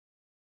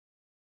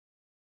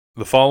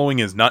The following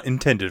is not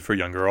intended for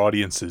younger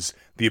audiences.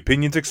 The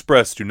opinions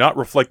expressed do not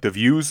reflect the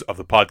views of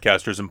the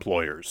podcaster's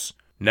employers.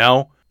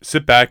 Now,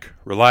 sit back,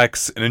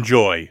 relax, and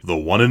enjoy the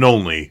one and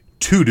only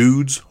Two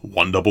Dudes,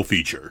 One Double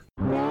Feature.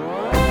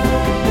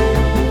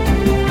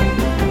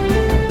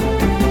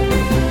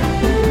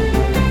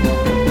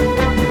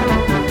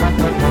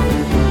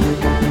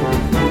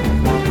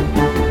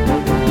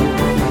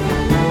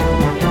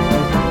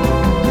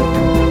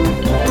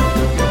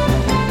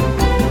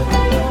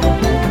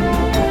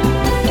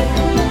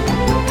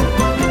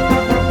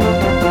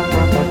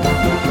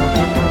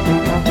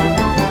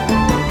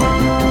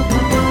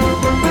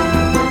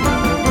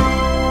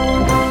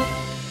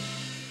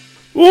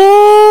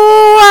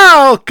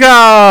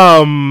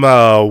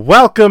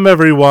 Welcome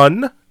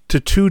everyone to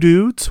Two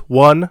Dudes,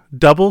 One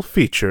Double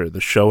Feature,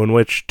 the show in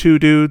which two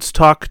dudes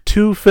talk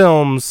two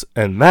films,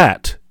 and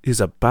that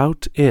is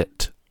about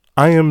it.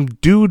 I am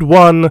Dude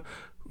 1,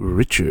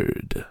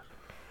 Richard.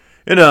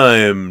 And I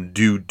am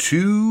Dude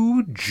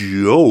 2,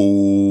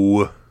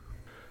 Joe.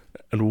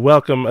 And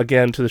welcome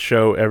again to the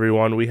show,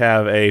 everyone. We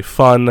have a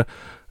fun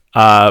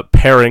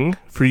pairing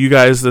for you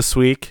guys this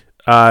week.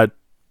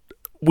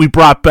 We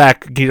brought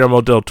back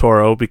Guillermo del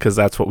Toro because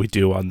that's what we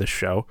do on this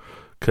show,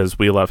 because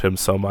we love him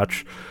so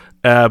much.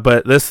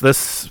 But this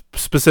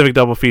specific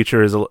double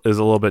feature is a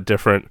little bit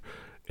different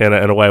in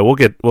a way. We'll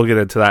get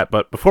into that.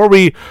 But before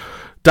we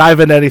dive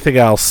into anything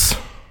else,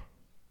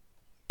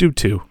 Dude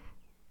 2,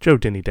 Joe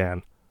Dinny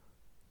Dan,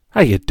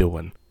 how you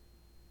doing?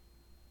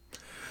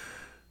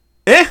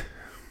 Yeah,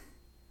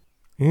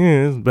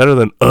 it's better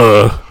than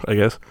I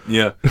guess.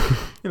 Yeah.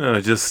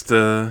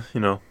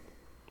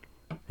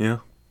 Yeah.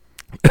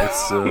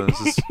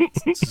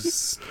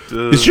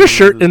 Is your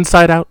shirt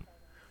inside out?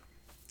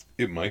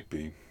 It might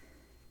be.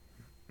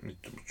 Let me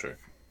double check.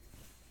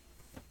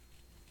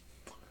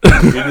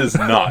 It is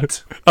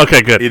not.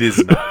 Okay, good. It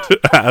is not.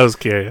 I was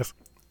curious.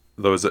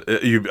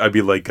 I'd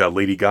be like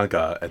Lady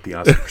Gaga at the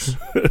Oscars.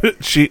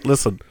 She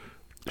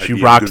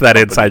rocked that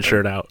inside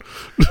shirt out.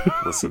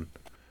 Listen,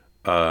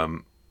 I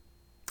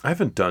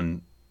haven't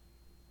done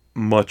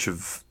much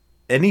of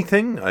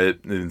anything. I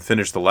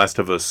finished The Last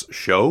of Us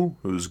show.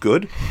 It was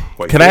good.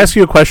 Can I ask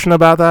you a question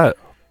about that?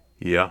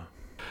 Yeah.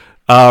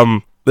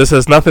 This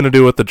has nothing to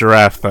do with the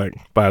giraffe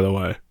thing, by the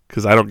way,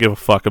 because I don't give a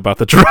fuck about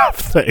the giraffe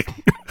thing.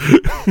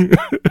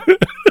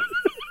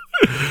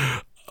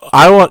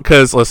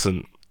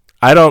 Listen,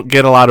 I don't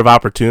get a lot of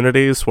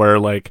opportunities where,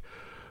 like,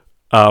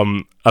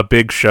 a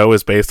big show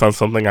is based on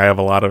something I have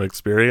a lot of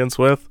experience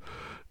with.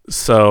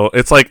 So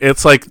it's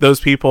like those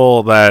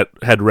people that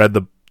had read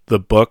the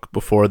book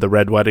before the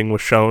Red Wedding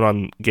was shown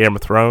on Game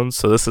of Thrones.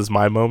 So this is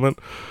my moment.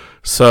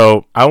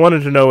 So I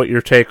wanted to know what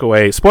your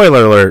takeaway,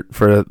 spoiler alert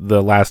for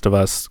The Last of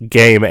Us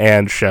game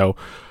and show.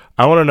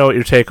 I want to know what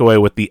your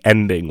takeaway with the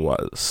ending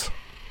was.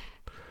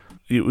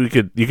 You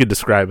could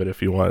describe it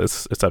if you want.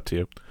 It's up to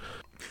you.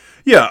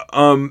 Yeah.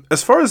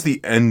 As far as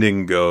the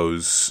ending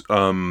goes,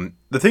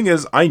 the thing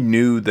is, I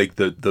knew like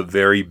the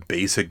very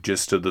basic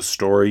gist of the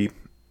story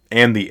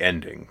and the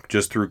ending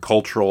just through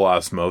cultural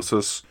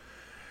osmosis.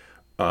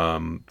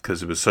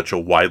 Because it was such a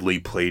widely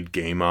played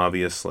game,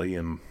 obviously,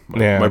 and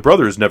my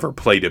brother's never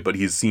played it, but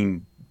he's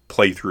seen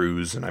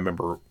playthroughs, and I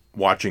remember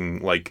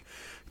watching like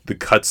the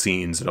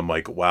cutscenes, and I'm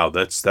like, wow,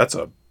 that's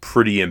a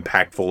pretty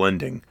impactful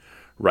ending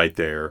right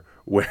there,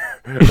 where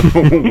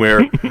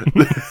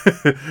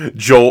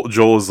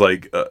Joel is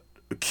like,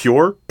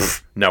 cure?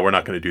 Pfft, no, we're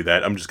not going to do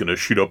that. I'm just going to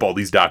shoot up all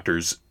these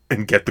doctors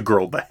and get the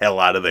girl the hell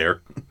out of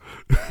there.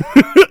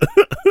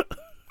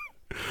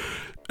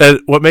 And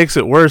what makes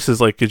it worse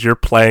is, like, because you're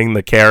playing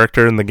the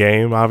character in the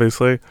game,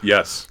 obviously.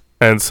 Yes.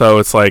 And so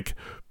it's like,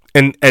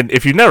 and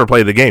if you've never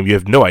played the game, you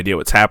have no idea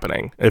what's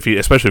happening.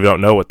 Especially if you don't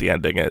know what the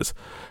ending is,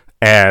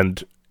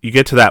 and you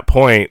get to that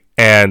point,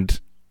 and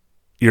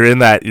you're in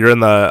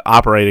the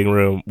operating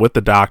room with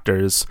the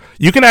doctors.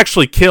 You can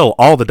actually kill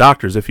all the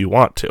doctors if you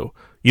want to.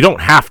 You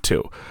don't have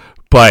to,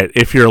 but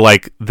if you're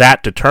like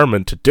that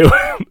determined to do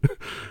it,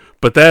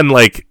 but then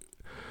like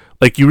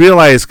you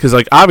realize, because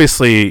like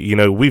obviously, you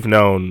know, we've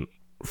known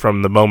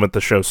from the moment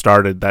the show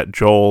started that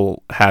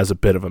Joel has a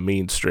bit of a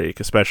mean streak,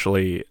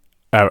 especially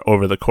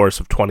over the course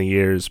of 20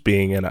 years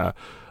being in a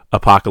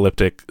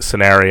apocalyptic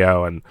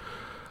scenario. And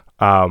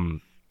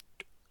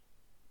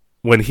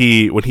when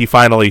he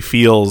finally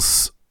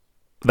feels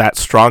that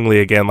strongly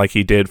again, like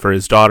he did for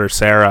his daughter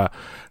Sarah,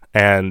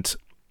 and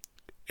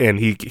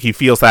he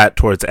feels that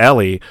towards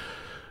Ellie,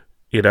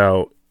 you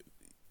know,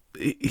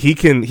 he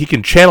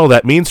can channel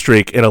that mean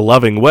streak in a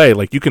loving way.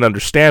 Like, you can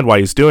understand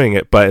why he's doing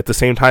it, but at the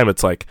same time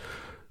it's like,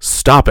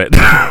 stop it.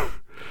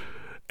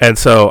 And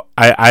so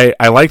I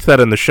liked that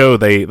in the show.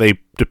 They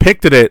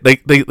depicted it.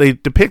 They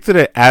depicted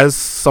it as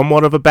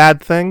somewhat of a bad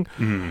thing,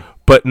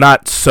 but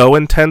not so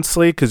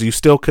intensely, because you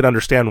still could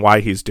understand why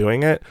he's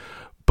doing it.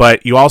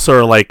 But you also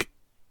are like,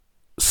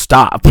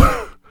 stop.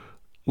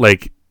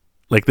 like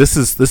this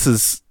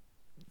is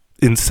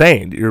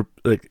insane. You're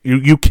like,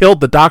 you killed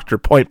the doctor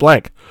point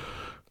blank.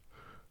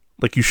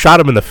 Like, you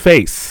shot him in the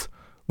face,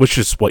 which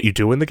is what you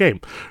do in the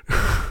game.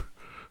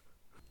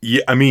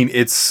 Yeah, I mean,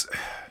 it's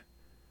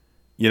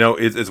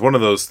it's one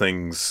of those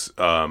things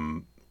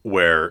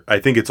where I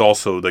think it's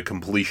also the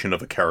completion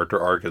of a character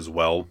arc as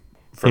well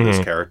for this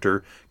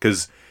character.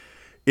 Because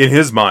in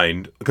his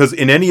mind, because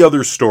in any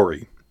other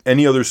story,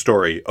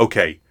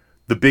 okay,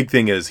 the big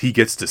thing is he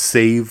gets to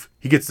save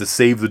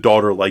the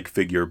daughter-like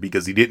figure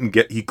because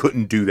he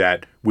couldn't do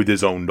that with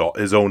his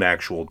own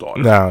actual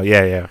daughter. No,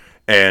 yeah.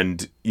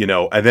 And,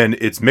 and then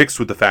it's mixed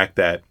with the fact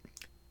that,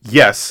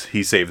 yes,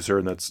 he saves her,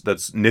 and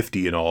that's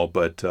nifty and all,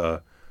 but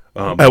at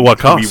what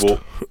cost?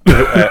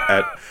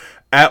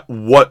 At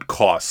what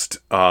cost?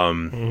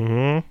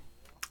 But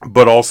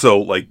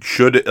also,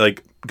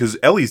 because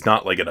Ellie's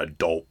not like an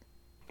adult.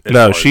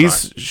 No,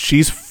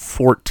 she's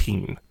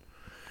 14.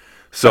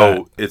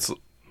 So it's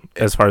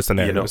as far as the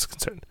narrative is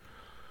concerned.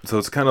 So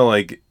it's kind of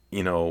like,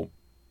 is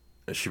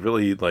she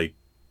really like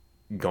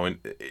going?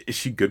 Is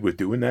she good with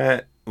doing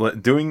that?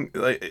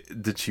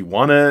 Did she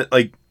want to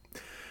like?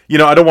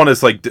 I don't want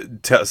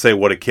to say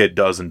what a kid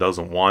does and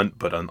doesn't want,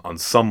 but on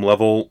some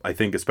level, I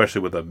think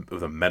especially with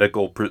a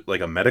medical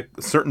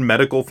certain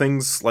medical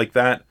things like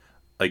that,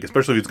 like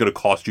especially if it's going to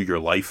cost you your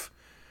life.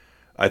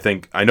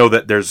 I know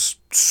that there's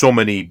so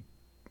many.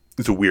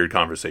 It's a weird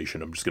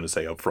conversation. I'm just going to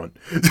say up front.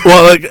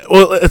 I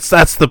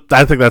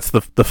think that's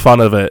the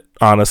fun of it,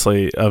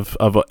 honestly, of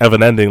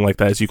an ending like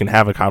that is you can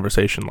have a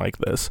conversation like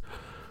this.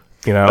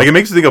 Like it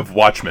makes me think of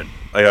Watchmen.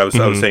 Like I was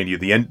saying to you,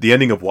 the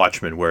ending of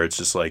Watchmen, where it's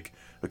just like,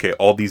 okay,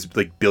 all these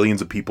like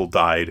billions of people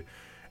died,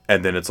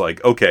 and then it's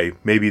like, okay,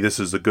 maybe this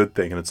is a good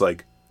thing, and it's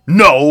like,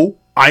 no,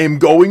 I am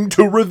going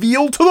to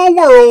reveal to the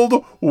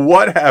world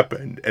what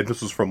happened, and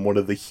this was from one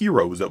of the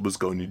heroes that was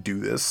going to do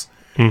this,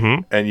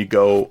 and you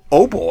go,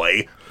 oh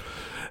boy.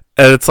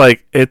 And it's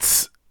like in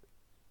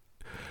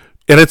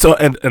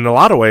a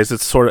lot of ways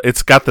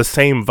it's got the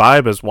same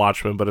vibe as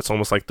Watchmen, but it's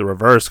almost like the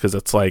reverse because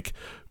it's like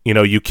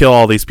you kill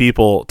all these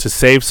people to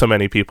save so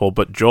many people,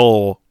 but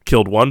Joel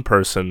killed one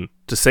person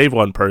to save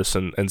one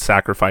person and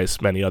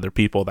sacrifice many other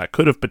people that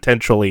could have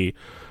potentially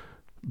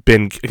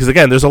been, because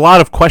again there's a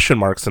lot of question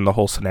marks in the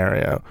whole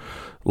scenario.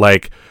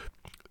 Like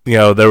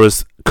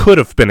could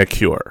have been a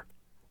cure.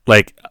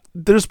 Like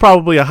there's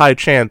probably a high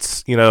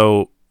chance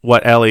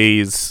what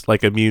Ellie's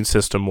like immune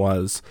system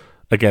was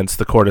against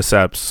the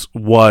cordyceps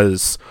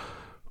was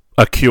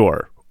a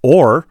cure,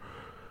 or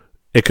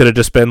it could have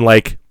just been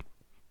like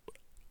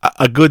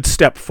a good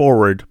step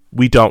forward.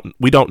 We don't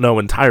know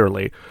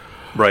entirely.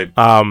 Right.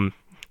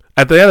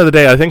 At the end of the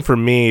day, I think for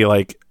me,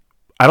 like,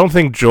 I don't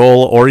think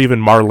Joel or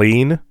even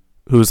Marlene,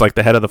 who's like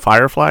the head of the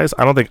Fireflies,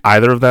 I don't think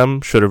either of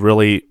them should have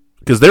really,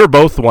 because they were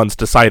both the ones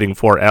deciding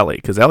for Ellie,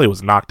 because Ellie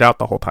was knocked out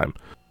the whole time.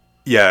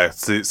 Yeah.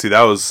 See,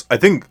 that was, I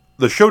think.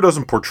 The show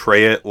doesn't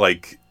portray it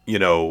like,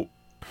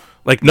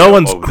 like no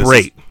one's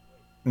great.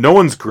 No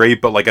one's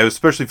great, but like I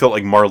especially felt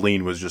like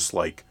Marlene was just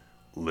like,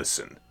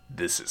 listen,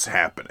 this is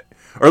happening.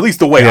 Or at least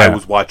the way I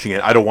was watching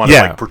it. I don't want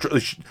to portray.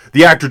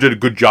 The actor did a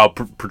good job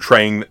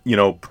portraying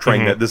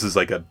that this is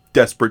like a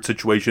desperate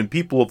situation.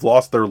 People have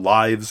lost their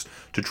lives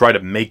to try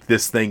to make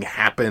this thing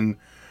happen.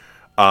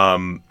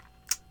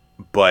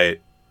 But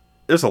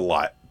there's a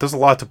lot. There's a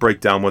lot to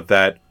break down with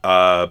that.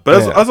 But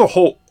as a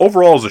whole,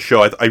 overall as a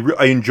show,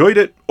 I enjoyed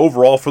it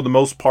overall for the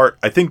most part.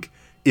 I think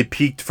it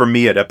peaked for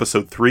me at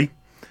episode 3.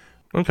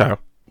 Okay.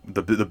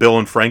 The Bill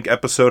and Frank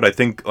episode. I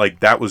think like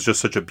that was just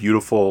such a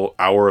beautiful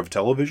hour of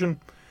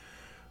television.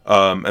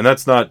 And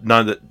that's not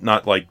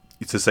like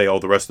to say, oh,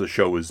 the rest of the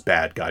show is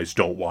bad, guys,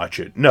 don't watch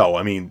it. No,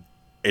 I mean,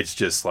 it's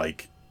just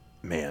like,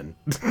 man.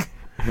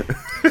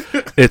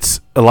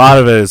 It's a lot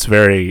of it is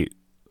very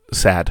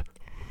sad.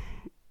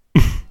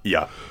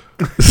 Yeah.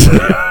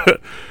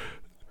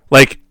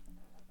 Like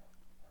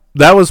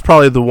that was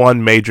probably the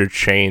one major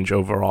change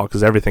overall,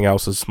 because everything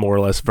else is more or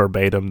less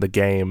verbatim the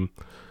game,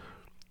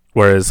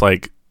 whereas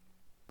like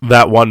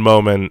that one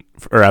moment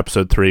for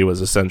episode 3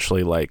 was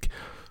essentially like,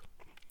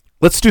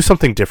 let's do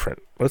something different,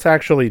 let's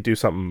actually do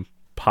something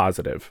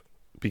positive,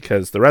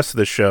 because the rest of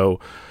the show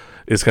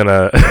is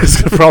gonna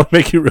probably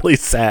make you really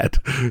sad.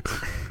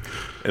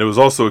 And it was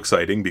also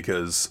exciting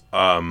because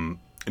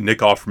Nick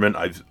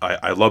Offerman,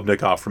 I love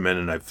Nick Offerman,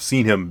 and I've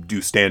seen him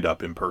do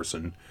stand-up in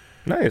person.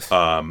 Nice.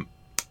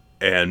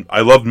 And I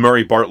loved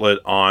Murray Bartlett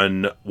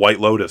on White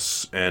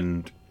Lotus,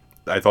 and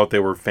I thought they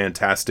were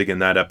fantastic in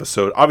that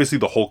episode. Obviously,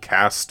 the whole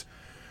cast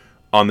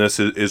on this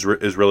is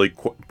really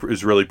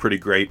pretty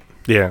great.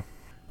 Yeah.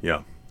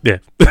 Yeah. Yeah.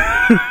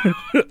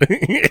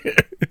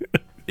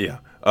 Yeah.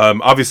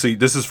 Obviously,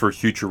 this is for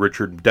future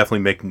Richard. Definitely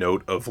make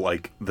note of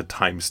like the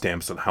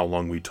timestamps of how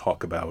long we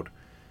talk about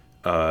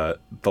The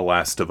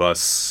Last of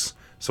Us,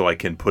 so I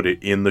can put it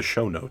in the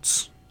show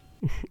notes.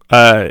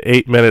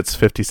 8 minutes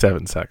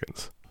 57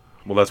 seconds.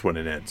 Well, that's when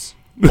it ends.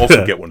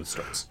 Also, get when it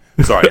starts.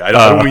 Sorry, I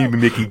don't want to be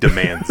making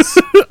demands.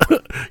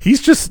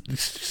 He's just.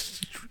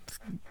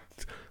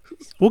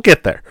 We'll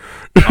get there.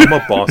 I'm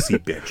a bossy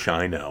bitch,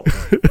 I know.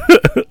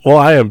 Well,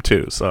 I am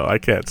too, so I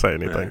can't say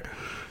anything.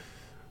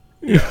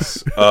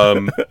 Yes.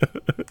 I'm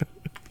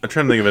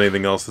trying to think of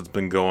anything else that's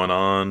been going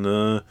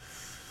on.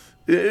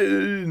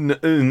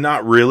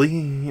 Not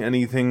really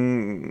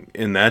anything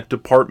in that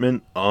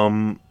department.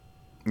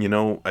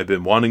 I've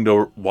been wanting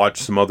to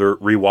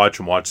rewatch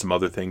and watch some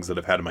other things that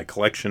I've had in my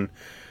collection.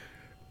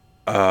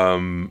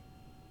 But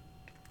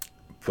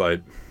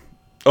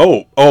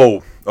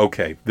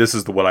okay. This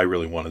is what I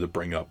really wanted to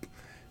bring up.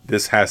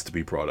 This has to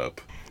be brought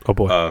up. Oh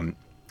boy.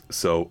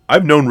 So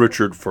I've known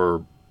Richard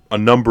for a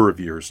number of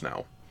years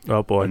now.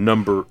 Oh boy. A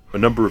number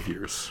of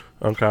years.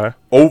 Okay.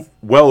 Oh,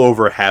 well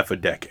over half a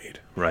decade,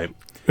 right?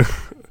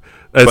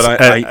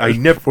 But I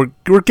never.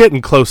 We're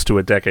getting close to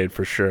a decade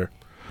for sure.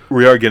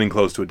 We are getting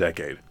close to a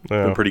decade.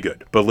 Yeah. We're pretty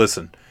good. But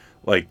listen,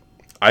 like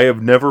I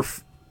have never.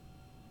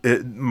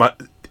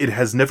 It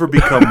has never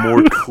become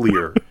more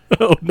clear.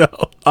 Oh no!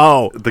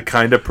 Oh, the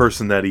kind of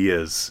person that he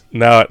is.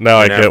 Now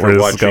I get where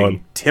this is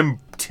going.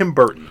 Tim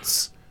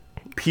Burton's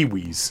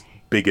Pee-wee's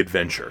Big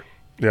Adventure.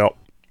 Yep.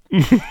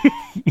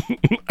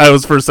 I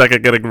was for a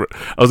second getting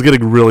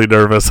really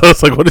nervous. I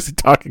was like, "What is he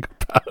talking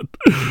about?"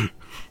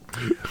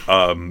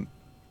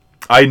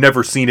 I'd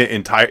never seen it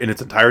in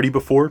its entirety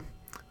before.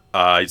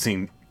 I'd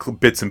seen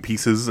bits and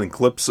pieces and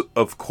clips,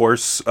 of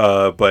course,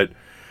 but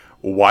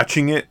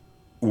watching it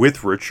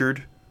with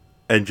Richard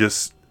and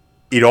just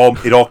it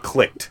all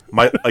clicked.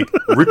 My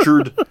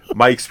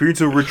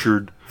experience of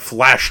Richard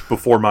flashed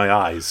before my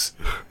eyes.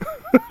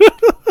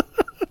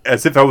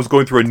 As if I was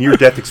going through a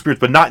near-death experience,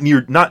 but not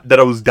that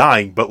I was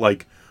dying, but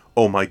like,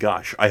 oh my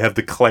gosh, I have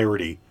the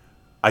clarity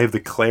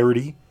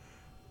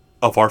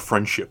of our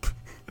friendship.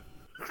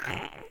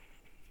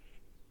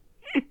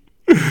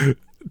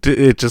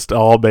 It just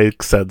all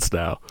makes sense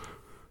now.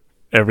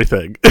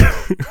 Everything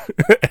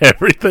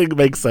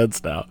makes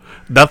sense now.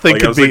 Nothing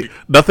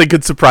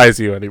could surprise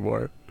you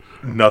anymore.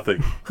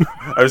 Nothing.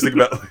 I was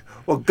thinking about,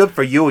 well, good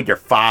for you and your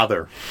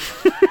father.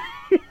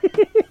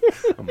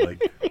 I'm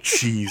like,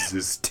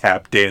 Jesus,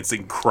 tap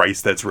dancing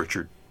Christ, that's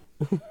Richard.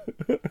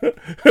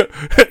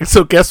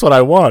 So guess what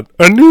I want?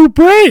 A new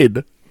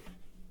brain.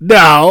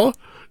 Now,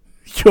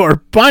 your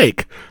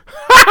bike.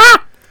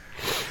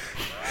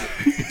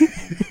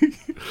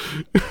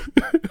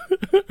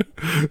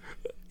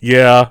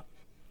 Yeah.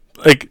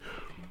 Like,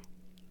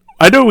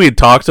 I know we had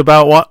talked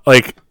about what,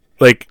 like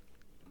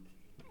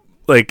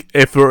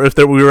if we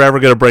were ever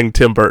going to bring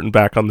Tim Burton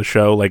back on the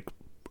show, like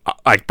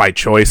by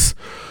choice,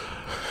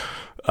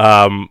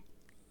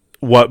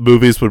 what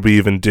movies would we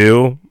even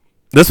do?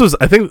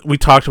 I think we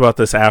talked about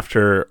this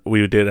after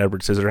we did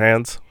Edward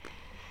Scissorhands,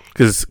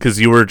 because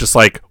you were just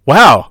like,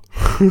 wow,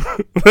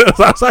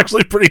 that's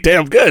actually pretty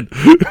damn good.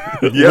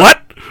 Yeah.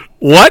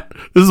 What?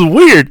 This is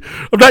weird.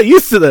 I'm not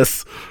used to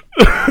this.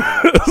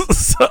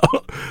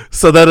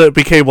 So then it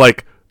became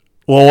like,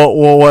 well,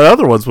 what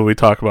other ones would we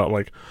talk about? I'm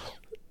like,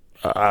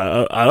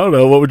 I don't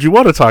know. What would you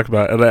want to talk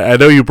about? And I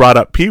know you brought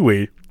up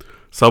Pee-wee,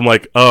 so I'm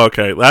like, oh,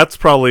 okay, that's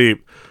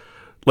probably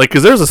like,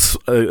 because there's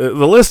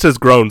the list has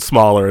grown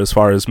smaller as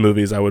far as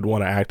movies I would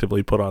want to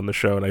actively put on the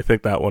show, and I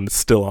think that one is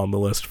still on the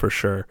list for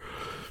sure.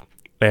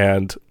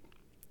 And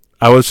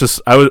I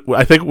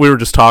think we were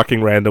just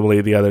talking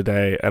randomly the other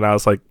day, and I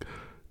was like,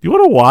 you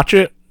want to watch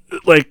it?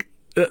 Like,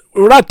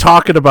 we're not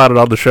talking about it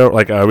on the show.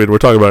 Like, I mean, we're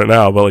talking about it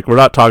now, but like, we're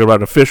not talking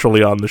about it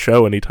officially on the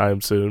show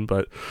anytime soon.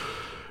 But,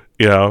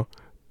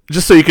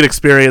 just so you can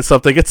experience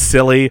something. It's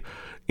silly,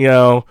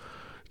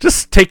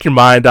 just take your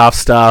mind off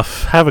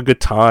stuff, have a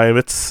good time.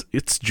 It's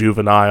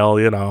juvenile,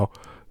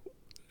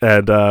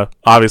 and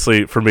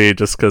obviously for me,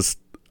 just because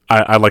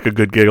I like a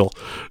good giggle,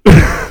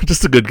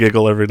 just a good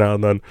giggle every now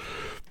and then.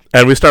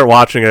 And we start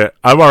watching it.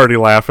 I'm already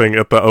laughing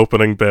at the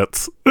opening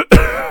bits,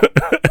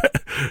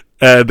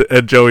 and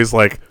Joey's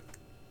like,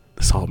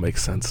 "This all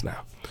makes sense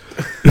now.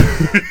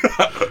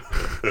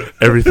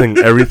 everything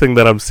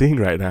that I'm seeing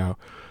right now,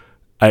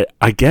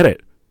 I get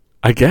it.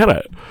 I get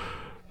it."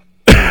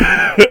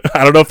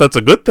 I don't know if that's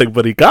a good thing,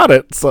 but he got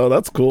it, so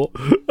that's cool.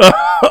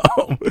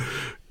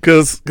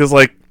 Because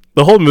like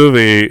the whole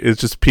movie is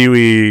just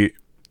Pee-wee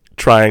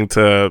trying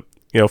to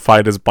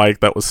find his bike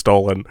that was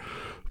stolen,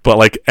 but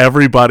like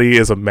everybody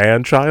is a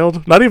man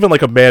child, not even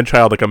like a man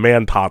child, like a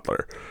man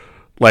toddler.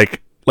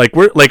 Like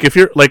we're like, if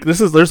you're like,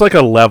 there's like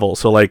a level,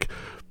 so like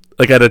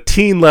at a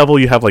teen level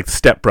you have like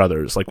Step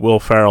Brothers, like Will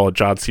Ferrell and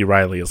John C.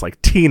 Reilly as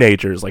like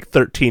teenagers, like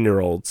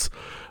 13-year-olds.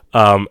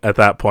 At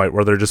that point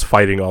where they're just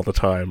fighting all the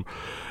time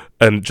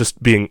and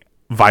just being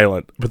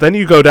violent. But then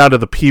you go down to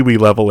the Pee-wee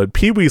level, and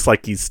Pee-wee's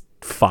like he's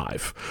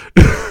 5.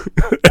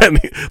 And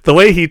the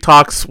way he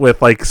talks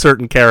with like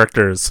certain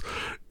characters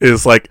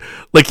is like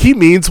he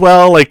means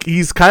well, like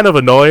he's kind of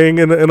annoying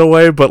in a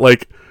way, but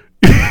like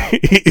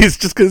he's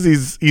just because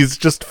he's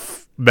just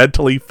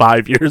mentally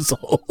 5 years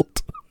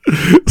old.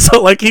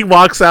 So like he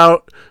walks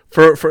out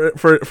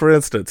for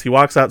instance, he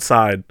walks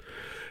outside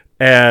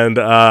and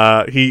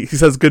he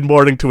says good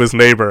morning to his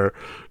neighbor.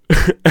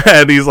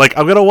 And he's like,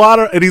 I'm gonna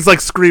water, and he's like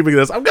screaming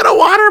this, I'm gonna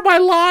water my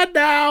lawn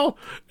now.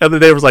 And the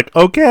neighbor's like,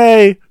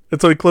 okay. And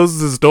so he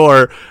closes his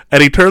door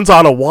and he turns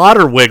on a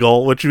water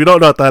wiggle, which if you don't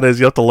know what that is,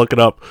 you have to look it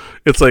up.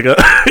 It's like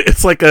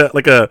looks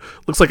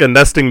like a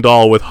nesting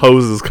doll with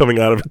hoses coming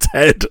out of its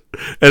head,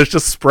 and it's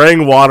just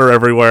spraying water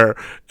everywhere,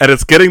 and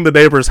it's getting the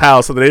neighbor's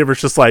house, and the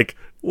neighbor's just like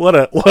What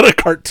a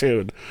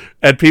cartoon.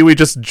 And Pee-wee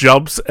just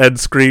jumps and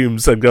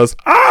screams and goes,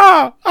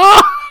 ah!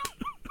 Ah!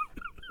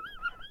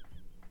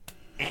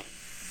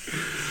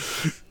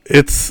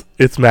 It's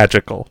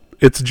magical.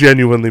 It's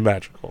genuinely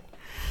magical.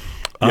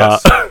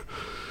 Yes.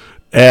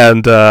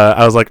 And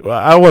I was like, well,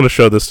 I want to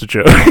show this to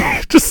Joe,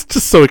 just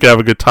so we can have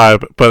a good time.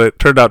 But it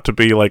turned out to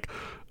be like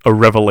a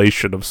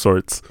revelation of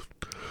sorts.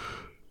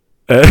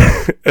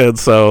 And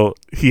so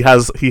he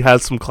has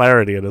some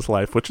clarity in his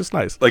life, which is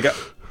nice. Like,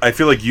 I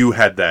feel like you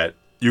had that.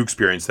 You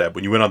experienced that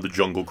when you went on the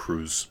Jungle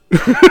Cruise.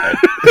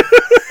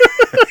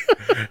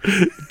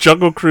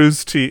 Jungle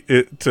Cruise to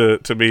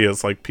me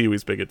is like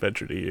Pee-wee's Big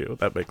Adventure to you.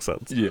 That makes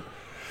sense.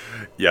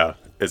 Yeah.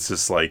 It's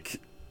just like,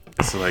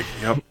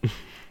 yep.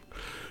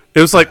 It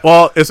was like,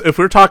 well, if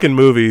we're talking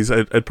movies,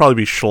 it'd probably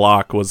be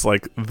Schlock was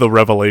like the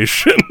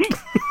revelation.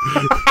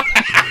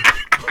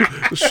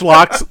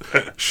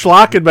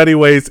 Schlock in many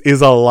ways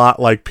is a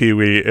lot like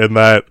Pee-wee in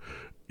that,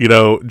 you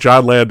know,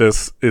 John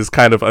Landis is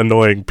kind of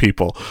annoying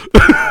people.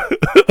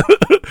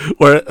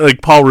 Where,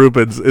 like, Paul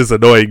Rubens is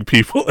annoying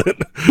people.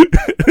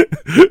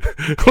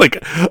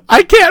 Like,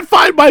 I can't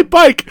find my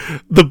bike.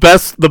 The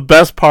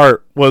best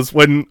part was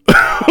when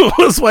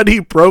he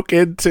broke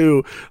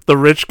into the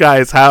rich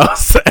guy's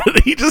house and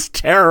he just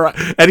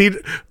terrorized.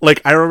 And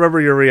I remember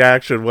your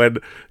reaction when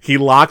he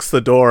locks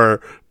the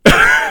door,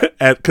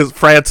 because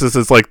Francis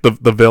is like the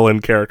villain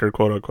character,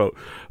 quote unquote.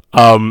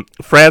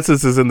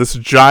 Francis is in this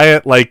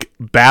giant like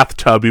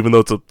bathtub, even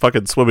though it's a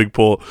fucking swimming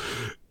pool,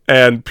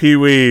 and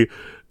Pee-wee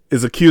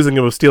is accusing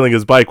him of stealing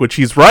his bike, which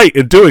he's right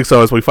in doing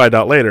so, as we find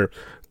out later.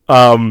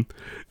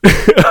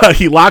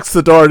 He locks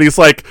the door and he's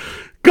like,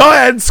 "Go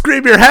ahead and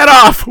scream your head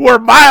off. We're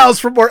miles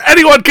from where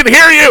anyone can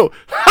hear you."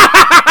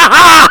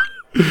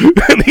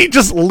 And he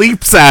just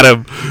leaps at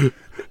him.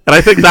 And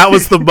I think that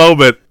was the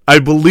moment, I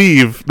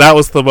believe that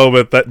was the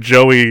moment that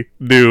Joey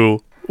knew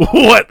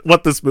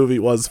what this movie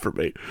was for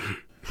me.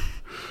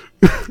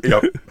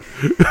 Yep.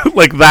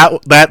 Like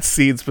that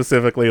scene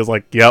specifically was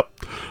like, yep,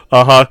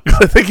 I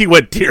think he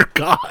went, "Dear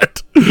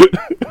God."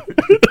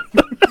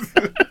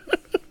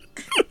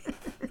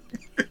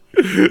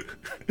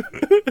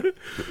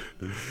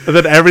 And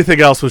then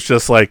everything else was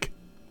just like,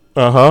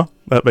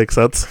 that makes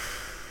sense.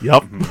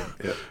 Yep.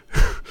 Yep.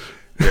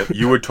 Yep.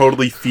 You would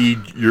totally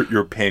feed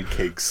your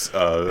pancakes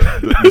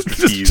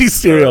Mr. T's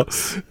cereal.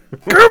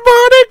 Good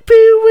morning,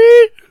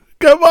 Pee-wee.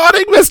 Good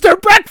morning,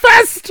 Mr.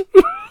 Breakfast.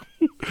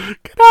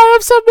 Can I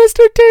have some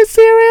Mr. T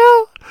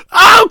cereal?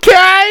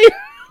 Okay.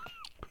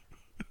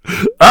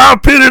 I'll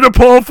pity the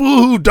poor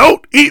fool who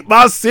don't eat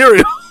my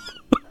cereal.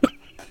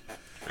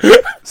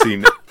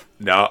 See,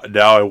 now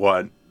I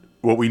want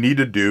what we need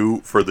to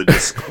do for the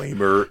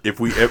disclaimer,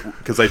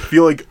 because I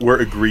feel like we're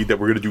agreed that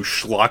we're going to do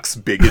Schlock's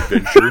Big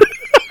Adventure.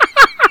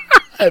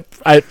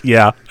 I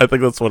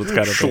think that's what it's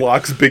kind of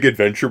Schlock's Big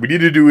Adventure. We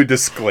need to do a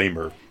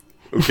disclaimer,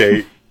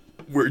 okay?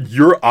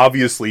 You're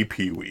obviously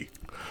Pee-wee.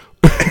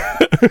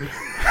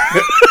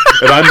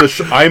 And I'm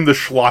the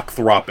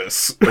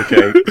Schlockthropus,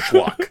 okay?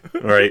 Schlock,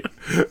 all right?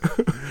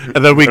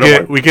 And then we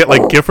get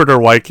like Gifford or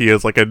Wyke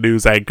as like a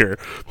news anchor.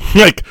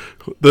 Like,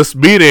 this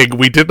meeting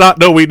we did not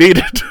know we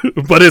needed,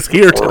 but it's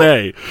here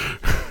today.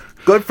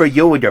 Good for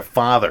you and your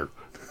father.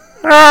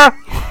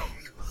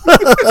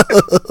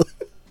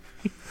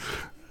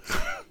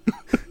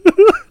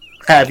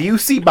 Have you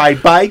seen my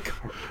bike?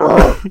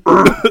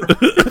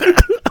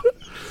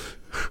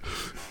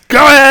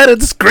 Go ahead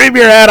and scream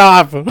your head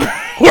off.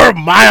 We're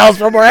miles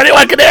from where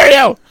anyone can hear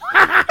you.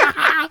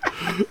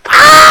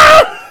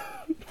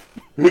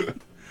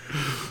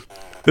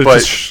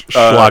 But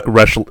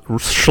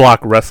Schlock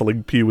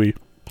wrestling Pee-wee.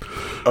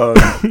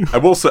 I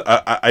will say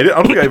I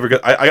don't think I ever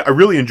got. I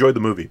really enjoyed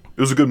the movie.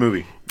 It was a good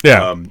movie.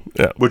 Yeah.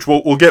 Which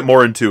we'll get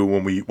more into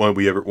when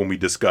we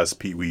discuss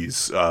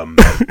Pee-wee's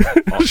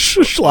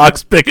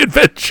Schlock's Big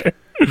Adventure.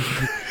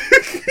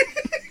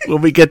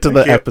 When we get to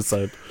the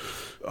episode.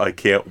 I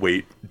can't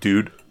wait,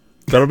 dude.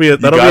 That'll be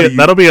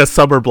a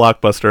summer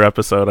blockbuster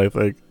episode, I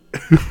think.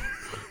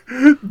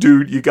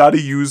 Dude, you got to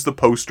use the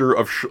poster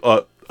of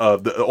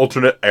the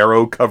alternate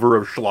Arrow cover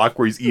of Schlock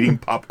where he's eating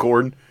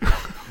popcorn.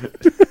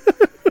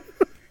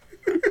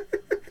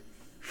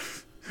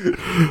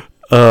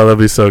 Oh, that'd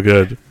be so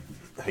good.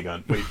 Hang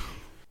on, wait.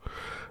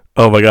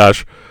 Oh my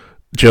gosh,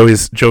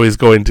 Joey's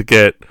going to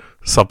get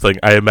something.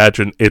 I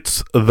imagine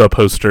it's the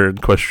poster in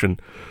question.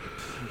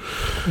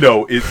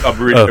 No, I'm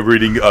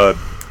reading.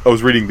 I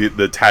was reading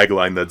the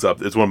tagline that's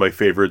up. It's one of my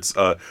favorites.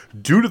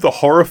 Due to the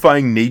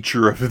horrifying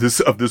nature of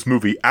this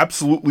movie,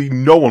 absolutely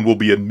no one will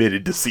be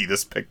admitted to see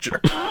this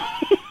picture.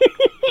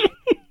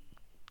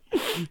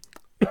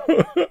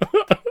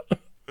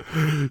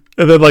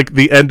 And then, like,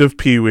 the end of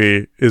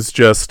Pee-wee is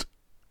just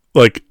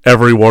like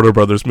every Warner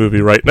Brothers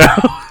movie right now.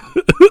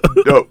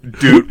 No,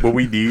 dude, what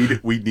we need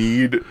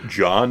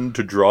John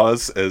to draw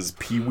us as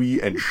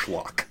Pee-wee and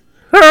Schlock.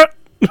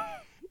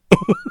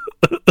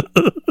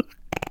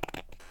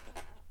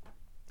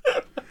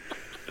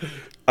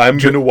 I'm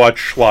going to watch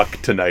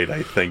Schlock tonight,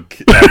 I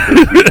think, after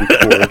we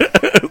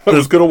record. I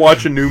was going to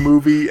watch a new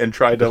movie and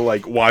try to,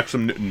 like, watch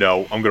some...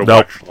 No, I'm going to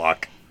watch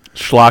Schlock.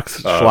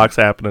 Schlock's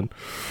happening.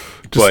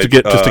 Just to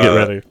get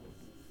ready.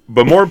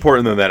 But more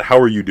important than that, how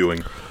are you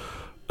doing?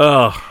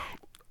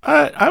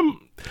 I'm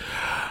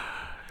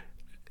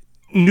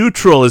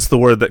neutral is the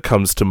word that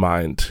comes to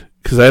mind,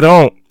 because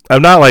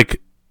I'm not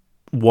like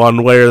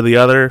one way or the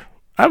other.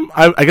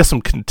 I guess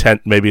I'm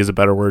content. Maybe is a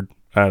better word.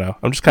 I don't know.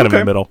 I'm just kind of in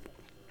the middle.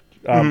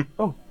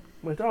 Oh,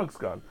 my dog's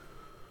gone.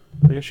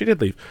 I guess she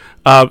did leave.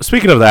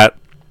 Speaking of that,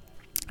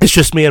 it's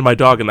just me and my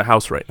dog in the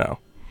house right now.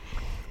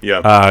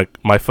 Yeah.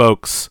 My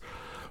folks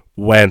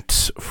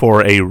went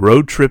for a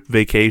road trip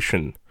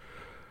vacation.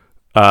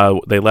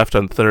 They left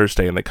on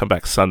Thursday and they come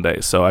back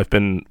Sunday. So I've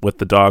been with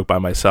the dog by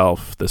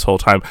myself this whole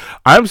time.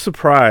 I'm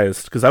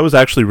surprised because I was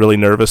actually really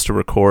nervous to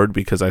record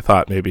because I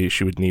thought maybe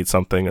she would need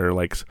something, or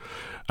like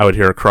I would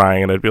hear her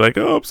crying and I'd be like,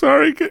 "Oh, I'm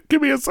sorry.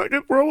 Give me a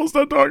second. We're almost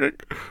done talking."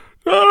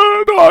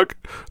 Dog.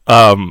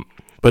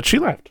 But she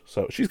left.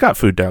 So she's got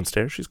food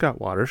downstairs. She's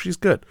got water. She's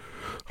good.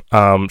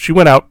 She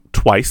went out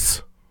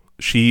twice.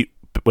 She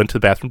went to the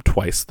bathroom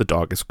twice. The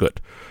dog is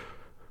good.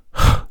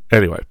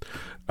 Anyway.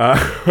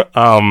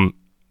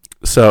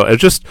 So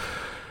it's just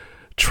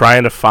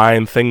trying to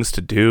find things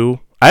to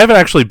do. I haven't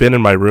actually been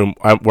in my room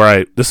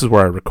this is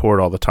where I record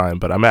all the time,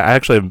 but I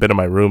actually haven't been in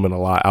my room in a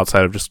lot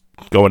outside of just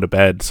going to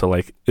bed. So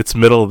like it's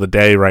middle of the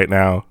day right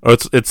now. Or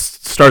it's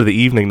start of the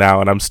evening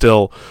now, and I'm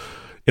still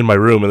in my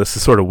room, and this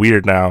is sort of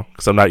weird now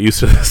because I'm not used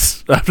to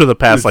this after the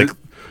past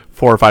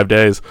 4 or 5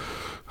 days.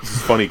 This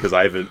is funny because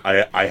I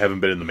haven't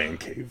been in the man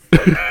cave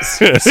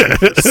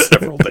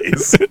several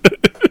days.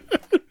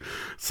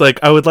 It's like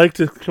I would like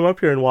to come up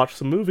here and watch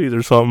some movies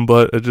or something,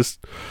 but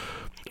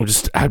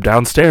I'm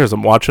downstairs.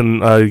 I'm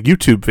watching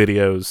YouTube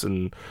videos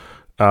and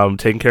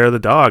taking care of the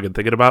dog and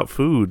thinking about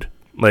food.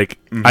 Like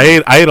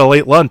I ate a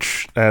late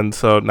lunch, and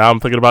so now I'm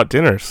thinking about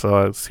dinner. So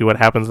I'll see what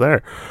happens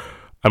there.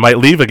 I might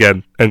leave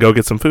again and go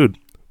get some food,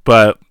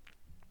 but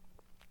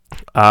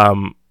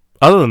other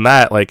than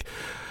that, like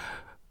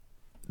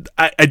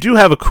I do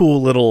have a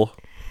cool little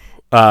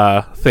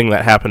thing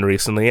that happened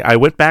recently. I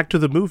went back to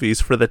the movies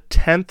for the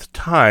 10th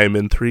time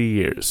in 3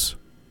 years.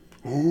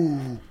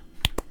 Ooh.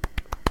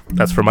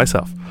 That's for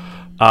myself.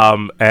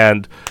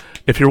 And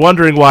if you're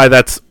wondering why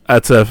that's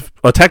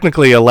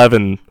technically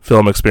 11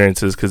 film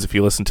experiences, because if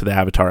you listen to the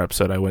Avatar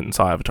episode, I went and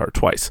saw Avatar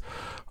twice.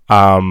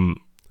 So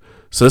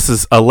this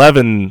is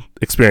 11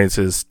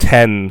 experiences,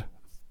 10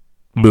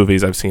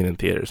 movies I've seen in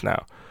theaters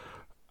now.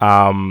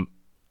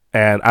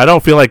 And I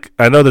don't feel like,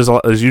 I know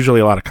there's usually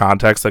a lot of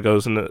context that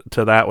goes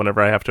into that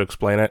whenever I have to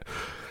explain it.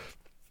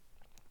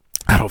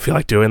 I don't feel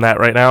like doing that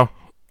right now.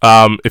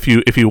 If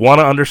you want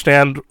to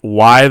understand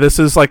why this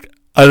is like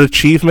an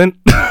achievement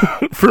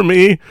for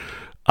me,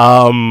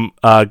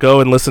 go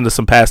and listen to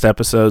some past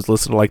episodes.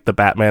 Listen to like the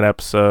Batman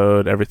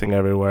episode, Everything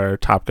Everywhere,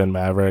 Top Gun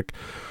Maverick,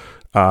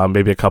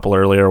 maybe a couple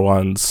earlier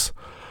ones.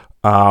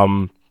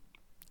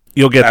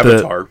 You'll get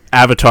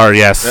Avatar,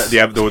 yes.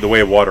 The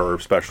Way of Water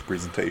special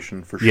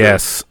presentation, for sure.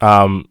 Yes.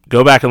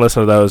 Go back and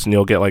listen to those, and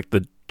you'll get like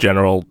the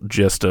general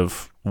gist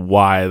of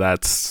why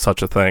that's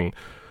such a thing.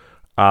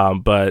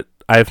 But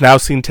I've now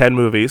seen 10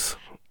 movies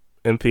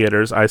in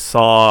theaters. I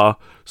saw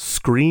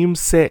Scream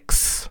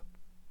 6,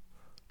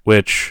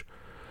 which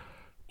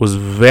was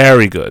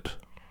very good.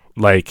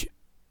 Like,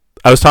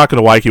 I was talking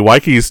to Waikey.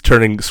 Waikey's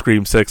turning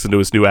Scream 6 into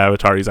his new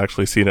Avatar. He's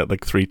actually seen it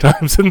like 3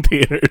 times in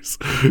theaters.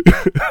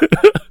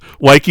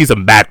 Waikey's a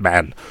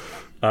madman.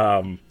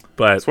 But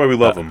that's why we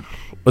love him.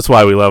 That's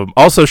why we love him.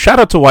 Also, shout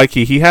out to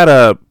Waikey. He had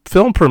a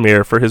film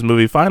premiere for his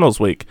movie Finals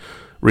Week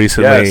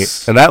recently,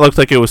 and that looked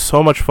like it was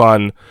so much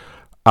fun.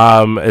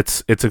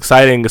 It's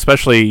exciting,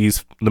 especially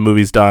the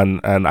movie's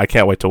done, and I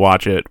can't wait to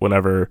watch it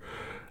whenever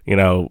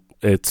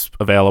it's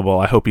available.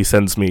 I hope he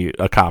sends me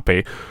a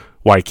copy,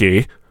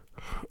 Waikey.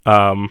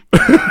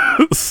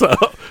 So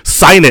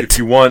sign it if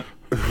you want.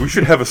 We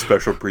should have a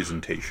special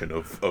presentation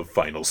of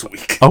Finals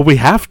Week. Oh, we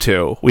have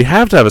to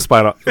have a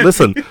spinal.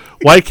 Listen,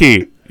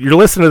 Waikey, you're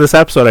listening to this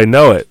episode. I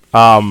know it.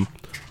 Well,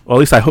 at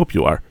least I hope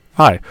you are.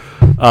 Hi.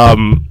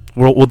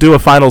 We'll do a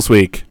Finals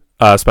Week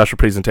special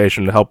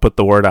presentation to help put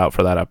the word out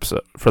for that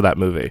episode, for that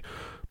movie.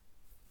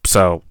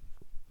 So,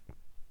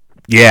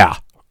 yeah.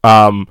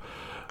 But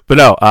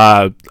no,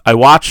 I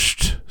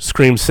watched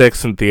Scream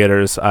 6 in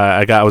theaters.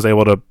 I was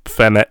able to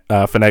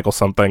finagle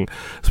something,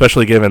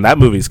 especially given that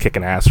movie's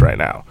kicking ass right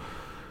now.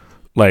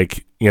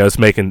 Like, it's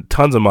making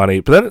tons of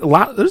money. But then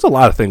there's a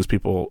lot of things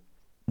people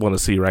want to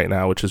see right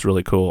now, which is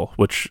really cool.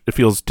 Which it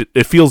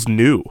feels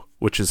new,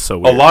 which is so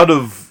weird.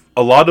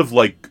 A lot of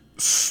like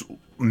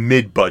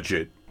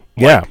mid-budget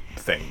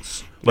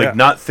things, like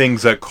not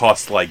things that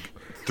cost like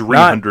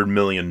 $300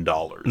 million.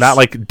 Not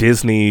like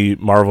Disney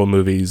Marvel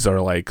movies or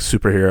like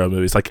superhero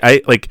movies. Like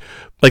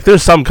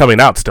there's some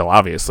coming out still,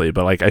 obviously,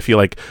 but like I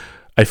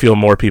feel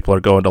more people are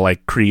going to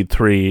like Creed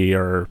 3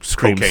 or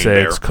Scream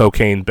 6,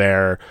 Cocaine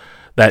Bear,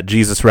 that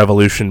Jesus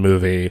Revolution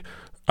movie.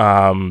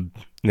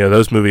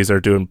 Those movies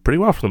are doing pretty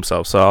well for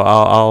themselves. So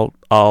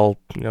I'll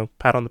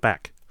pat on the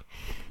back.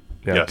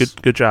 Yeah, yes.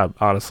 Good job,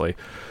 honestly.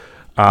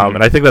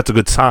 And I think that's a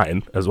good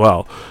sign as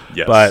well.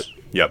 Yes. But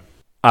yep.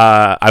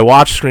 I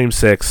watched Scream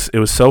 6. It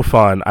was so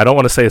fun. I don't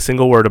want to say a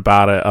single word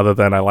about it other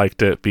than I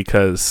liked it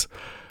because,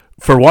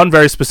 for one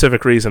very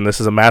specific reason, this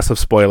is a massive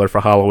spoiler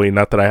for Halloween.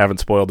 Not that I haven't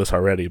spoiled this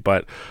already,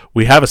 but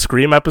we have a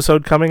Scream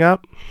episode coming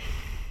up,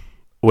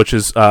 which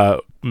is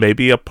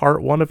maybe a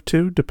part 1 of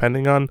 2,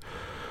 depending on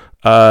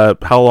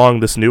how long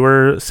this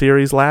newer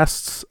series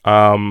lasts.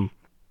 But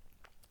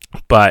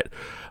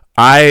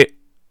I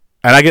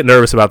get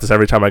nervous about this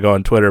every time I go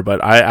on Twitter,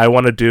 but I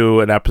want to do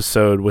an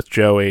episode with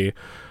Joey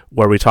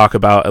where we talk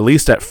about, at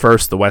least at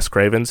first, the Wes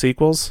Craven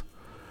sequels,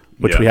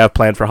 which we have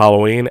planned for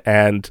Halloween.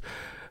 And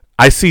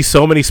I see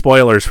so many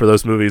spoilers for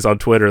those movies on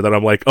Twitter that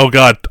I'm like, oh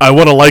God, I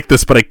want to like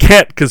this, but I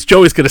can't because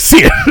Joey's going to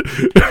see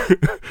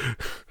it.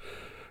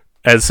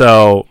 And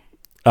so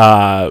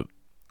I'm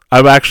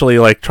actually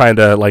like trying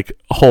to like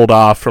hold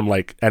off from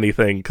like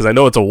anything because I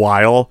know it's a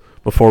while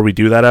before we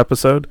do that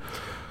episode.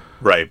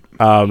 Right.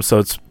 So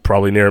it's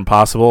probably near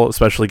impossible,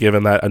 especially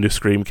given that a new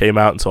Scream came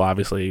out, and so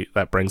obviously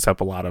that brings up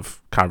a lot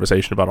of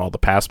conversation about all the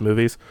past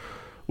movies,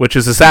 which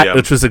is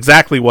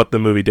exactly what the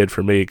movie did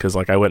for me, because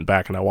like I went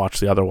back and I watched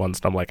the other ones,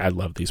 and I'm like, I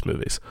love these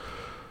movies.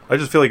 I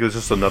just feel like it's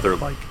just another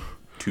like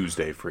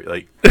Tuesday for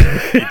like.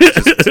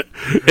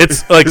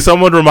 It's like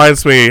someone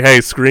reminds me,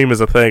 hey, Scream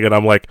is a thing, and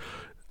I'm like,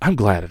 I'm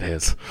glad it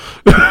is.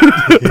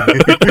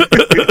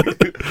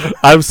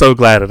 I'm so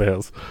glad it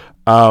is.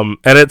 And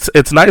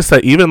it's nice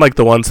that even like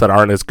the ones that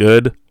aren't as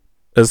good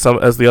as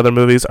the other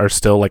movies are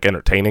still like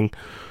entertaining.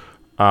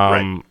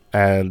 Right.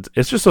 And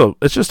it's just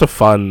a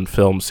fun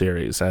film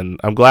series, and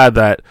I'm glad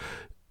that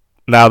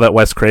now that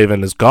Wes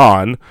Craven is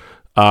gone,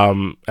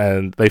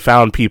 and they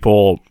found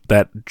people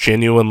that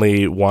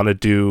genuinely want to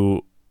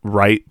do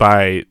right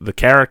by the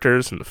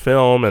characters in the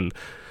film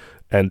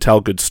and tell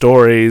good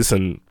stories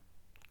and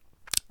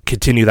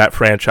continue that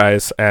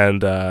franchise.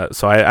 And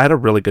so I had a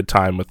really good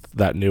time with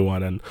that new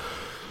one, and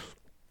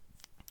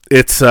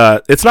it's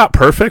not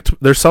perfect.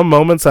 There's some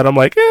moments that I'm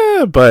like,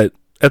 but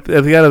at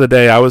the end of the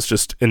day, I was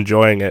just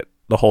enjoying it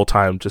the whole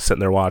time, just sitting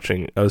there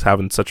watching. I was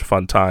having such a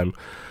fun time.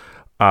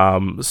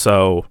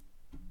 So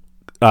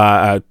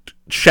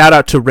shout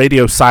out to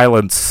Radio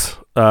Silence,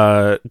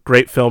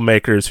 great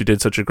filmmakers who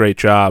did such a great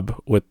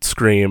job with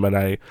Scream, and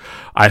I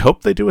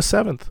hope they do a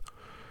 7th.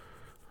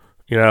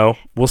 You know,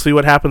 we'll see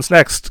what happens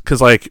next,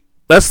 because like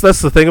that's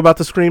the thing about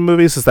the Scream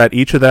movies, is that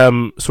each of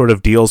them sort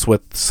of deals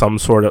with some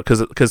sort of,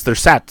 because they're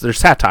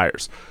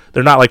satires.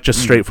 They're not like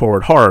just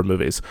straightforward horror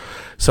movies.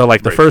 So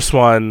like the first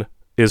one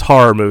is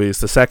horror movies,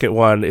 the second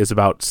one is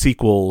about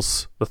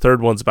sequels, the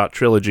third one's about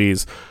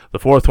trilogies, the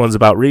fourth one's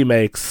about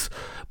remakes,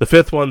 the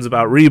fifth one's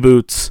about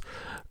reboots,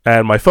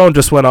 and my phone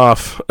just went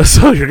off,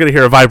 so you're gonna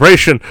hear a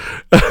vibration.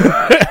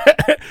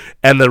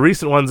 And the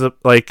recent ones,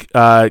 like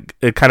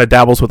it kind of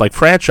dabbles with like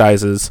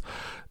franchises,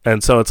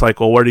 and so it's like,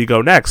 well, where do you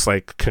go next?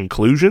 Like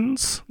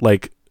conclusions,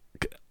 like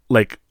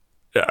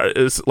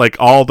is like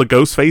all the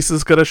ghost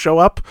faces gonna show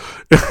up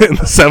in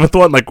the 7th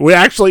one? Like, we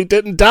actually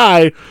didn't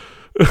die.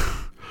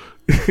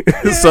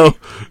 so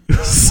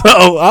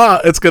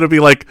it's gonna be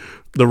like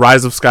the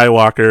Rise of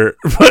Skywalker,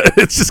 but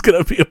it's just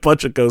gonna be a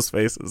bunch of ghost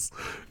faces.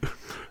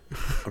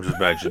 I'm just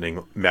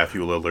imagining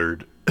Matthew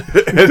Lillard.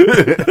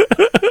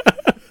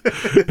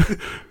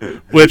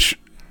 Which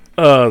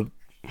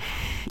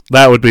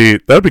that would be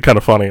kind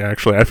of funny,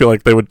 actually. I feel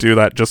like they would do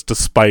that just to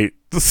spite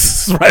the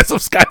Rise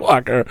of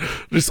Skywalker.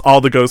 Just all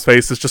the ghost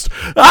faces just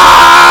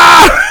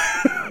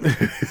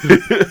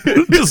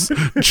just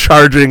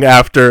charging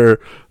after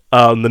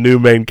the new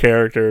main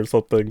character or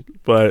something.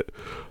 But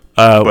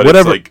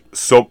whatever.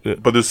 It's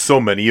like but there's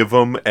so many of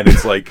them, and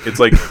it's like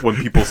when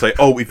people say,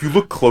 "Oh, if you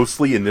look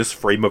closely in this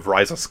frame of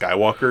Rise of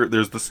Skywalker,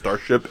 there's the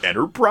Starship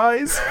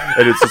Enterprise,"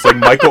 and it's just like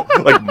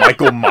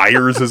Michael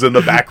Myers is in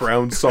the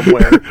background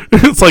somewhere.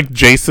 It's like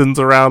Jason's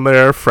around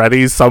there,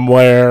 Freddy's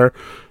somewhere,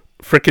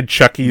 frickin'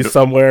 Chucky's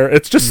somewhere.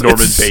 It's just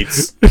Norman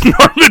Bates.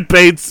 Norman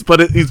Bates,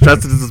 but he's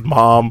dressed as his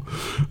mom.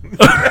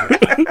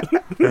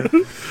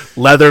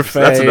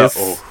 Leatherface.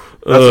 That's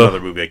another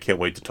movie I can't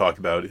wait to talk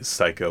about. Is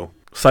Psycho.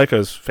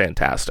 Psycho's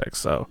fantastic,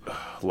 so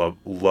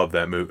love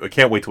that movie. I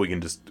can't wait till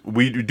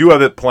we do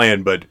have it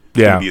planned, but it's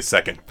gonna be a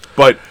second.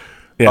 But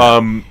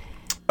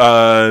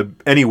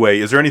anyway,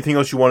 is there anything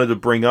else you wanted to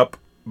bring up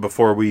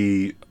before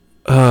we?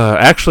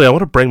 Actually, I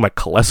want to bring my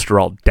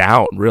cholesterol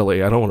down.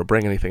 Really, I don't want to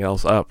bring anything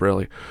else up.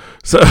 Really,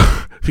 so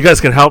if you guys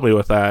can help me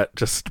with that,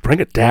 just bring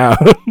it down.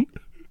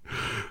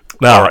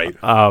 No, all right.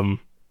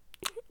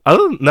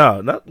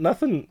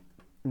 Nothing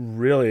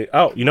really.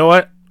 Oh, you know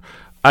what?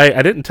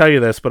 I didn't tell you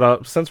this,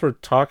 but since we're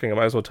talking, I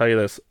might as well tell you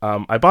this.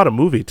 I bought a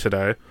movie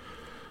today.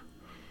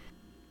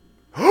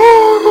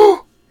 I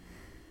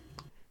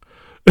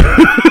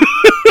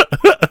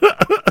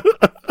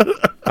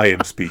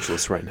am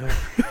speechless right now.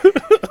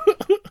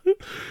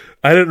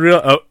 I don't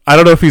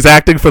know if he's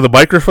acting for the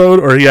microphone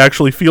or he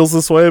actually feels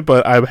this way,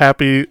 but I'm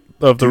happy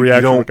of the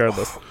reaction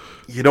regardless.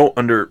 You don't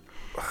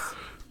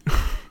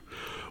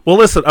Well,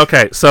 listen.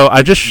 Okay, so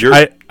I just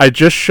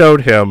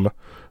showed him.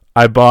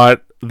 I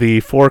bought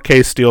the 4K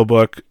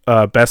Steelbook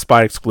Best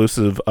Buy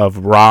exclusive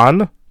of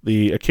Ran,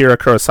 the Akira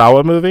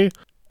Kurosawa movie,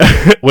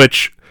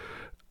 which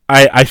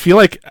I feel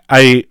like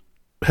I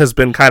has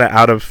been kind of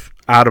out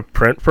of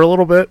print for a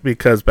little bit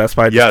because Best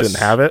Buy just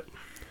didn't have it.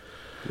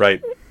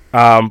 Right.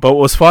 But what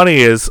was funny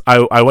is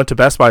I went to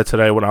Best Buy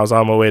today when I was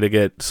on my way to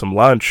get some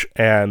lunch,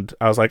 and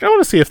I was like, I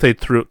want to see if they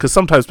threw, because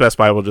sometimes Best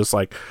Buy will just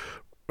like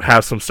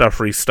have some stuff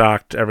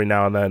restocked every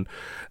now and then.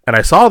 And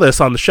I saw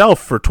this on the shelf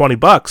for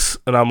 $20,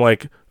 and I'm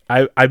like,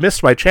 I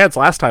missed my chance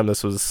last time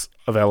this was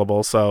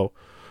available, so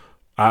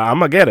I'm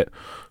gonna get it.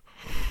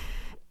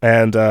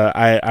 And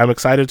I'm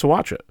excited to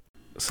watch it.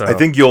 So I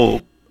think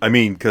you'll. I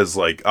mean, because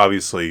like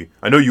obviously,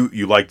 I know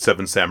you liked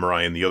Seven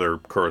Samurai and the other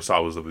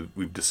Kurosawas that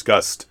we've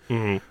discussed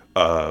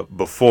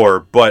before,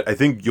 but I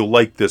think you'll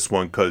like this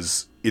one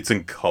because it's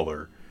in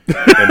color and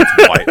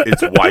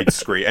it's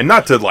widescreen, and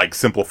not to like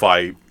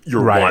simplify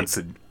your wants,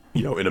 in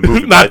a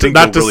movie. not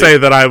to say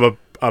that I'm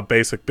a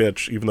basic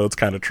bitch, even though it's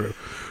kind of true.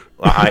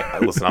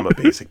 Listen, I'm a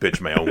basic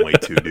bitch my own way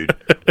too, dude.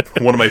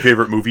 One of my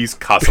favorite movies,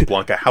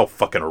 Casablanca. How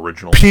fucking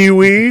original.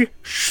 Pee-wee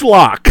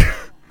Schlock.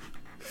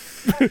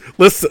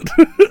 Listen.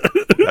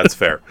 That's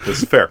fair.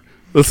 This is fair.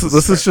 This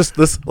is just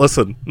this.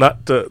 Listen,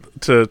 not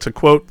to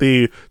quote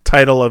the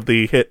title of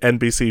the hit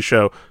NBC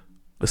show.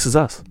 This is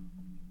us.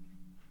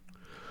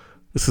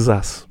 This is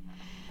us.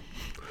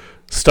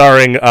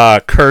 Starring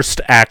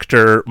cursed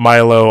actor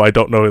Milo. I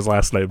don't know his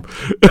last name,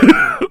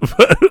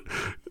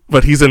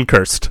 but he's in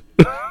Cursed.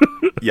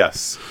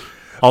 Yes.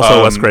 Also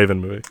a Wes Craven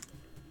movie.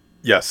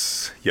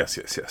 Yes.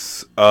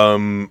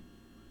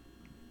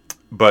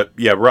 But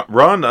yeah,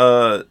 Ron.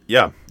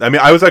 Yeah. I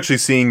mean, I was actually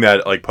seeing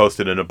that like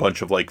posted in a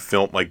bunch of like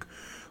film like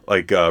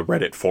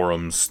Reddit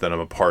forums that I'm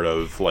a part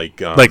of.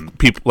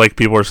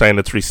 People were saying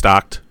it's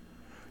restocked.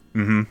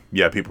 Mm-hmm.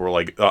 Yeah, people were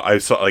like, I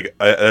saw like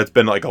it's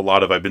been like a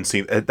lot of I've been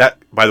seeing that.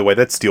 By the way,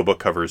 that steelbook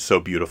cover is so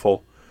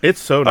beautiful.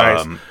 It's so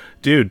nice,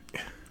 dude.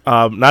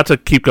 Not to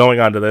keep going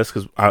on to this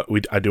because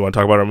I do want to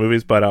talk about our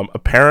movies, but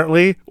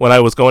apparently when I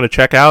was going to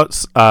check out,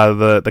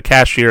 the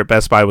cashier at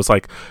Best Buy was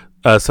like,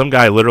 some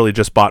guy literally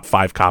just bought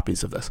 5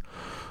 copies of this.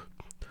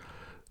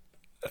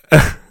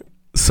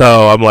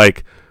 So I'm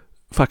like,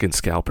 fucking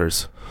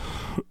scalpers.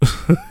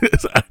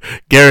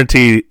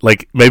 Guarantee,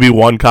 like maybe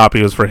 1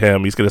 copy was for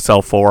him. He's gonna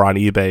sell 4 on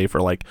eBay for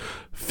like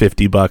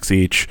 $50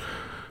 each.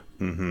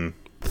 Mm-hmm.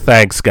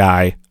 Thanks,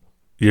 guy.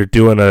 You're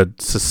doing a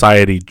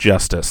society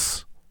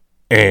justice.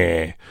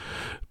 But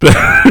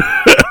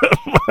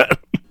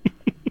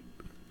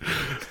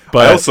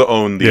I also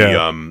own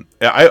the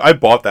I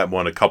bought that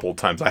one a couple of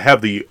times. I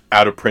have the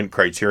out of print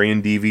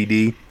Criterion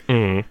DVD,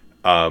 and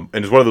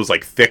it's one of those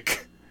like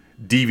thick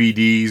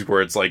DVDs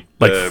where it's like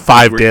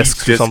 5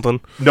 discs or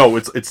something. No,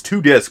 it's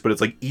 2 discs, but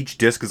it's like each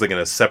disc is like in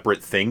a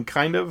separate thing,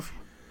 kind of.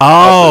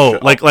 Oh,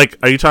 like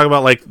are you talking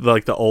about like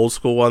the old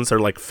school ones? They're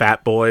like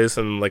Fat Boys,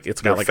 and like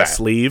it's got like a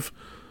sleeve,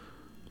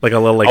 like a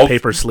little like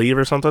paper sleeve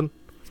or something.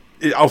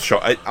 I'll show.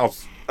 I'll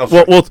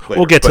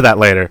we'll get to that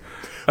later.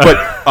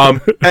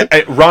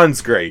 But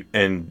Ron's great,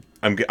 and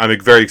I'm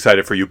very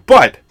excited for you.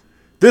 But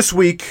this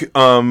week,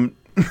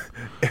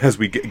 as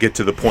we get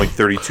to the point,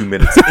 32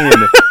 minutes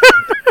in,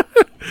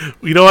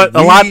 you know what?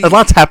 A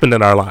lot's happened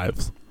in our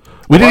lives.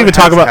 We didn't even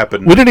talk about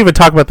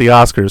the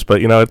Oscars,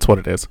 but it's what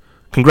it is.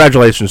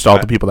 Congratulations to all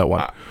the people that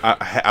won.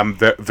 I'm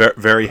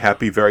very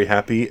happy, very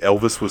happy.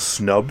 Elvis was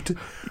snubbed.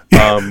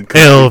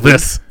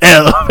 Elvis.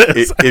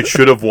 It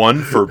should have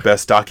won for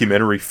Best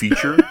Documentary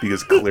Feature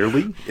because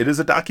clearly it is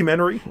a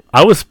documentary.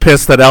 I was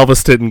pissed that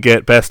Elvis didn't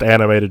get Best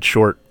Animated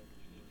Short.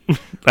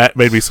 That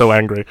made me so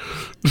angry.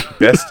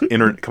 Best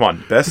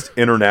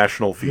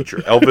International Feature.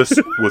 Elvis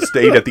was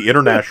stayed at the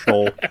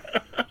International.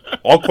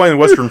 All Quiet on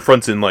the Western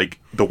Front's in like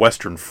the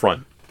Western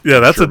Front. Yeah,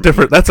 that's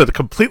a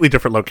completely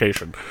different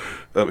location.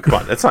 Come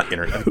on, that's not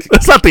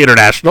That's not the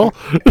International.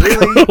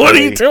 Really? What are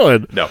you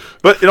doing? No,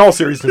 but in all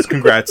seriousness,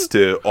 congrats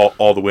to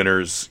all the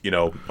winners.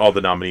 All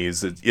the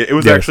nominees. It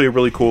was actually a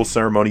really cool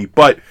ceremony.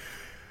 But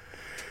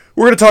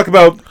we're going to talk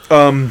about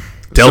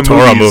Del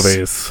Toro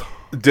movies.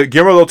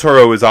 Guillermo del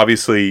Toro is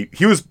obviously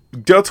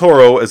Del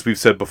Toro, as we've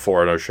said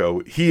before on our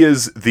show. He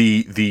is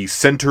the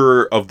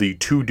center of the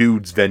two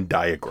dudes Venn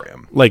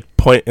diagram. Like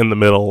point in the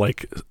middle,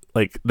 like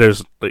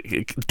there's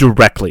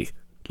directly,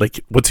 like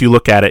once you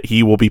look at it,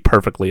 he will be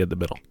perfectly in the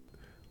middle.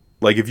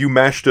 Like if you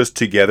mashed us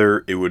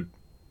together, it would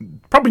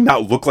probably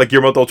not look like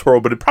Guillermo del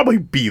Toro, but it'd probably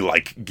be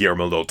like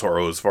Guillermo del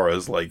Toro as far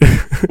as like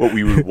what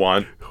we would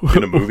want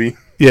in a movie.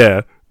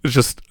 Yeah, it's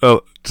just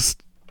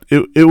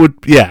it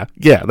would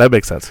that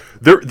makes sense.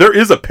 There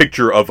is a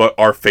picture of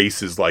our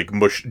faces like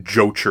mush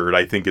jochured,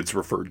 I think it's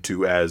referred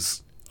to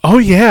as. Oh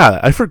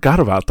yeah, I forgot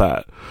about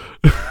that.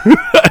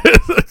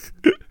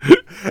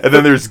 And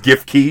then there's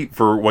Gifkey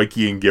for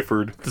Waikiki and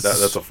Gifford.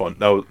 That's a fun.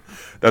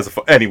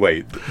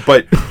 Anyway,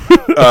 but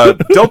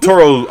Del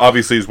Toro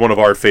obviously is one of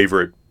our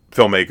favorite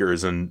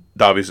filmmakers, and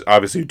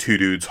obviously Two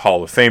Dudes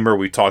Hall of Famer.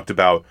 We talked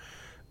about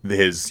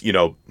his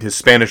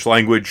Spanish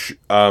language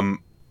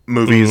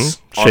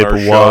movies, on Shape our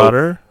of show.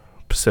 Water,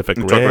 Pacific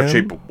Rim. Talked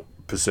about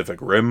Pacific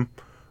Rim,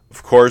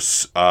 of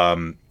course.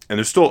 And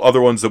there's still other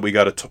ones that we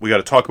got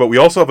to talk about. We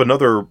also have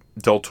another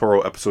Del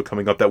Toro episode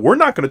coming up that we're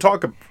not going to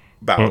talk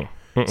about.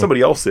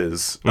 Somebody else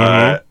is.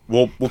 Mm-hmm.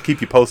 We'll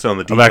keep you posted on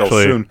the details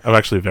soon. I'm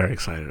actually very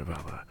excited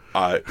about that.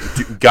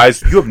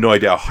 Guys, you have no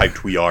idea how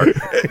hyped we are.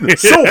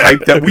 So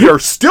hyped that we are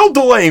still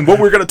delaying what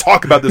we're going to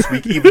talk about this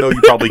week, even though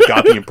you probably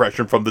got the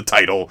impression from the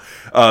title.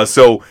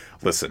 So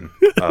listen.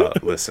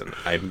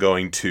 I'm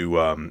going to.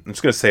 I'm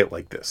just going to say it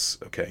like this,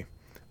 okay?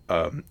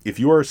 If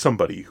you are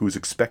somebody who's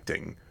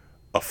expecting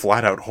a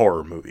flat-out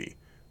horror movie,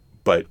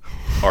 but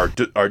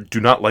do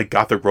not like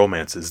gothic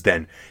romances,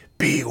 then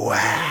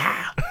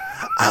beware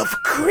of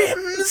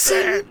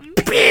Crimson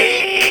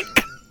Peak.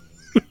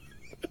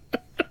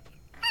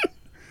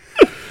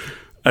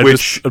 I'm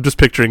just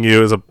picturing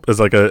you as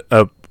like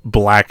a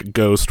black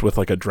ghost with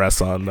like a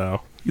dress on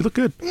now. You look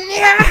good.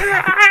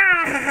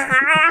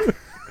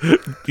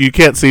 You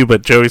can't see,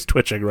 but Joey's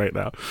twitching right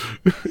now.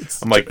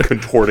 I'm like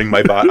contorting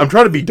my body. I'm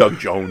trying to be Doug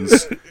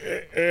Jones.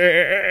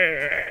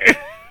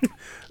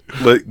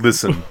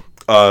 Listen,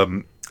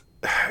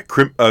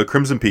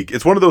 Crimson Peak.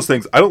 It's one of those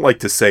things. I don't like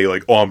to say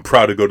like, "Oh, I'm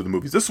proud to go to the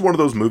movies." This is one of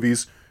those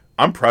movies.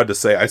 I'm proud to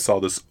say I saw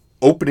this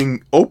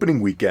opening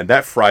weekend,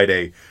 that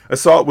Friday. I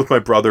saw it with my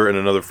brother and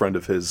another friend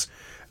of his,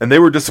 and they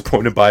were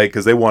disappointed by it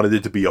because they wanted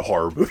it to be a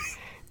horror movie.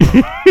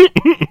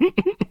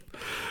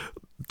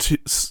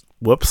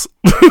 Whoops.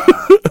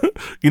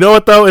 You know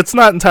what, though? It's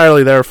not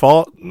entirely their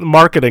fault.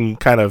 Marketing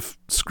kind of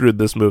screwed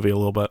this movie a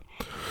little bit.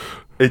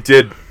 It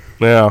did.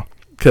 Yeah,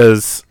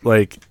 because,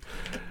 like,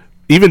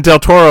 even Del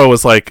Toro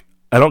was like,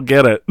 I don't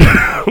get it.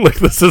 Like,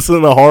 this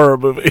isn't a horror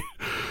movie.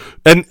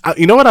 And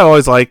you know what I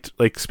always liked?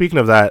 Like, speaking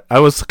of that, I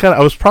was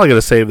probably going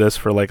to save this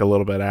for, like, a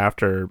little bit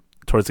after,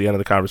 towards the end of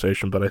the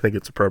conversation, but I think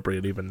it's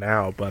appropriate even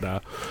now.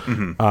 But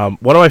one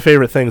of my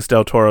favorite things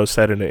Del Toro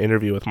said in an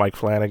interview with Mike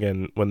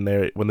Flanagan when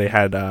they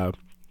had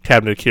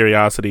Cabinet of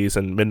Curiosities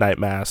and Midnight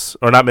Mass,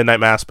 or not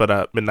Midnight Mass,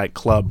 but Midnight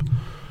Club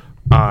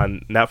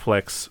on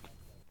Netflix,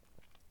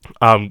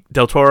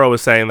 Del Toro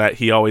was saying that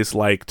he always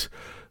liked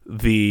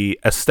the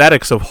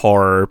aesthetics of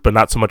horror, but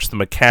not so much the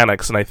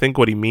mechanics. And I think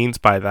what he means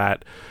by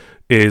that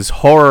is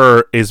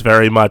horror is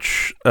very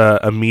much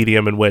a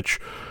medium in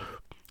which,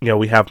 you know,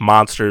 we have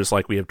monsters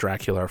like we have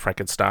Dracula or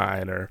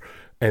Frankenstein or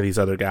any of these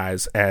other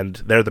guys, and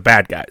they're the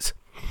bad guys.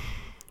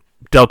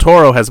 Del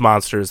Toro has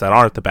monsters that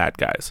aren't the bad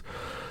guys.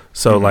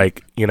 So,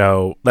 like, you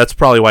know, that's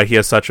probably why he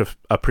has such a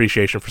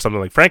appreciation for something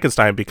like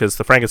Frankenstein, because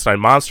the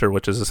Frankenstein monster,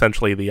 which is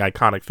essentially the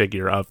iconic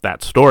figure of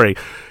that story,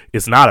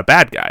 is not a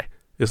bad guy,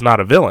 is not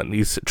a villain.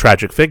 He's a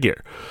tragic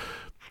figure.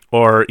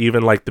 Or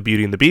even like the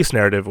Beauty and the Beast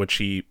narrative, which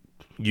he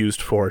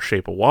used for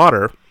Shape of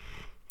Water,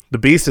 the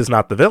Beast is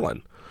not the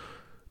villain.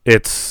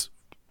 It's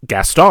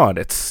Gaston,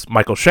 it's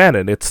Michael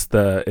Shannon, it's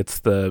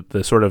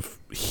the sort of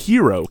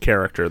hero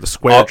character, the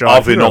square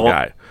jawed hero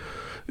guy.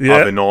 Yeah.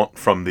 Avenant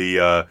from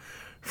the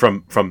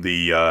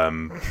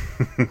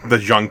the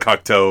Jean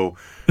Cocteau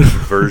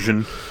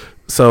version.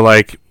 So,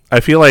 like, I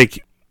feel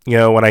like, you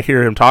know, when I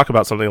hear him talk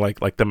about something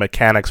like the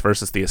mechanics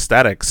versus the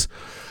aesthetics,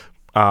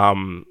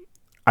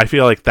 I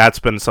feel like that's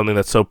been something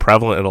that's so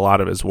prevalent in a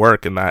lot of his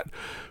work, in that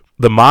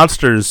the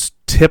monsters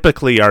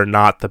typically are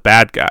not the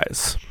bad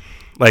guys.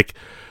 Like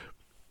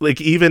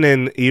even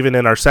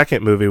in our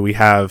second movie, we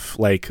have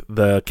like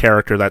the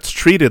character that's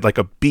treated like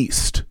a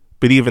beast,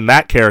 but even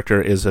that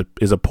character is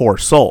a poor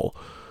soul.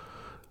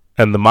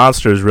 And the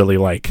monster is really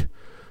like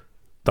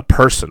the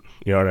person,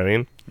 you know what I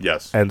mean?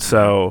 Yes. And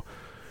so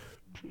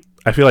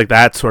I feel like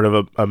that's sort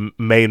of a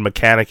main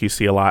mechanic you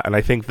see a lot. And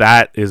I think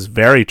that is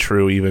very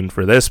true even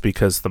for this,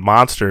 because the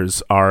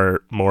monsters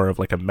are more of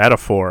like a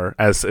metaphor,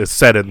 as is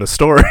said in the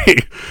story.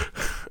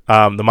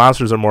 The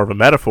monsters are more of a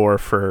metaphor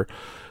for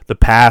the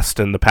past,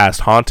 and the past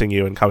haunting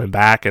you and coming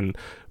back and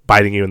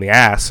biting you in the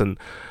ass. And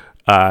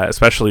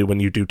especially when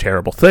you do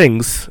terrible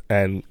things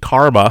and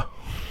karma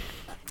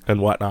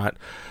and whatnot.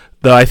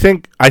 Though I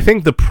think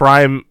the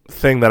prime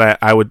thing that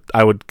I would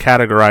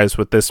categorize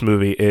with this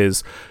movie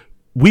is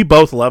we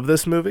both love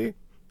this movie,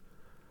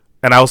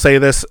 and I'll say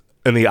this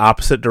in the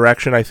opposite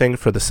direction. I think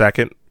for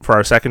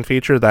our second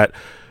feature, that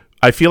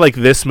I feel like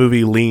this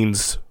movie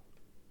leans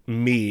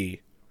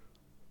me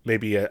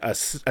maybe a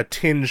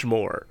tinge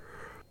more.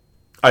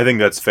 I think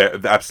that's fair,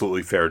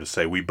 absolutely fair to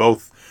say.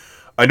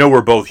 I know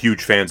we're both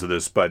huge fans of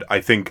this, but I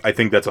think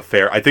that's a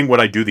fair. I think when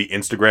I do the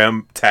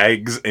Instagram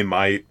tags in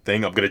my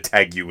thing, I'm going to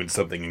tag you in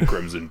something in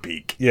Crimson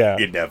Peak. Yeah,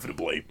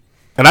 inevitably.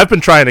 And I've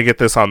been trying to get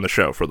this on the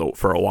show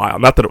for a while.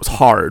 Not that it was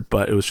hard,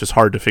 but it was just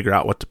hard to figure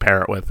out what to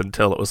pair it with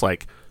until it was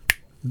like,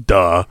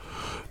 duh.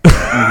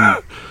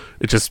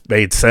 It just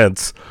made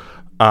sense.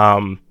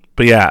 But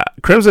yeah,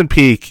 Crimson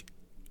Peak,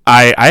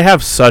 I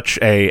have such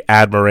a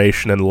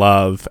admiration and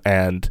love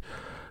and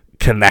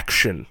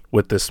connection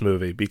with this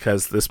movie,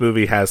 because this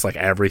movie has like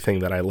everything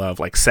that I love,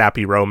 like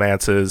sappy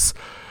romances,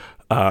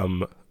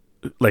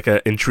 like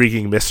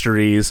intriguing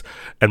mysteries,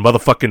 and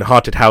motherfucking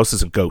haunted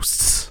houses and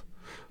ghosts.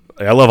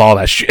 Like, I love all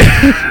that shit.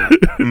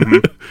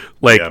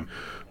 Like, yeah.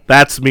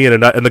 That's me in a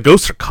nut. And the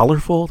ghosts are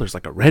colorful. There's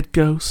like a red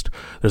ghost,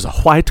 there's a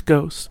white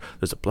ghost,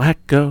 there's a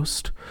black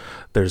ghost,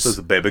 there's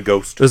a baby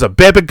ghost, there's like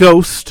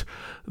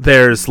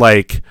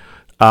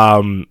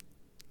a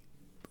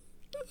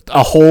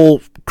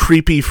whole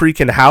creepy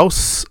freaking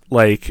house.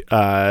 Like,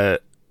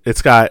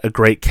 it's got a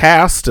great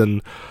cast,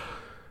 and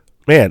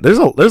man, there's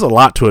a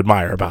lot to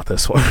admire about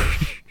this one.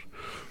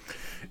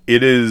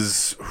 It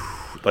is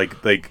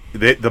like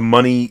the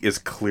money is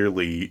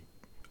clearly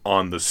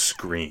on the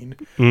screen.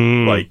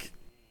 Like,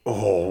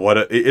 oh,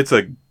 it's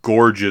a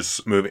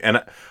gorgeous movie,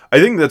 and I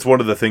think that's one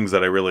of the things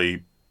that I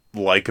really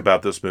like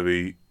about this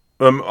movie.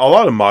 A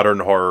lot of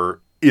modern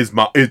horror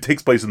it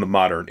takes place in the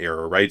modern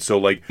era, right? So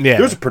like,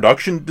 there's a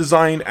production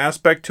design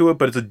aspect to it,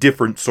 but it's a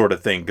different sort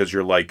of thing because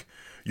you're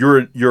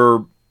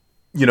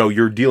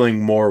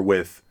dealing more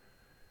with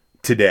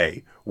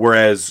today,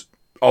 whereas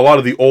a lot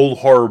of the old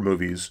horror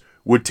movies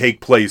would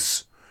take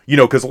place,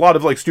 because a lot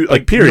of like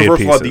period Universal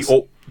pieces. had the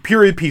old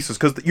period pieces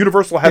because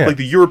Universal had like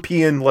the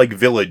European like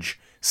village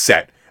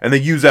set, and they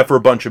use that for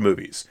a bunch of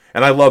movies,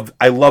 and I love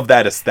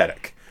that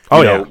aesthetic.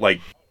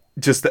 Like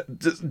just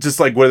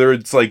like whether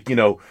it's like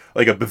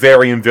like a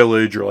Bavarian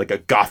village or like a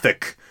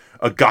gothic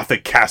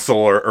castle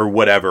or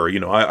whatever.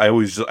 I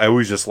always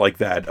just like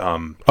that.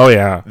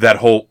 That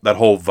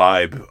whole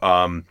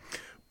vibe.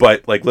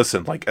 But like,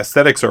 listen, like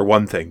aesthetics are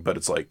one thing, but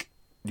it's like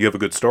you have a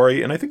good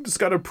story, and I think it's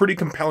got a pretty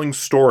compelling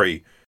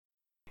story.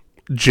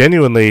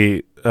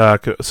 Genuinely,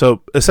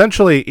 so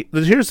essentially,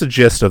 here's the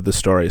gist of the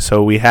story.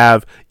 So we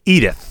have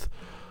Edith,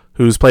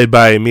 who's played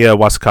by Mia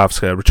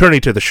Wasikowska,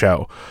 returning to the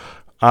show.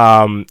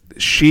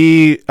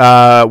 She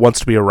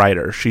wants to be a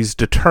writer. She's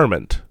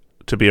determined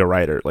to be a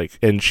writer,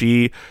 and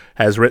she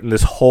has written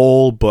this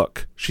whole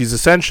book. She's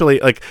essentially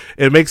like,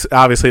 it makes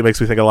me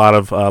think a lot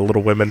of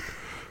Little Women,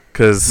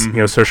 because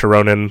Saoirse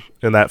Ronan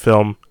in that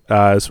film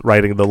is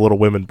writing the Little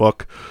Women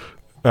book.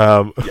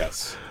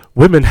 Yes.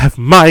 Women have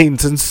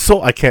minds and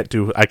soul. I can't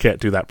do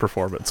that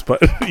performance,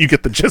 but you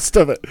get the gist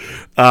of it.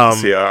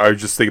 See, I was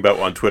just thinking about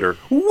on Twitter,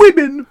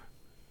 women.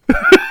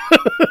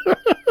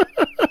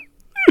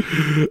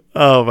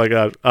 Oh my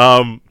god.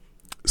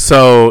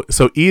 So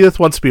Edith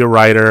wants to be a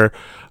writer,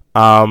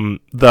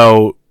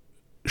 though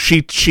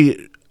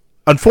she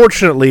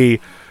unfortunately,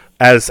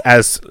 as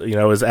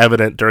is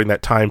evident during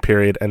that time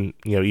period, and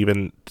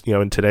even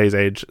in today's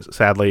age,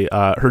 sadly,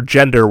 her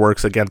gender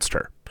works against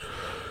her.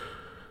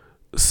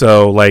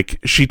 So like,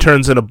 she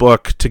turns in a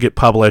book to get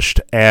published,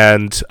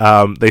 and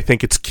they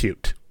think it's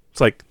cute. It's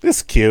like, this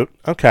is cute,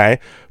 okay,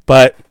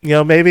 but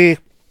maybe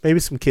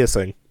some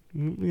kissing,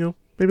 maybe a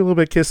little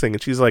bit of kissing.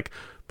 And she's like,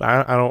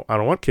 I don't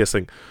want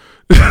kissing.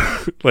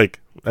 Like,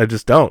 I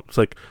just don't. It's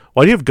like,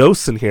 why do you have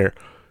ghosts in here?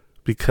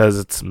 Because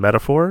it's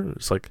metaphor.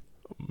 It's like,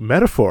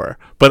 metaphor.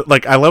 But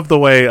like, I love the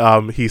way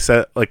he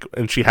said, like,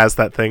 and she has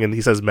that thing, and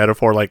he says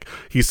metaphor like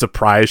he's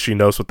surprised she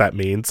knows what that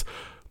means.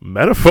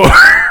 Metaphor.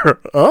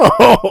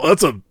 Oh,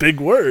 that's a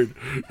big word.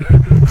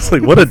 It's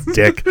like, what a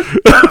dick.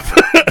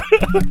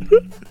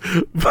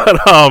 But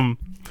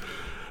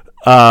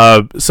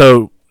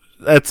so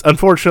that's,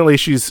 unfortunately,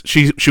 she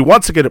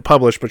wants to get it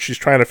published, but she's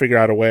trying to figure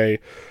out a way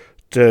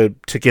to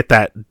get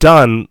that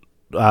done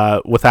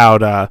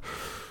without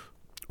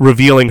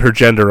revealing her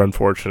gender,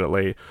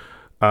 unfortunately.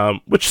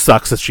 Which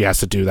sucks that she has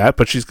to do that,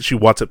 but she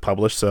wants it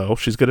published, so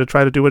she's going to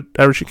try to do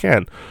whatever she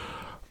can.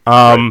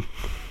 Right.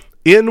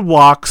 In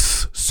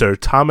walks Sir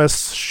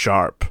Thomas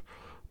Sharpe,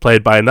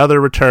 played by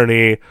another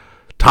returnee,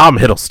 Tom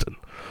Hiddleston.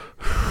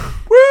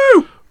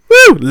 Woo!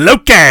 Woo!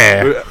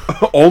 Loki!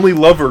 Only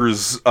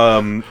lovers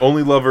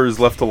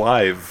left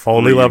alive.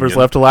 Only lovers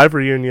left alive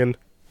reunion.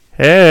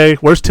 Hey,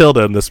 where's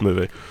Tilda in this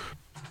movie?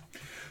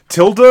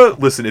 Tilda,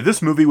 listen, if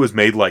this movie was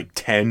made like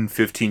 10,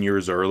 15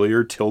 years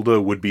earlier,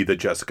 Tilda would be the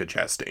Jessica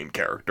Chastain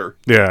character.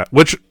 Yeah,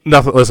 listen,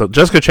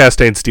 Jessica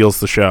Chastain steals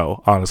the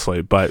show,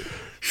 honestly, but...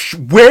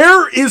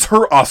 Where is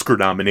her Oscar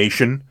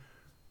nomination?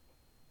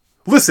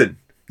 Listen,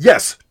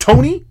 yes,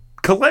 Toni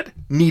Collette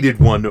needed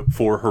one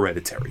for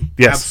Hereditary.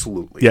 Yes.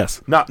 Absolutely.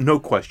 Yes. No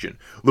question.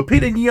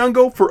 Lupita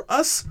Nyong'o, for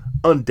us,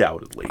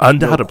 undoubtedly.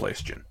 No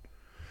question.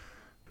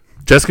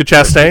 Jessica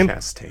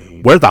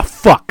Chastain? Where the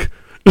fuck?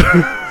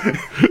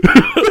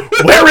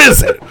 Where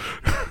is it?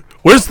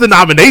 Where's the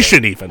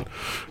nomination even?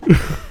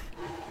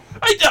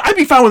 I'd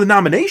be fine with a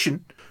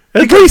nomination.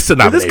 At least a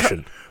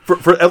nomination.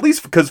 For at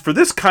least, because for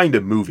this kind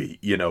of movie,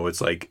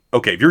 it's like,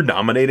 okay, if you're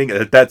nominating,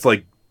 that's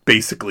like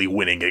basically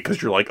winning it, because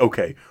you're like,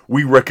 okay,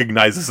 we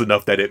recognize this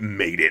enough that it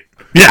made it.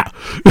 Yeah.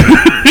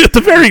 At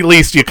the very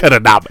least, you could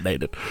have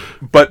nominated.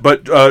 But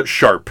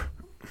Sharpe.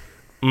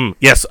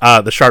 Yes,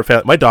 the Sharpe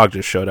family. My dog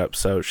just showed up,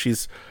 so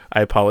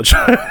I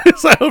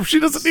apologize. I hope she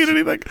doesn't need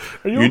anything.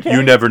 Are you okay?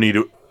 You never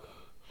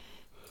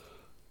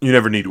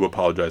need to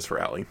apologize for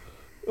Allie.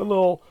 A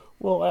little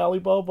Allie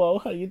Bobo,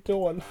 how you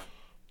doing?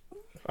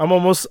 I'm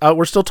almost.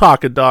 We're still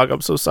talking, dog.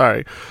 I'm so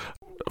sorry,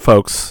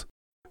 folks.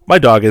 My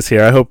dog is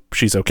here. I hope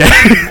she's okay.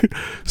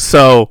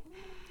 So,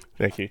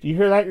 thank you. Do you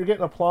hear that? You're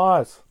getting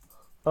applause.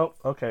 Oh,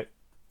 okay.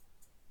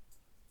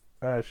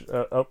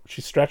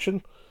 She's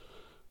stretching.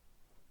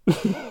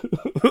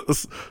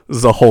 This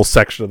is a whole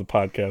section of the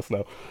podcast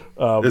now.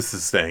 This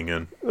is staying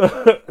in.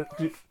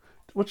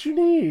 What you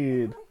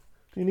need?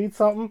 Do you need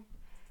something?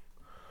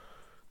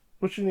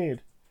 What you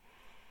need?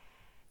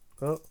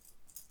 Oh,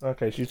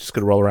 Okay, she's just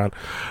gonna roll around.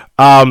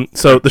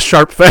 So the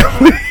Sharp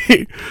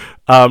family.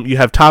 You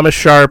have Thomas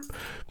Sharp,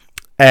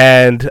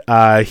 and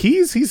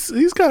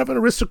he's kind of an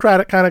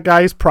aristocratic kind of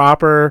guy. He's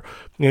proper.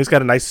 He's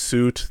got a nice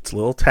suit. It's a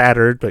little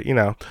tattered, but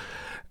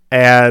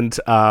And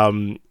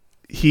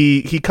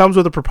he comes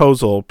with a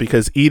proposal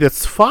because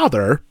Edith's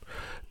father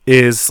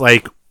is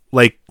like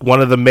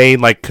one of the main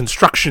like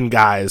construction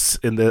guys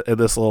in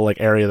this little like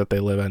area that they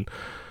live in,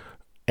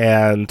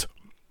 and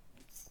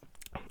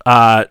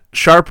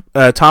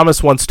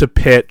Thomas wants to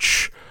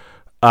pitch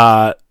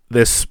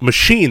this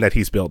machine that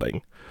he's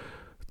building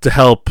to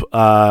help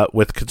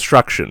with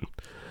construction,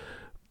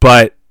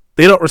 but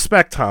they don't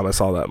respect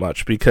Thomas all that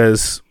much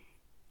because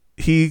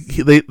they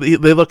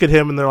look at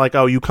him and they're like,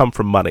 oh, you come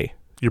from money.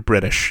 You're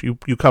British.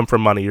 You come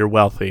from money. You're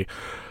wealthy.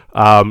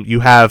 You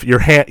have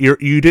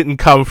you didn't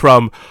come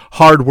from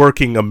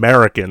hardworking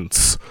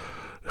Americans,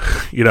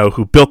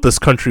 who built this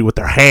country with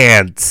their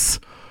hands.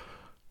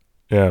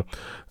 Yeah.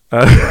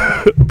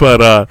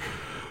 So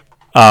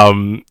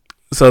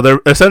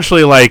they're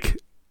essentially like,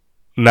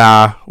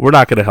 nah, we're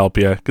not going to help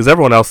you because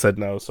everyone else said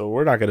no, so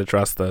we're not going to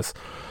trust this.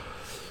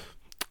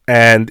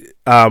 And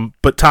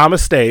but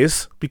Thomas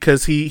stays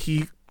because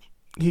he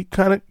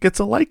kind of gets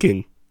a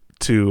liking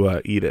to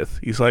Edith.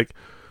 He's like,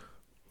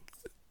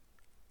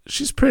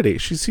 she's pretty.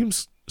 She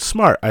seems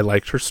smart. I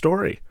liked her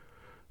story.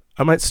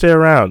 I might stay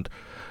around.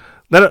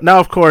 Now,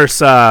 of course,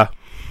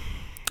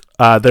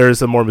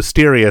 there's a more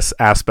mysterious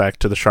aspect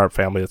to the Sharp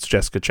family. It's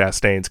Jessica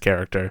Chastain's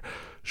character.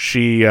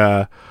 She's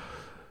got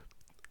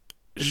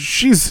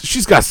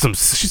some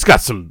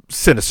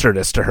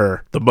sinisterness to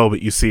her the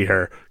moment you see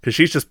her, because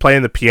she's just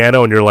playing the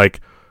piano and you're like,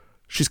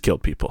 she's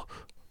killed people.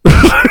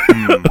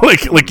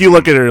 like you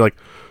look at her like,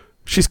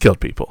 she's killed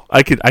people.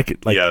 I could like,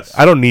 yes.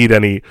 I don't need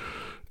any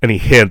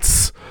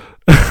hints.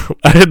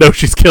 I didn't know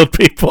she's killed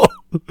people.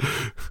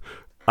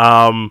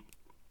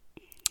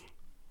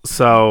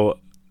 So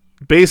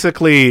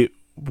basically,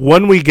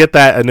 when we get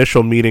that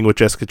initial meeting with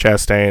Jessica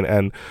Chastain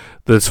and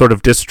the sort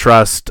of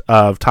distrust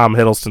of Tom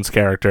Hiddleston's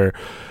character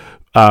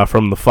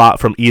from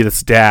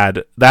Edith's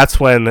dad, that's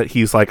when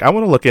he's like, I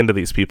want to look into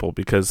these people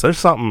because there's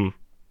something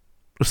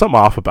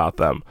off about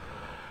them.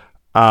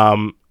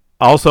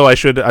 Also, I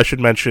should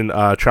mention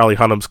Charlie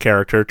Hunnam's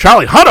character.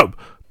 Charlie Hunnam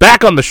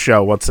back on the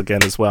show once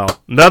again as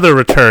well. Another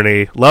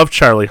returnee. Love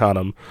Charlie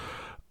Hunnam.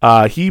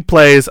 He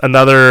plays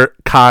another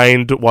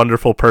kind,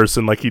 wonderful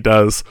person like he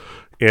does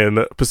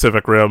in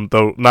Pacific Rim,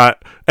 though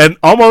not, and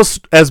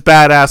almost as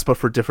badass, but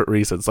for different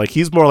reasons. Like,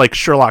 he's more like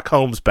Sherlock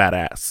Holmes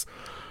badass.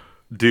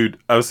 Dude,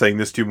 I was saying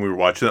this to you when we were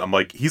watching it. I'm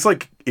like, he's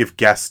like if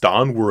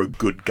Gaston were a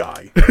good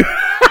guy.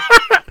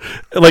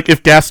 Like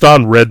if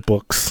Gaston read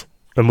books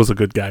and was a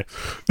good guy.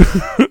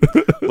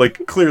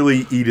 Like,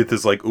 clearly Edith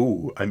is like,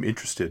 ooh, I'm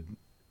interested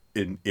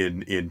in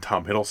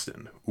Tom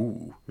Hiddleston.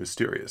 Ooh,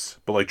 mysterious.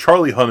 But like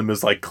Charlie Hunnam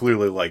is like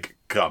clearly like,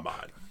 come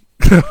on.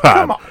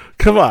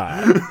 Come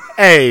on.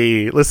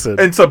 Hey, listen.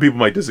 And some people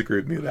might disagree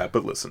with me with that,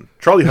 but listen,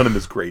 Charlie Hunnam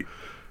is great.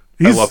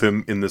 I love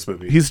him in this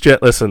movie.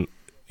 Listen,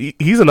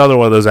 he's another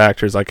one of those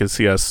actors I could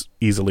see us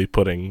easily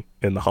putting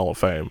in the Hall of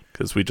Fame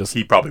because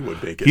he probably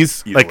would make it.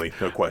 He's easily, like,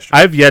 no question.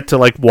 I've yet to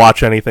like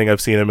watch anything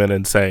I've seen him in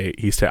and say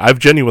I've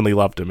genuinely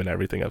loved him in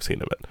everything I've seen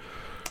him in.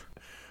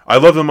 I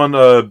loved him on.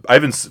 I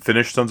haven't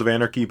finished Sons of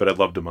Anarchy, but I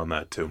loved him on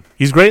that too.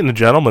 He's great in The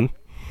Gentleman.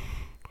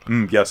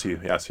 Yes.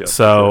 So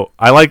sure.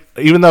 I like,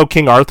 even though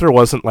King Arthur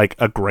wasn't like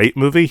a great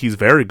movie, he's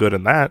very good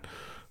in that.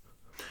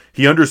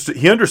 He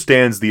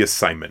understands the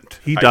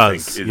assignment. He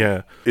does.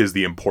 Is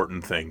the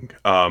important thing.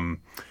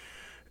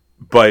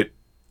 But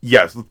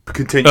yes,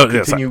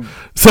 continue.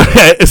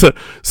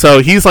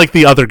 So he's like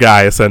the other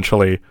guy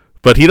essentially,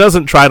 but he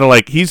doesn't try to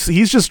like. He's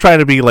just trying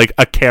to be like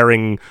a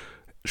caring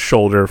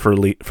shoulder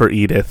for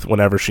Edith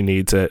whenever she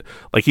needs it.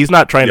 Like, he's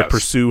not trying to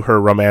pursue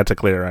her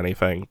romantically or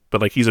anything, but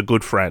like, he's a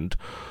good friend.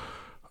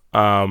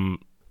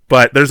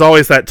 But there's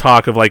always that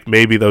talk of like,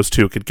 maybe those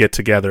two could get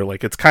together.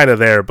 Like, it's kind of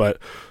there, but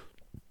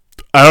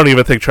I don't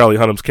even think Charlie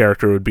Hunnam's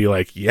character would be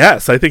like,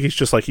 yes. I think he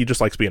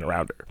just likes being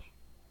around her.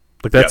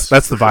 Like, that's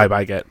the vibe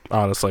I get,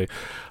 honestly.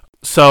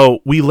 So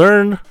we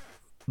learn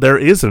there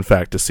is in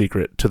fact a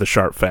secret to the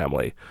Sharp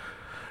family.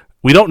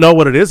 We don't know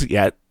what it is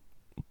yet,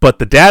 but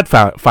the dad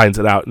finds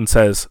it out and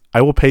says,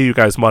 I will pay you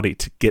guys money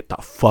to get the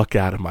fuck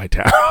out of my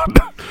town.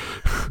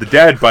 The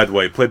dad, by the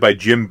way, played by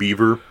Jim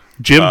Beaver.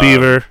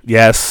 Beaver,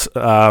 yes.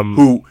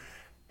 Who,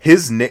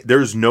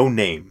 there's no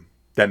name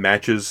that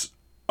matches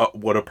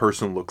what a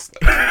person looks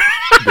like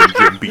than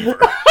Jim Beaver.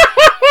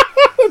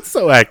 That's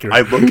so accurate.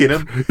 I look at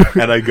him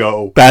and I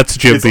go, that's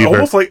Jim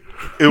Beaver.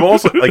 It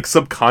almost like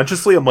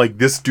subconsciously, I'm like,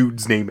 this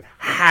dude's name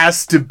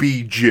has to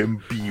be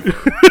Jim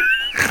Beaver.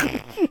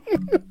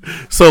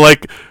 So,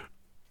 like,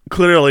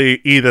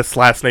 clearly Edith's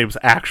last name's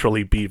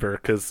actually Beaver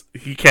because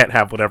he can't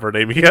have whatever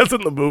name he has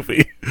in the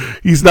movie.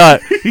 He's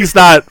not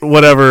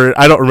whatever.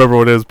 I don't remember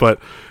what it is, but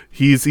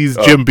he's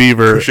Jim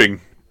Beaver.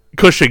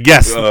 Cushing,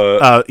 yes.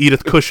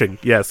 Edith Cushing,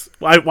 yes.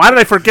 Why did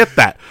I forget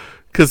that?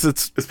 Because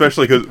it's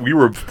especially because we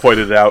were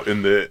pointed out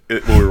when we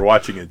were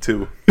watching it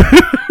too.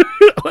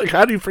 Like,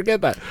 how do you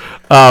forget that?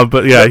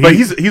 But yeah, but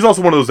he's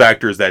also one of those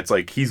actors that's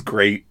like, he's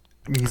great.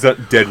 He's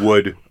at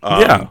Deadwood.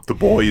 The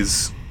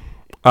Boys.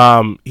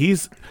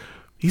 He's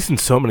in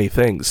so many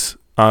things.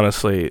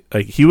 Honestly,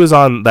 like he was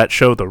on that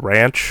show, The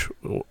Ranch,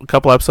 a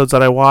couple episodes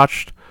that I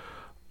watched.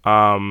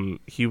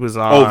 He was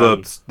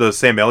on the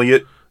Sam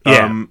Elliott.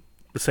 The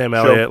Sam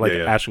Elliott, show? like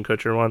Ashton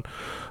Kutcher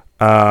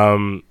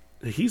one.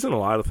 He's in a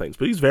lot of things,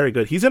 but he's very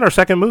good. He's in our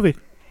second movie.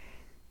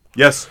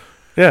 Yes.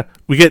 Yeah,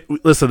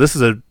 listen, this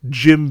is a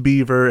Jim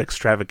Beaver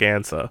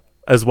extravaganza,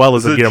 as well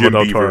as a Guillermo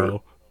del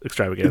Toro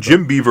extravaganza.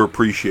 Jim Beaver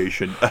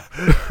appreciation.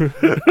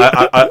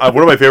 I,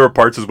 one of my favorite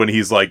parts is when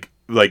he's like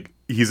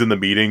he's in the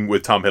meeting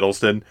with Tom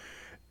Hiddleston,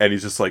 and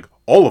he's just like,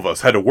 all of us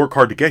had to work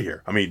hard to get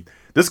here. I mean,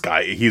 this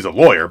guy, he's a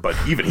lawyer, but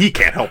even he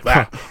can't help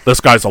that. This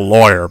guy's a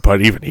lawyer,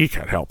 but even he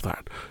can't help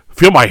that.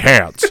 Feel my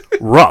hands,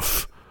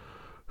 rough.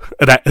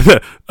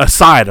 A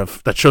side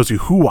of that shows you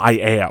who I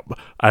am.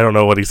 I don't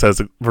know what he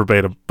says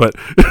verbatim, but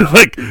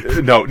like,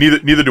 no,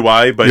 neither do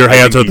I. But your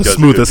hands are the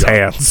smoothest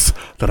hands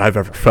that I've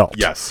ever felt.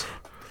 Yes.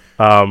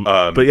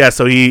 But yeah,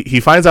 so he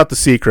finds out the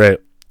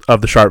secret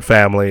of the Sharp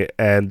family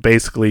and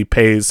basically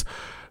pays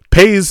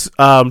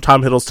Tom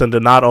Hiddleston to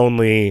not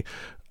only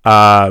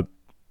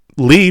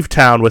leave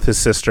town with his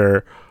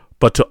sister,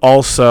 but to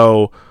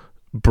also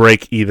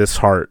break Edith's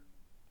heart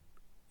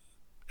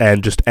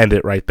and just end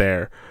it right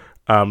there.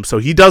 So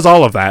he does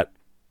all of that,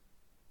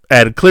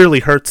 and it clearly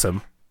hurts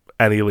him,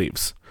 and he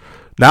leaves,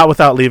 not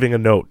without leaving a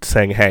note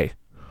saying, "Hey,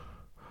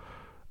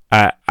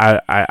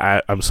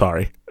 I'm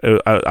sorry.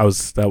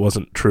 That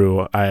wasn't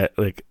true. I'm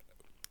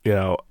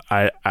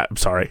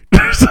sorry."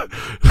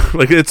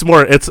 Like it's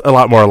a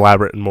lot more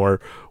elaborate and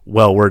more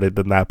well worded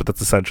than that, but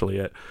that's essentially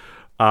it.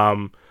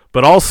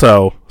 But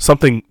also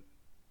something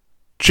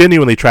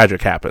genuinely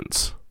tragic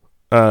happens.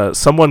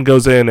 Someone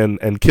goes in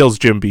and kills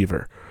Jim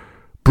Beaver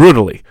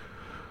brutally.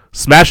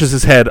 Smashes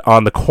his head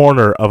on the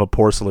corner of a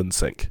porcelain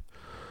sink.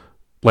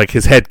 Like,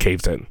 his head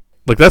caves in.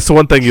 Like, that's the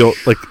one thing you'll...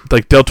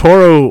 Like Del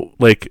Toro,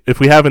 like, if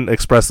we haven't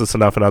expressed this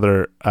enough in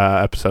other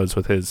episodes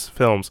with his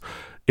films,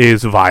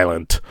 is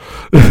violent.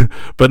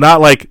 But not,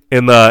 like,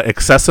 in the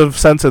excessive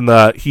sense,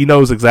 he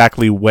knows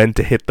exactly when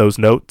to hit those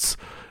notes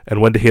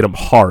and when to hit them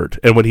hard.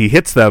 And when he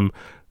hits them,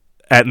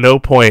 at no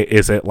point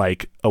is it,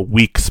 like, a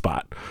weak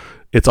spot.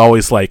 It's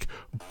always, like,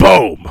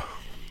 boom!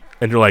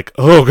 And you're like,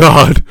 oh,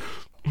 God!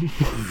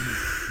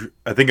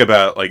 I think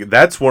about, like,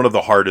 that's one of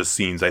the hardest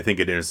scenes, I think,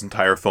 in his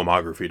entire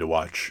filmography to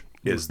watch,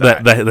 is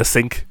that. The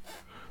sink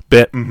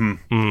bit? Mm-hmm.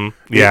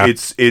 Mm-hmm. Yeah.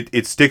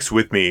 It sticks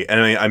with me.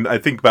 And I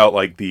think about,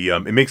 like,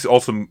 it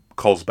also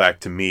calls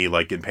back to me,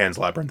 like, in Pan's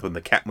Labyrinth,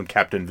 when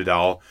Captain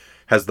Vidal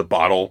has the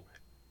bottle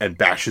and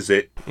bashes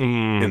it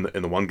in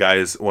the one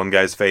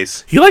guy's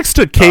face. He likes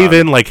to cave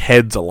in, like,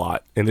 heads a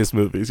lot in his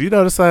movies. You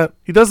notice that?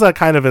 He does that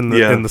kind of in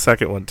the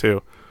second one,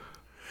 too.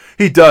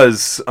 He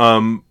does.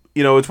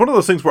 It's one of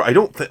those things where I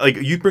don't think, like,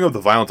 you bring up the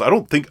violence. I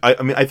don't think,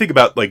 I think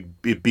about, like,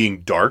 it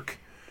being dark,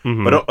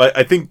 but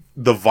I think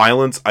the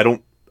violence,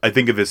 I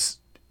think of this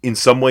in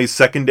some ways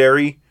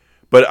secondary,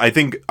 but I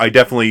think I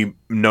definitely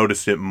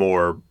noticed it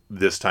more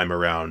this time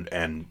around,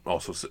 and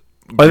also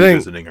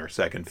visiting our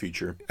second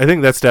feature. I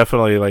think that's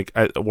definitely, like,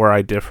 where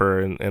I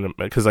differ,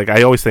 because, like,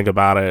 I always think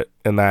about it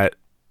in that,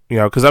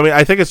 because, I mean,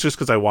 I think it's just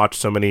because I watch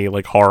so many,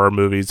 like, horror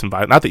movies, and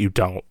not that you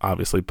don't,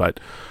 obviously, but,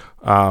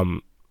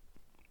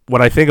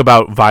 when I think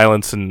about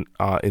violence in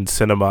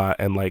cinema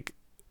and, like,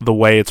 the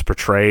way it's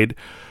portrayed,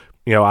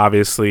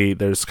 obviously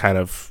there's kind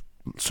of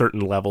certain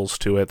levels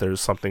to it.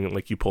 There's something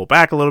like you pull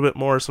back a little bit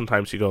more.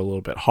 Sometimes you go a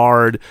little bit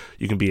hard.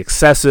 You can be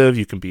excessive.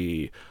 You can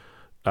be,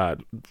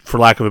 for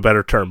lack of a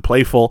better term,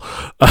 playful.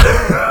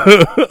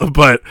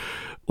 But,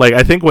 like,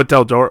 I think what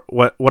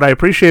I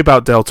appreciate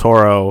about Del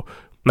Toro,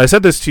 and I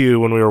said this to you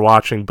when we were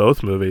watching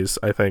both movies,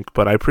 I think,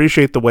 but I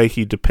appreciate the way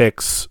he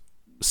depicts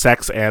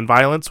sex and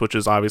violence, which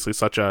is obviously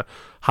such a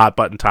hot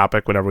button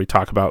topic whenever we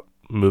talk about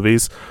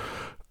movies.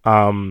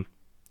 And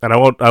I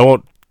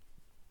won't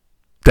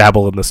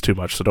dabble in this too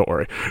much, so don't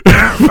worry.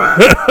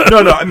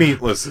 No, I mean,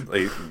 listen,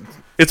 like,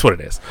 it's what it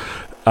is.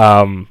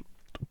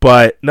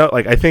 But no,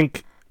 like, I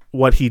think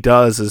what he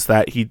does is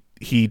that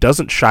he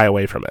doesn't shy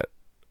away from it,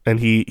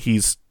 and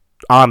he's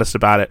honest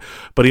about it,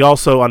 but he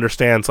also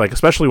understands, like,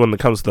 especially when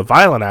it comes to the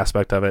violent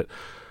aspect of it,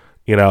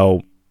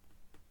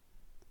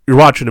 you're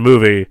watching a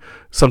movie,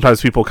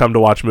 sometimes people come to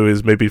watch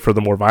movies maybe for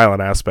the more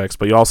violent aspects,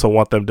 but you also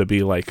want them to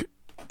be like,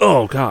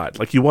 oh God,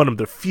 like, you want them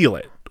to feel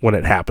it when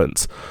it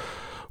happens.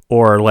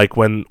 Or, like,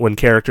 when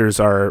characters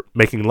are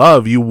making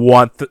love, you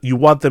want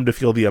them to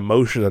feel the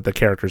emotion that the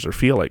characters are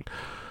feeling,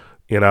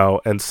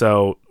 and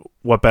so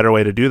what better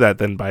way to do that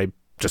than by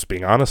just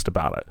being honest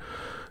about it?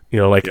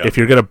 If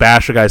you're going to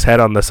bash a guy's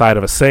head on the side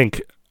of a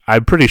sink,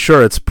 I'm pretty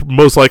sure it's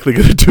most likely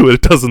going to do what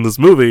it does in this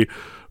movie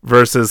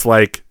versus,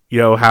 like,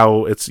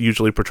 how it's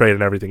usually portrayed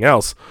in everything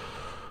else.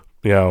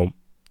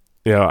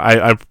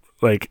 I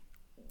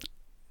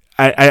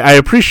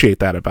appreciate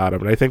that about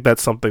him, and I think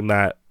that's something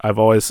that I've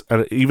always,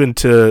 and even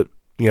to,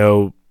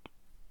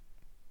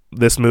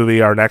 this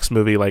movie, our next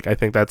movie, like, I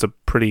think that's a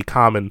pretty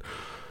common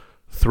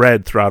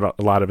thread throughout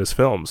a lot of his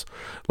films.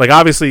 Like,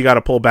 obviously you got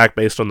to pull back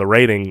based on the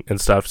rating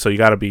and stuff, so you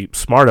got to be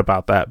smart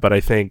about that. But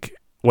I think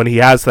when he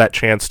has that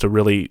chance to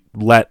really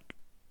let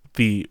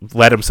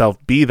himself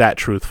be that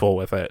truthful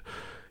with it,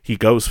 he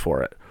goes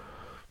for it.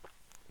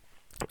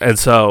 And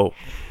so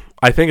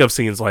I think of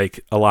scenes like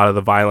a lot of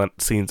the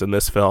violent scenes in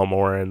this film,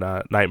 or in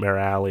Nightmare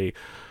Alley,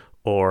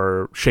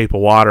 or Shape of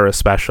Water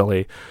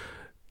especially,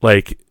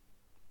 like,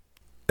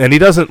 and he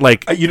doesn't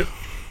like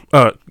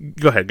go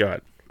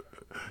ahead.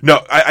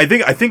 No, I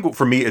think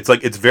for me it's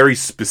like it's very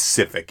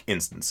specific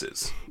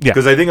instances. Yeah,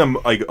 because I think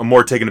I'm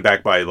more taken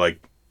aback by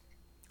like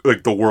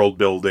the world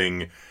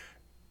building,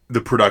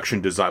 the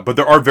production design. But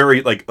there are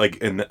very like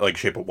in like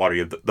Shape of Water,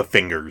 you have the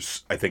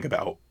fingers. I think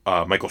about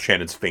Michael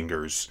Shannon's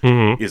fingers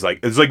is like,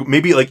 it's like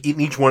maybe like in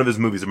each one of his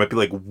movies there might be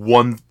like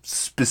one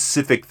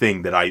specific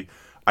thing that I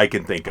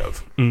can think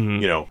of.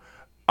 You know,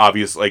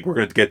 obviously, like, we're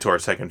going to get to our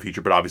second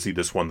feature, but obviously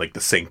this one, like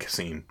the sink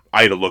scene,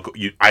 I had to look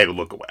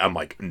away. I'm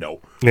like, no,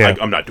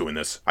 I'm not doing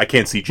this. I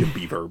can't see Jim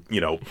Beaver.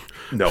 You know,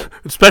 no,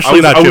 especially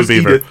not Jim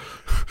Beaver.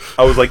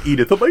 I was like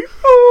Edith. I'm like,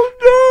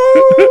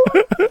 oh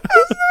no,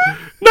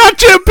 not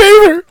Jim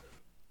Beaver.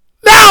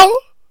 No,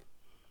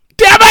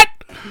 damn it.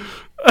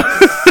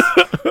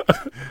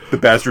 The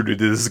bastard who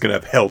did this is going to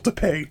have hell to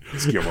pay.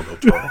 It's Guillermo del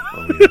Toro.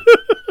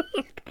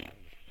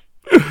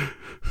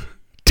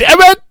 Damn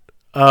it.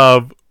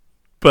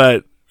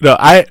 But no,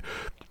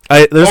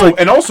 there's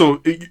and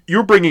also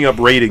you're bringing up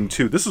rating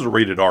too. This is a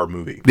rated R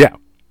movie. Yeah.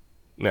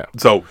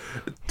 So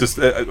just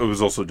it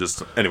was also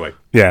just anyway.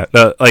 Yeah.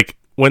 Like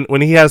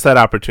when he has that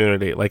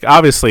opportunity, like,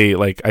 obviously,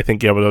 like, I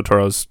think Guillermo del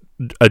Toro's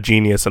a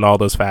genius in all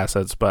those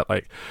facets, but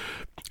like,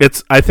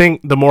 I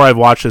think the more I've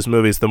watched his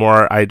movies, the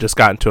more I just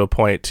gotten to a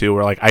point too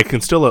where, like, I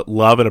can still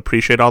love and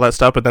appreciate all that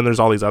stuff, but then there's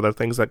all these other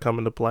things that come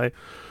into play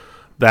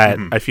that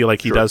I feel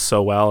like he does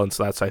so well, and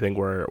so that's, I think,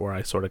 where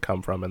I sort of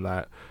come from in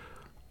that.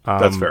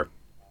 That's fair.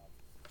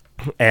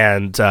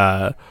 And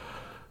no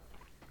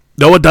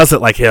one does it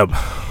like him.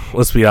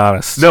 Let's be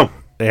honest. No,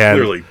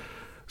 clearly.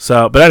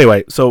 So, but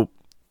anyway,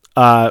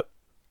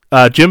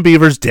 Jim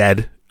Beaver's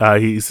dead.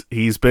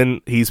 He's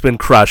been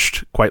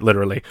crushed, quite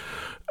literally,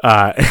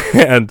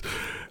 and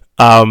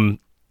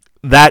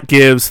that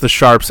gives the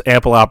Sharps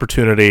ample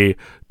opportunity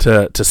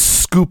to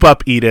scoop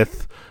up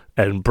Edith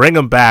and bring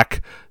him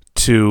back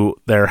to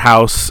their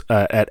house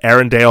at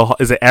Arendelle.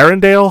 Is it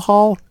Arendelle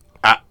Hall?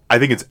 I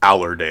think it's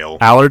Allerdale.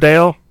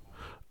 Allerdale?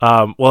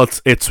 Well,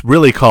 it's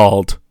really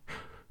called...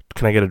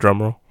 Can I get a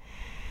drum roll?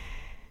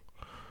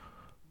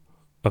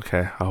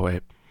 Okay, I'll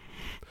wait.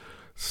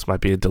 This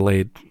might be a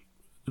delayed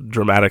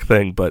dramatic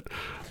thing, but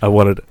I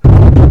wanted...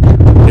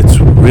 It's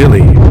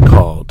really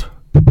called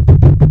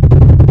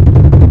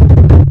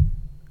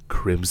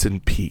Crimson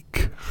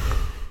Peak.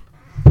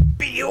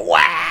 Beware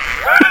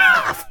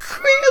of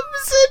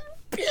Crimson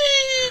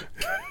Peak!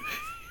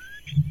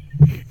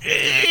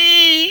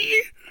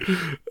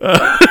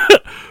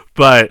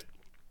 But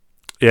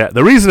yeah,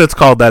 the reason it's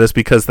called that is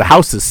because the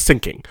house is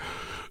sinking,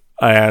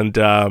 and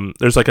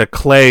there's like a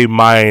clay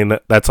mine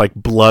that's like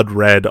blood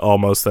red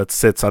almost that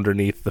sits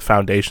underneath the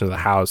foundation of the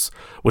house,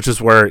 which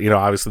is where, you know,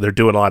 obviously they're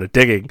doing a lot of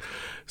digging.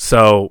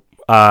 So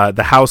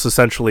the house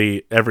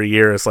essentially every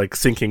year is like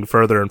sinking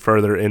further and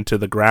further into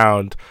the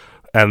ground,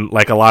 and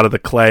like a lot of the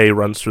clay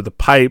runs through the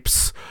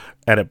pipes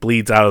and it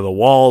bleeds out of the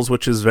walls,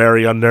 which is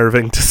very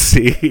unnerving to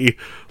see.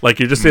 Like,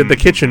 you're just in the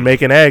kitchen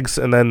making eggs,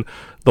 and then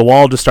the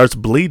wall just starts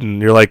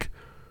bleeding. You're like,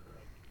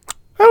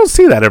 I don't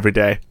see that every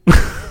day.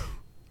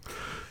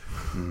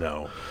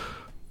 No.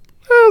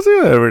 I don't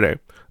see that every day.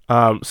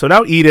 So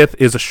now Edith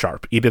is a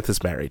Sharp. Edith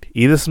is married.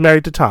 Edith is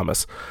married to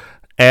Thomas.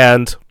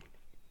 And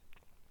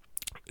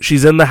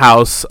she's in the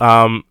house.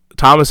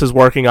 Thomas is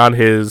working on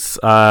his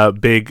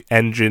big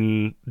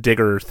engine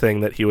digger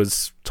thing that he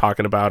was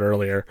talking about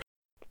earlier.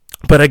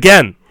 But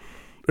again,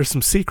 there's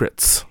some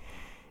secrets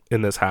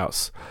in this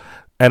house.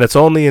 And it's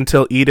only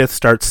until Edith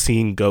starts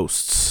seeing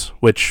ghosts,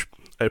 which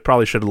I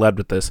probably should have led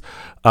with this.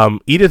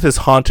 Edith is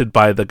haunted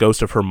by the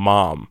ghost of her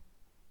mom,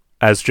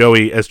 as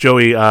Joey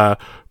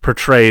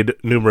portrayed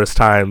numerous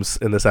times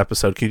in this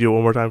episode. Can you do it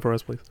one more time for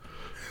us, please?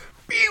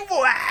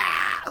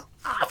 Beware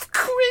of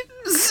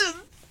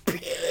Crimson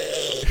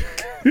Peak!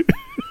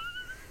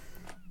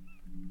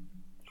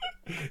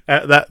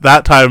 At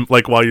that time,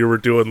 like, while you were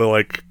doing the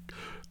like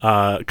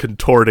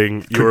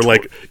contorting, you were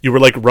like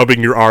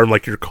rubbing your arm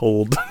like you're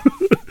cold.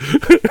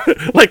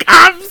 Like,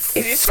 I'm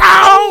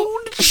so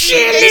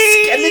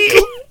chilly.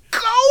 Skeletal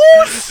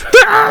ghost!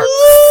 I'm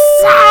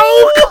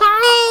so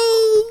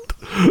cold.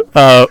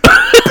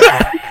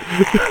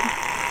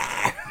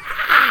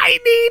 I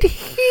need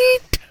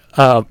heat!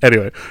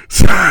 Anyway,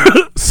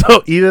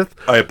 so Edith,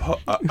 I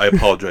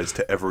apologize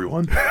to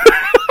everyone,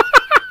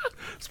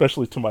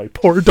 especially to my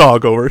poor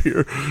dog over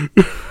here.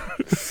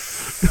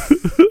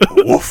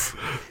 Woof.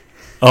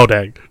 Oh,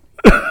 dang.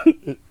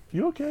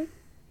 You okay?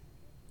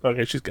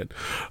 Okay, she's good.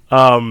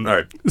 All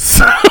right.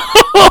 So,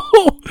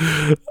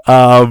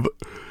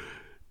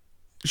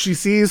 she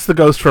sees the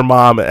ghost for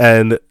mom,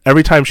 and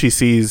every time she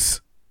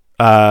sees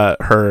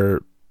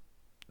her,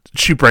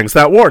 she brings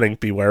that warning: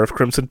 beware of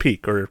Crimson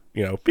Peak, or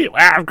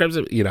beware of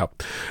Crimson.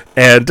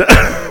 And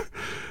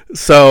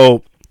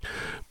so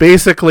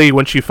basically,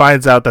 when she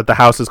finds out that the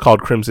house is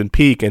called Crimson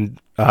Peak, and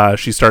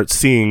she starts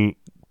seeing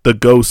the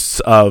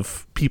ghosts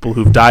of people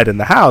who've died in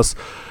the house,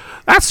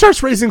 that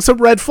starts raising some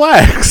red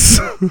flags.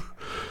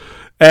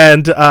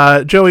 And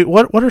Joey,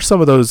 what are some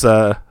of those?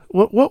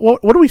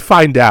 What do we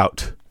find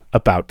out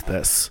about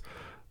this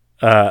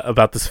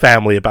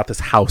family, about this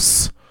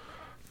house?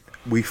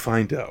 We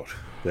find out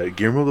that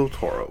Guillermo del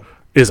Toro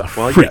is a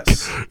freak.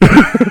 Yes.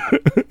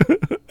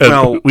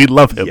 Well, we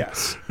love him.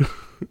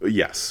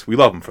 Yes, we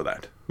love him for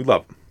that. We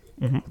love him.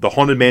 Mm-hmm. The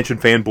Haunted Mansion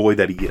fanboy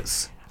that he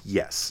is.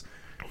 Yes.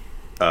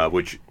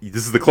 Which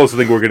this is the closest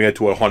thing we're going to get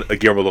to a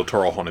Guillermo del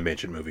Toro Haunted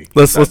Mansion movie.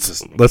 That's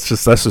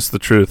just the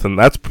truth, and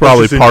that's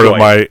probably part of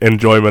my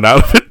enjoyment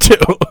out of it too.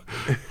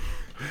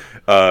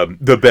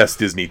 The best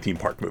Disney theme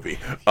park movie.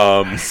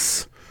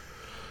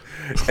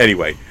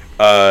 Anyway,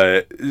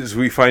 as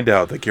we find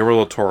out that Guillermo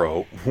del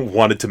Toro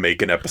wanted to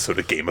make an episode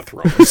of Game of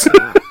Thrones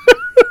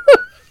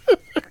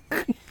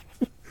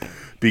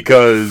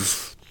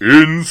because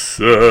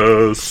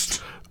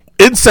incest.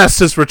 Incest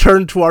has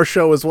returned to our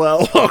show as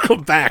well.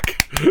 Welcome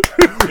back.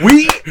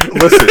 We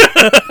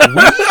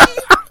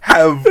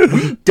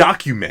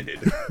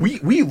documented.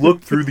 We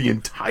looked through the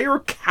entire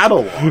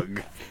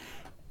catalog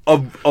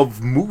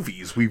of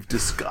movies we've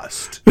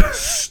discussed.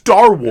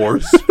 Star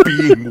Wars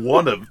being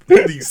one of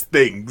these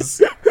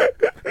things.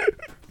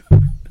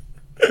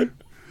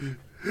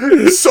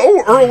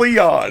 So early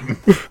on.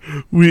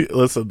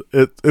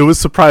 It was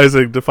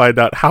surprising to find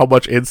out how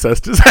much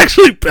incest has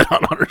actually been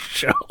on our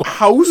show.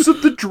 House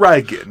of the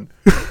Dragon.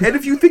 And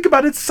if you think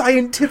about it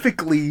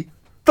scientifically,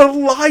 The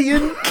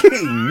Lion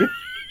King.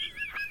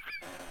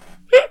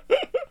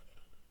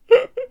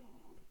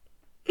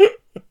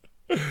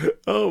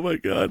 Oh my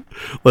god.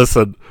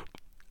 Listen,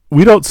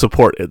 we don't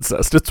support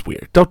incest. It's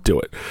weird. Don't do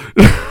it.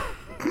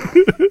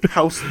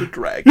 House of the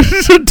Dragon.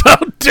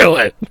 Don't do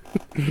it.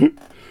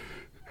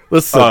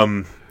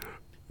 Listen.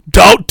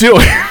 Don't do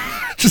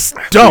it. Just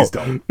don't.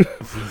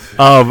 Please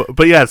don't.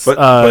 But yes,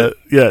 but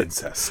yeah.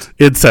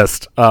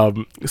 Incest.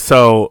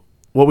 So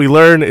what we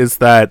learn is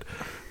that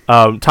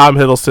Tom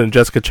Hiddleston and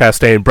Jessica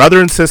Chastain,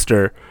 brother and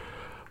sister,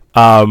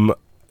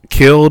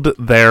 killed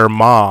their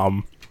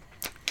mom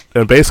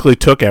and basically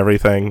took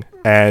everything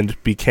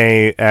and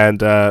became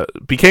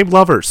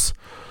lovers.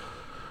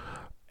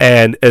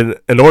 And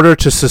in order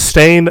to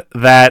sustain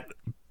that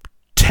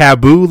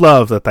taboo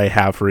love that they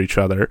have for each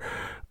other,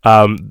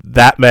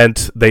 that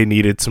meant they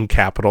needed some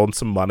capital and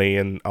some money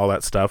and all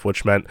that stuff,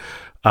 which meant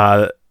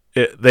they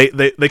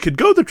could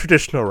go the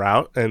traditional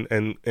route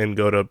and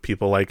go to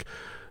people like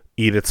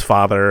Edith's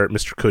father,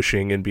 Mr.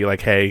 Cushing, and be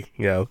like, hey,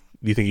 do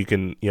you think you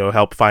can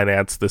help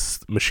finance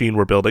this machine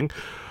we're building?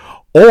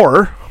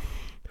 Or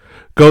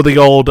go the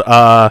old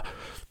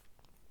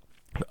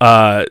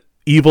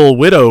evil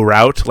widow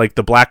route, like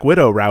the Black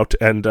Widow route,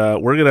 and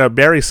we're gonna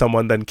marry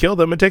someone, then kill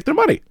them and take their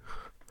money.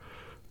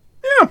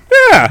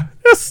 Yeah,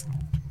 it's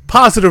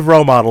positive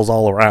role models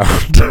all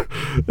around.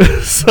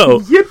 So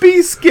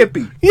yippee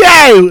skippy,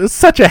 yay! It's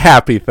such a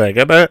happy thing,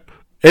 isn't it?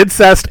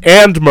 Incest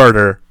and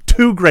murder,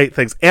 two great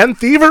things, and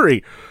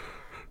thievery,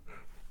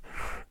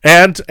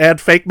 and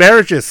fake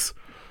marriages.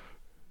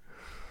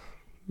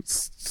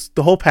 It's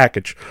the whole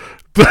package.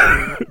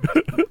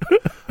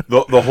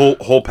 The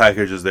whole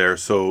package is there.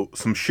 So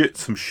some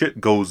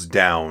shit goes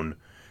down.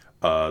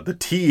 The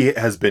tea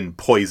has been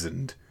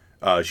poisoned.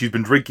 She's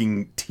been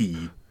drinking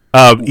tea.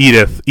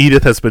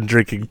 Edith has been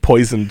drinking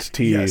poisoned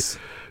tea. Yes.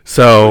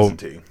 So poisoned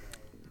tea.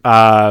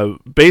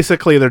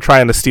 Basically they're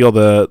trying to steal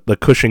the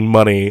Cushing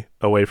money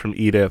away from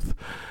Edith.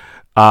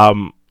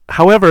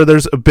 However,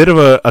 there's a bit of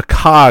a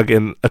cog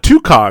in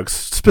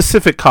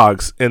specific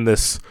cogs in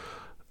this,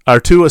 or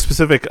two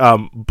specific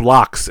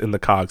blocks in the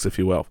cogs, if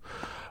you will.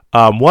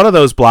 One of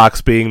those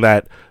blocks being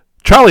that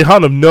Charlie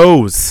Hunnam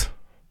knows,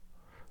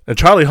 and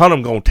Charlie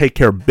Hunnam gonna take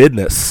care of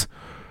business.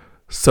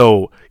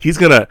 So he's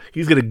gonna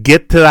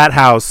get to that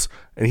house,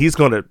 and he's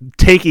gonna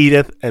take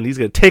Edith, and he's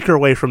gonna take her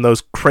away from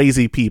those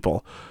crazy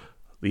people.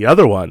 The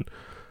other one,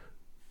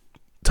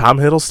 Tom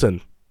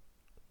Hiddleston,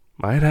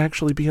 might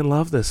actually be in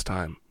love this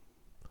time.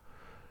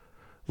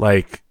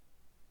 Like,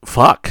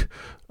 fuck.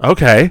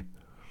 Okay.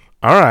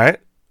 All right.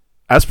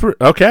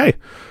 Okay.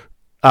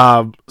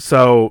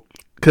 So,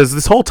 because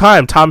this whole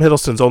time, Tom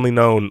Hiddleston's only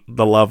known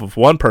the love of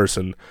one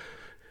person,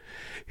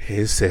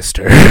 his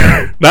sister.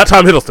 Not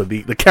Tom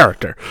Hiddleston, the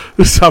character.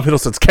 This is Tom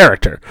Hiddleston's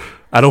character.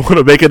 I don't want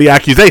to make any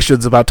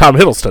accusations about Tom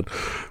Hiddleston.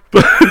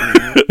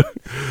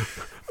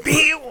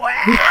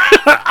 Beware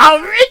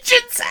of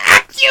Richard's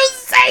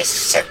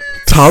accusations!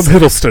 Tom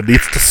Hiddleston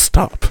needs to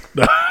stop.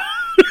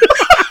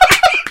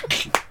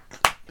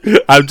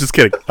 I'm just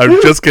kidding.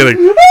 I'm just kidding.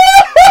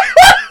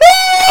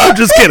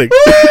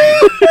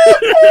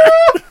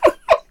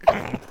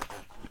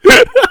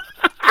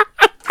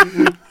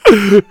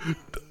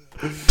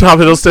 Tom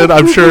Hiddleston,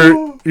 I'm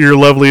sure you're a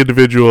lovely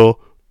individual.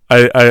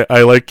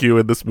 I like you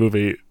in this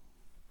movie.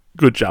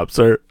 Good job,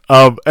 sir.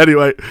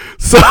 Anyway,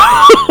 so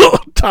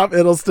Tom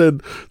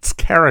Hiddleston's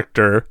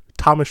character,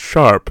 Thomas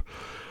Sharp,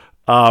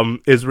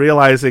 is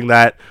realizing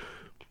that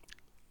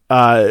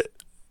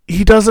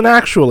he doesn't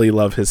actually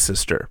love his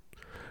sister.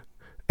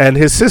 And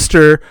his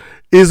sister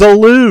is a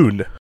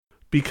loon.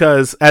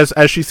 Because as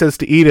she says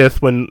to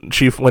Edith when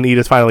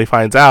Edith finally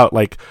finds out,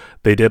 like,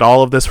 they did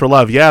all of this for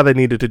love. Yeah, they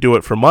needed to do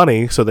it for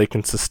money so they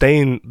can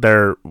sustain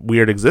their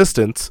weird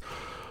existence.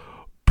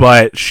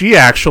 But she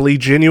actually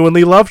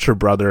genuinely loved her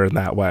brother in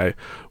that way,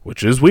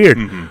 which is weird.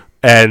 Mm-hmm.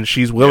 And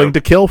she's willing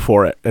to kill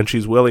for it, and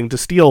she's willing to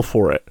steal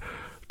for it.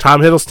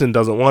 Tom Hiddleston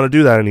doesn't want to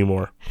do that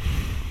anymore.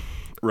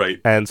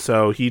 Right. And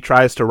so he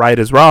tries to right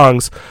his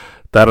wrongs.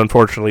 That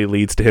unfortunately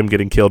leads to him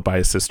getting killed by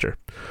his sister.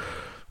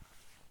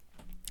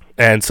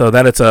 And so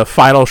then it's a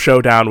final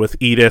showdown with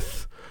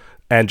Edith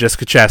and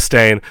Jessica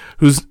Chastain,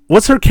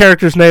 what's her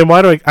character's name?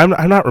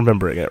 I'm not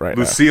remembering it right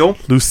Lucille? now.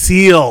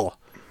 Lucille.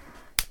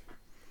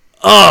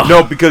 Ugh.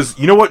 No, because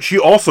you know what? She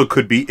also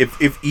could be.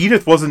 If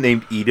Edith wasn't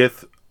named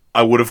Edith,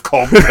 I would have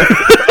called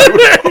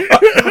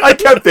I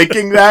kept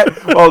thinking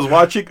that while I was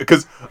watching,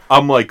 because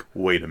I'm like,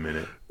 wait a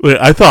minute. Wait,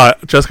 I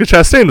thought Jessica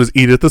Chastain was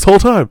Edith this whole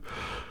time.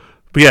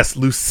 But yes,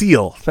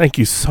 Lucille. Thank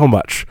you so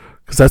much,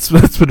 because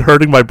that's been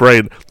hurting my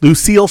brain.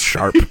 Lucille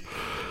Sharp.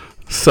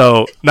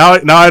 So now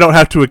I don't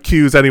have to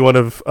accuse anyone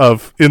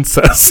of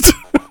incest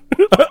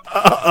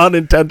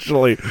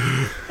unintentionally.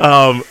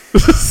 Not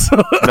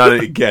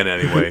again,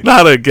 anyway.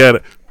 Not again.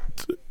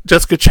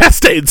 Jessica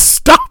Chastain,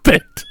 stop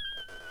it!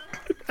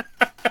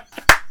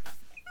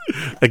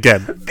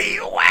 Again.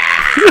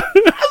 Beware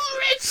of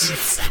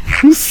Richard's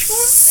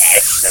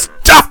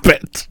Stop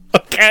it!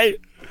 Okay?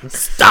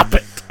 Stop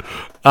it!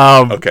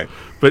 Okay.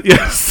 But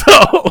yeah,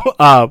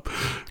 so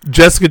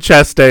Jessica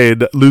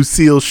Chastain,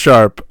 Lucille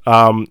Sharp,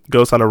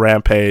 goes on a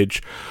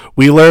rampage.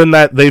 We learn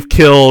that they've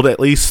killed at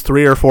least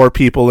 3 or 4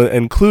 people,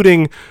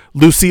 including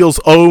Lucille's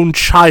own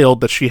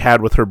child that she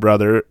had with her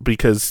brother,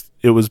 because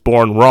it was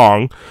born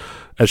wrong,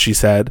 as she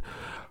said.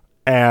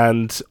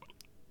 And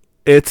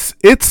it's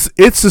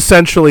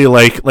essentially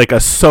like a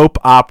soap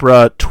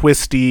opera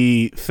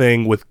twisty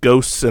thing with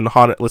ghosts and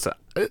haunted. Listen,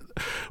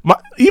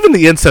 even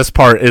the incest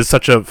part is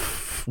such a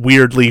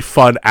weirdly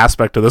fun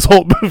aspect of this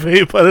whole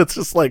movie, but it's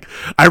just like,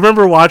 I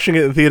remember watching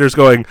it in theaters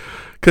going,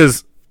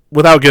 because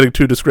without getting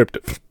too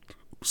descriptive,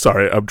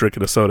 sorry, I'm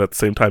drinking a soda at the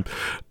same time,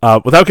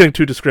 without getting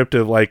too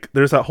descriptive, like,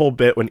 there's that whole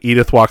bit when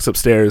Edith walks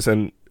upstairs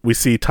and we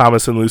see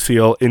Thomas and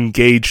Lucille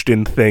engaged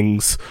in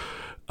things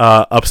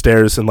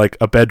upstairs in like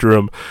a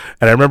bedroom,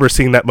 and I remember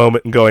seeing that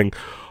moment and going,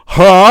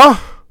 huh?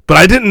 But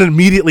I didn't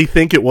immediately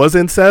think it was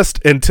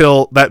incest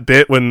until that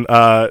bit when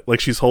like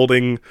she's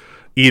holding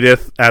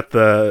Edith at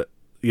the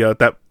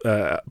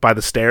by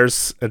the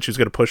stairs, and she's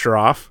gonna push her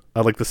off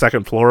like the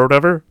second floor or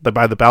whatever,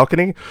 by the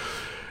balcony,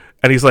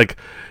 and she's like,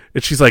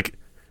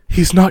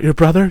 he's not your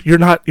brother, you're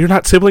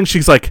not siblings.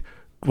 She's like,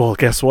 well,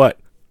 guess what,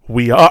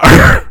 we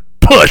are.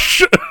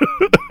 Push.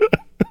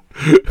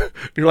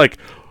 You're like,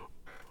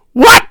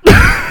 what?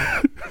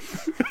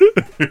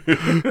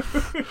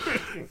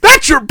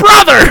 That's your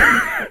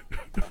brother.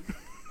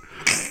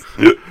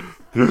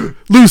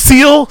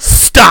 Lucille,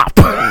 stop.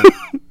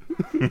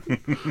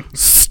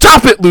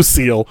 Stop it,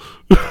 Lucille.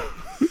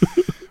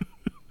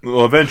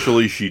 Well,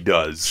 eventually she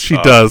does. She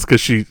does,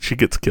 because she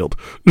gets killed.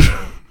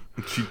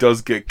 She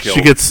does get killed.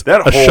 She gets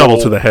a shovel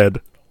to the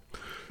head.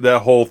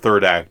 That whole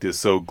third act is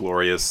so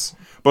glorious.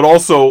 But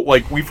also,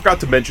 like, we forgot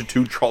to mention,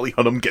 too, Charlie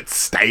Hunnam gets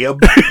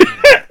stabbed.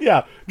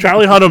 Yeah,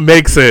 Charlie Hunnam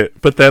makes it,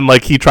 but then,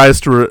 like, he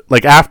tries to,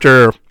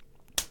 after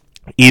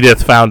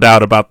Edith found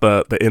out about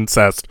the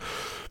incest,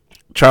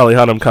 Charlie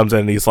Hunnam comes in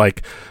and he's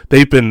like,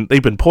 they've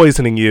been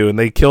poisoning you, and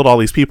they killed all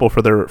these people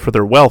for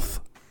their wealth,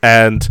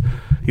 and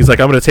he's like,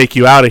 I'm going to take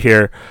you out of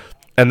here.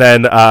 And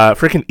then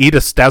freaking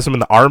Edith stabs him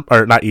in the arm,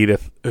 or not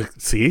Edith.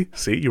 See,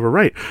 you were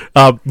right.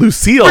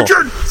 Lucille.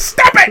 Richard,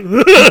 stop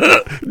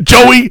it!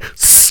 Joey,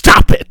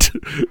 stop it!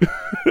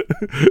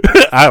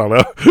 I don't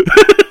know.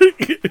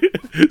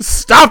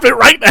 Stop it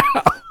right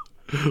now!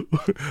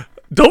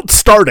 Don't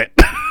start it.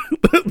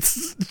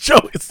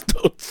 Joey,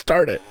 don't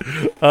start it.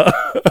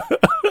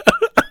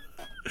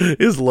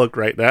 His look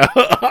right now.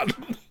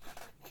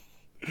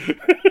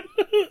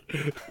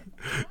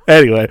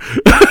 Anyway.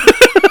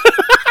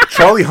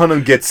 Charlie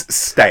Hunnam gets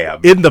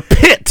stabbed. In the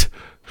pit.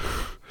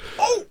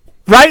 Oh!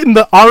 Right in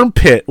the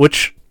armpit,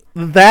 which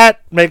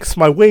that makes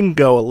my wing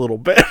go a little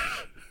bit.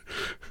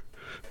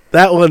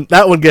 That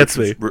one gets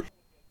me.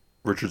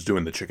 Richard's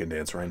doing the chicken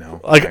dance right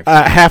now. Like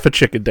half a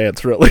chicken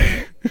dance, really.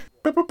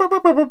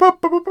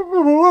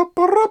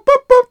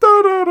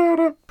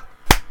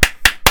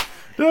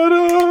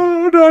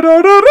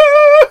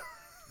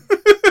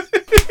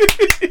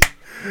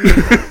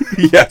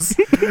 Yes.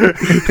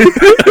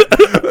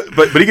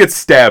 but he gets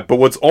stabbed. But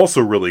what's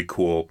also really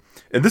cool,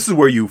 and this is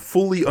where you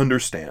fully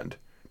understand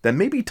that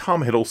maybe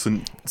Tom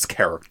Hiddleston's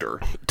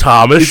character,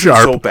 Thomas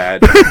Sharp, so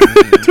bad.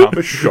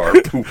 Thomas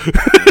Sharp.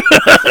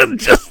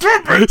 Just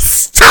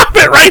stop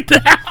it right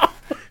now.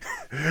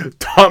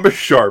 Thomas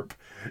Sharp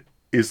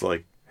is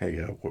like, hey,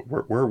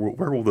 where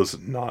will this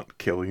not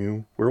kill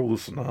you? Where will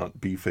this not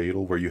be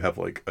fatal? Where you have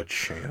like a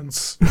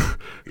chance?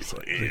 He's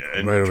like, yeah,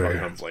 and Right Charlie away.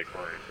 Hunnam's like,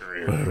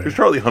 because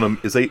Charlie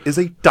Hunnam is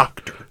a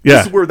doctor. Yeah.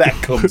 This is where that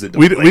comes into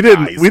we play,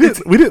 guys. we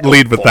didn't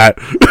lead with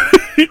helpful.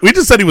 that. We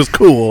just said he was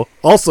cool.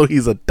 Also,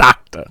 he's a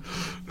doctor.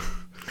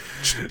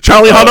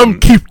 Charlie Hunnam,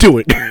 keep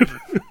doing it.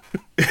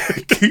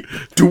 Keep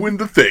doing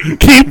the thing.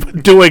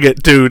 Keep doing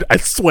it, dude. I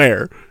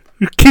swear.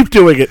 Keep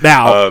doing it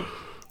now.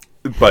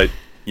 But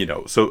you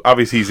know, so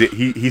obviously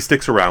he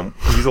sticks around.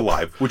 He's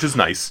alive, which is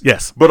nice.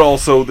 Yes. But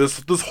also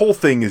this whole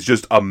thing is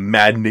just a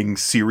maddening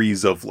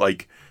series of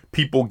like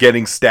people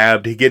getting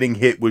stabbed, getting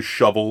hit with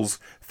shovels,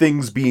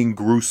 things being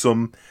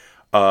gruesome.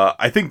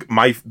 I think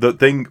the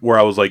thing where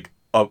I was like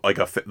I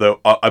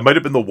might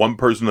have been the one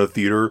person in the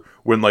theater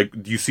when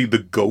like you see the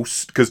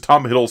ghost, because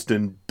Tom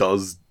Hiddleston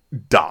does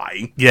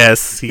die.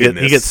 Yes, he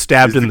gets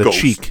stabbed in the ghost.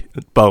 cheek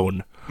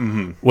bone.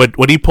 Mm-hmm.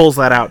 When he pulls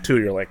that out too,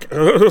 you're like,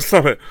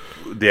 stop it.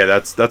 Yeah,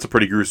 that's a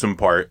pretty gruesome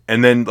part.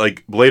 And then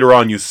like later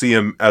on, you see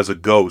him as a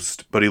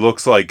ghost, but he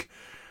looks like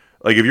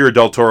if you're a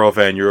Del Toro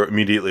fan, you're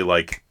immediately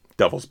like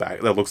Devil's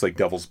Back. That looks like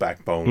Devil's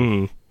Backbone.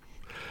 And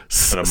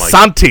I'm like,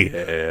 Santi.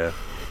 yeah,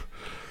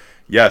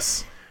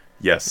 yes.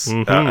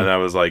 Mm-hmm. And I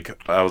was like,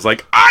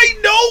 I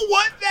know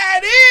what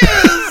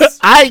that is.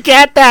 I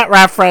get that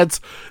reference.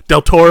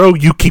 Del Toro,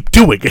 you keep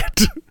doing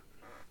it.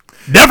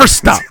 Never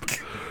stop.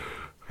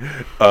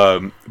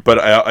 But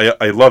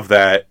I love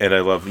that, and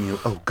I love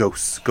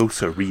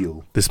ghosts are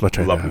real. This much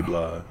I Blah know. blah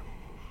blah.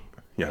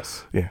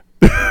 Yes. Yeah.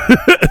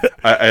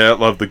 I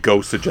love the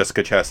ghost of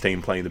Jessica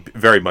Chastain playing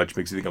very much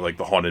makes you think of like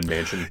the Haunted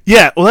Mansion.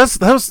 Yeah, well, that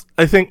was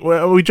I think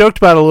we joked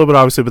about it a little bit,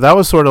 obviously, but that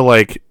was sort of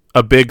like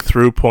a big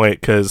through point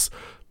because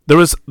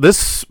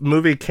this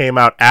movie came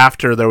out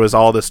after there was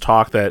all this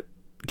talk that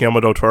Guillermo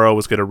del Toro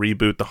was going to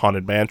reboot the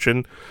Haunted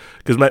Mansion.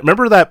 Because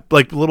remember that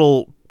like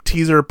little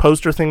teaser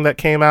poster thing that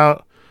came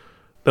out?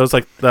 That was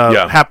like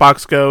the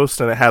Hatbox Ghost,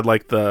 and it had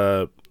like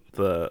the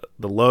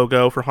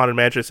logo for Haunted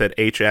Mansion. It said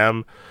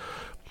HM,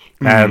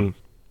 and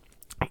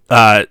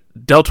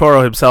Del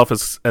Toro himself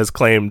has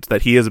claimed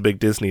that he is a big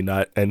Disney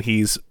nut, and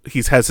he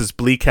has his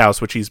Bleak House,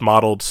 which he's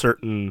modeled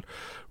certain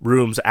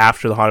rooms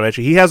after the Haunted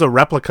Mansion. He has a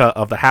replica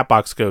of the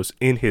Hatbox Ghost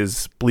in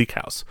his Bleak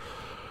House.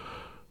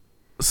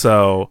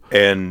 So,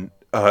 and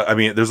I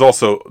mean, there's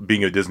also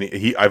being a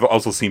Disney. I've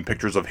also seen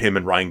pictures of him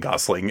and Ryan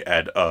Gosling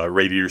at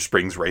Radiator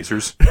Springs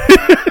Racers.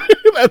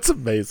 that's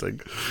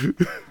amazing.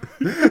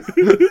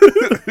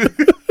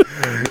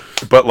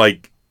 But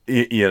like,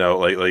 you know,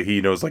 like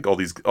he knows like all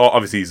these.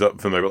 Obviously, he's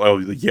familiar with all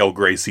the Yale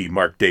Gracie,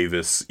 Mark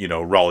Davis, you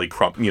know, Raleigh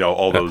Crump, you know,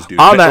 all those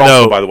dudes. On that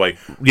also, note, by the way,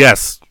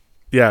 yes,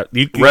 yeah.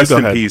 Rest go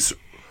in ahead. peace.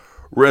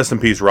 Rest in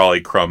peace,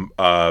 Raleigh Crump.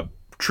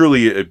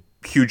 Truly a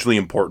hugely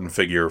important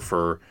figure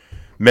for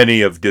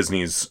many of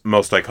Disney's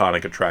most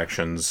iconic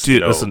attractions. Dude, you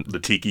know, listen, the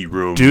Tiki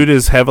Room. Dude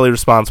is heavily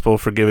responsible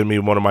for giving me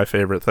one of my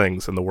favorite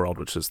things in the world,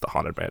 which is the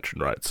Haunted Mansion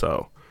ride.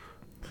 So,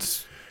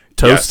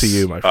 toast to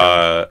you, my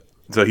friend.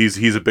 So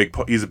he's a big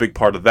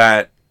part of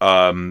that.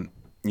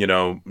 You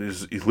know,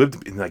 he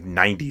lived in like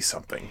 90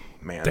 something.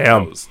 Man,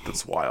 damn,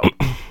 that's wild.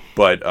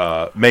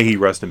 But may he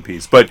rest in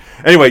peace. But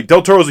anyway,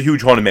 Del Toro's a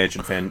huge Haunted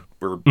Mansion fan.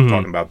 We're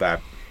talking about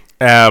that.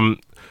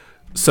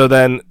 So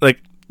then, like,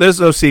 there's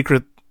no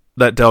secret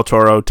that Del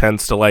Toro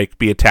tends to like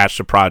be attached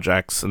to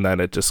projects, and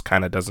then it just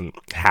kind of doesn't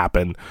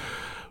happen.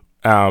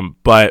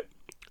 But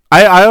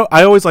I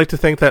always like to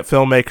think that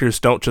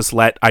filmmakers don't just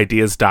let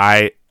ideas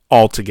die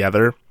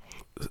altogether,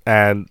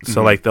 and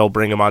so like they'll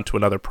bring them onto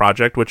another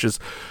project, which is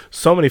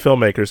so many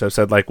filmmakers have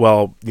said like,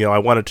 well, you know, I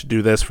wanted to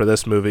do this for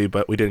this movie,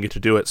 but we didn't get to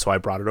do it, so I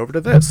brought it over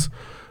to this,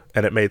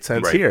 and it made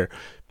sense here.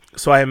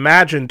 So I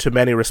imagine, to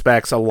many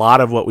respects, a lot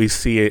of what we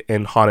see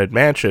in Haunted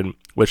Mansion,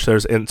 which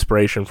there's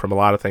inspiration from a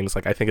lot of things.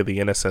 Like I think of The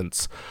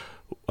Innocents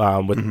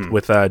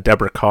with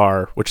Deborah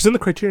Carr, which is in the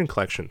Criterion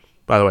Collection,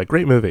 by the way.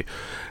 Great movie.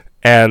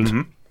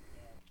 And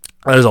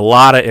there's a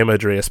lot of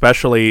imagery,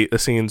 especially the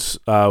scenes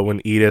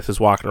when Edith is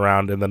walking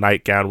around in the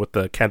nightgown with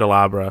the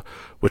candelabra,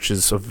 which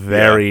is a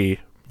very,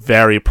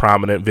 very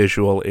prominent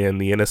visual in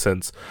The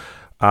Innocents.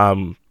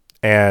 And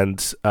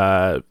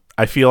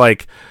I feel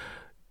like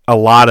a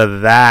lot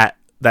of that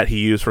he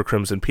used for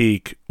Crimson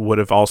Peak would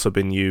have also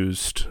been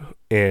used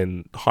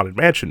in the Haunted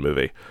Mansion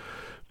movie.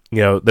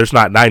 You know, there's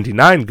not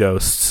 99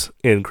 ghosts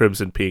in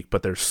Crimson Peak,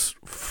 but there's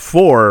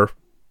 4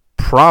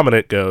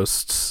 prominent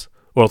ghosts.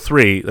 Well,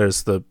 3.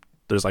 There's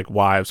like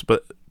wives,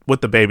 but with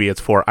the baby it's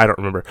 4. I don't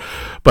remember.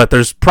 But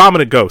there's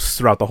prominent ghosts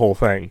throughout the whole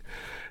thing.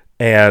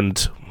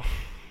 And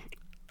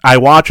I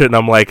watch it and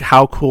I'm like,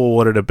 how cool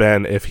would it have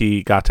been if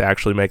he got to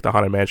actually make the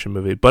Haunted Mansion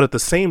movie? But at the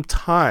same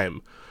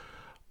time,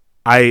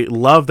 I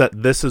love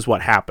that this is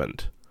what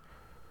happened,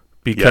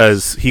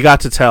 because he got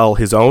to tell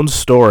his own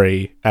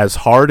story as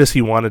hard as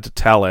he wanted to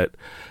tell it.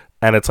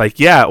 And it's like,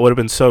 yeah, it would have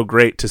been so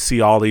great to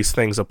see all these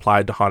things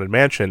applied to Haunted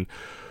Mansion,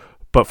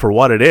 but for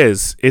what it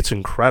is, it's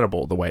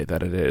incredible the way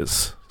that it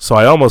is. So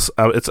I almost,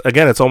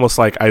 it's almost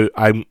like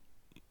I'm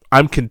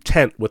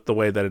content with the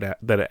way that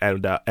it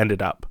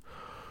ended up.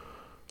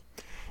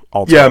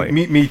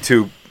 Ultimately. Yeah, me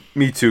too.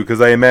 Me too, because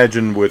I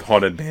imagine with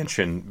Haunted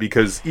Mansion,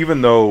 because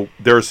even though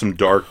there's some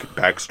dark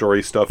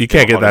backstory stuff, You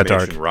can't in get that Haunted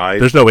dark. Mansion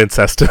ride, There's no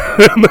incest in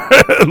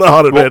the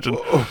Haunted Mansion.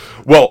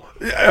 well,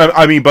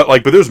 I mean,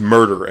 but there's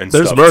murder and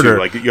There's stuff murder. too.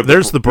 Like you have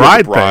There's the you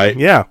have bride thing.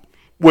 Yeah.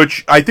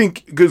 which I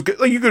think because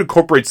like, you could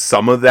incorporate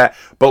some of that,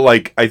 but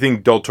like I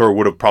think Del Toro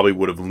would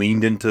have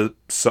leaned into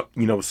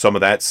some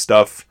of that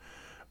stuff.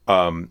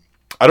 I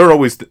don't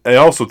always. I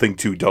also think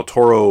too Del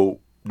Toro.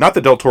 Not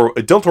that Del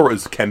Toro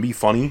can be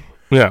funny.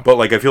 Yeah. But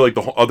like I feel like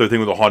the other thing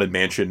with the Haunted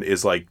Mansion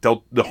is like the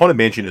Haunted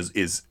Mansion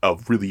is a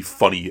really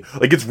funny,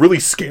 like it's really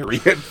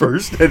scary at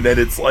first, and then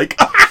it's like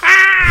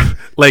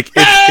like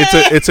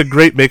it's a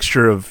great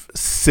mixture of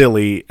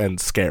silly and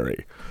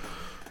scary.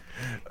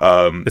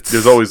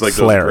 There's always like Slary.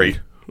 those great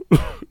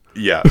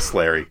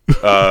Slary.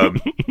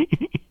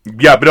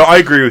 Yeah, but no, I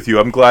agree with you.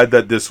 I'm glad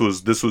that this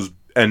was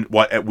and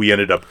what we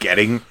ended up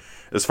getting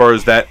as far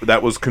as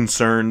that was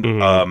concerned.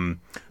 Mm-hmm.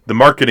 The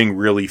marketing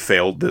really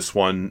failed this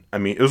one. I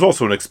mean, it was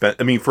also an expense.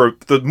 I mean, for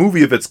the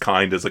movie of its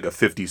kind, is like a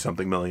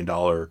 $50-something million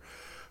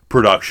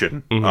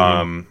production.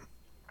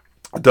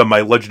 Mm-hmm. Done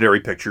by Legendary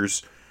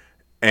Pictures,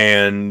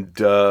 and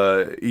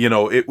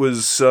it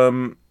was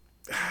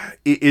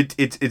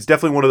it's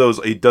definitely one of those.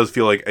 It does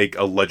feel like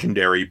a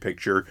legendary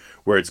picture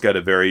where it's got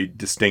a very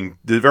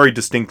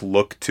distinct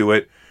look to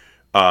it,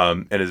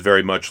 and is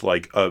very much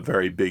like a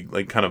very big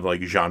like kind of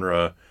like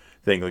genre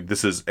thing. Like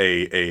this is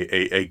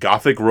a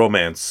gothic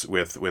romance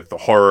with the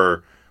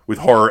horror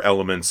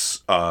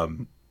elements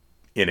in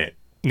it.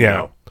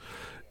 Yeah.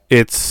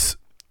 It's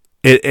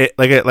like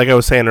I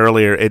was saying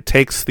earlier, it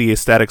takes the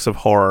aesthetics of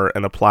horror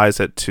and applies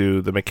it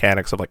to the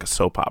mechanics of like a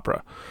soap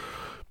opera.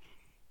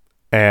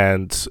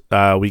 And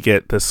we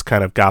get this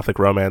kind of gothic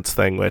romance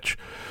thing, which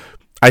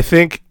I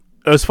think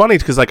it was funny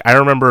because like I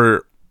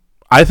remember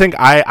I think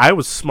I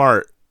was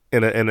smart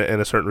in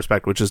a certain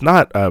respect, which is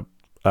not a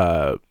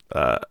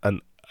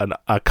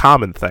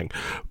common thing,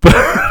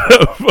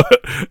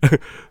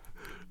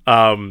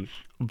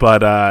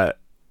 but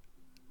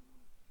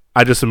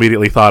I just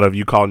immediately thought of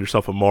you calling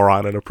yourself a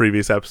moron in a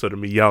previous episode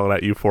and me yelling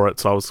at you for it,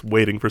 so I was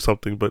waiting for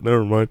something, but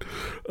never mind.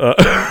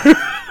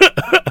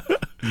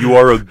 You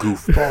are a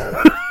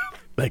goofball.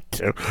 Thank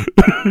you.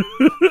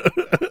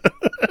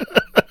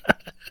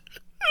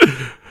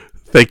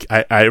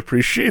 I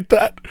appreciate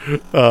that.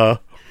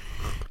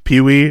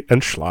 Pee-wee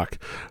and schlock.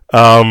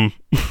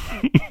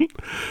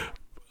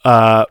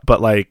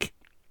 But like,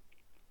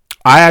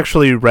 I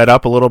actually read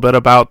up a little bit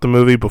about the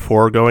movie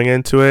before going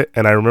into it,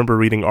 and I remember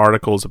reading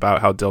articles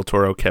about how Del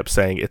Toro kept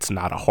saying it's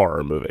not a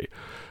horror movie.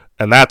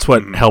 And that's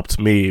what helped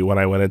me when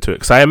I went into it.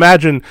 Because I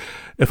imagine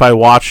if I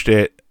watched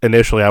it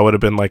initially, I would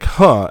have been like,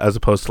 huh, as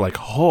opposed to like,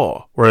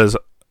 oh. Whereas,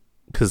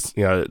 because,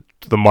 the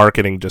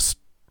marketing just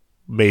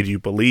made you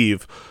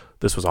believe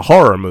this was a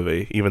horror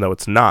movie, even though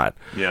it's not.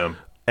 Yeah.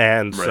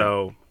 And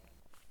so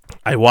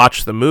I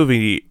watched the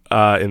movie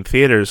in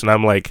theaters, and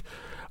I'm like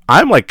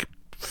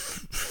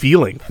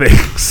feeling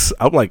things.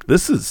 I'm like,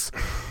 this is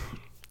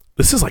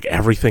like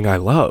everything I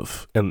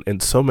love in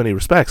so many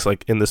respects.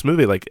 Like in this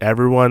movie, like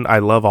everyone, I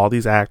love all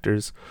these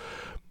actors.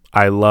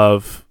 I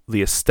love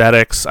the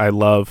aesthetics. I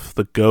love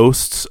the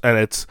ghosts. And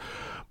it's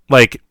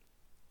like,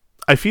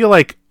 I feel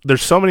like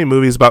there's so many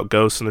movies about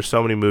ghosts and there's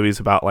so many movies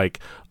about like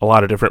a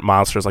lot of different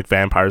monsters like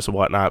vampires and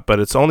whatnot, but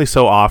it's only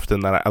so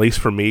often that, at least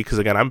for me, because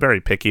again, I'm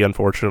very picky,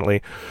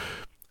 unfortunately.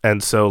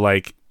 And so,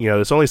 like,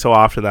 there's only so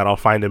often that I'll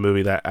find a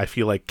movie that I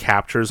feel like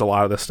captures a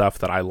lot of the stuff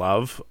that I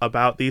love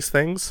about these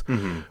things.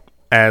 Mm-hmm.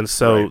 And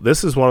so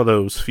this is one of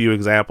those few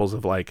examples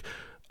of, like,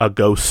 a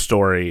ghost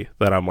story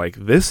that I'm like,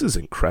 this is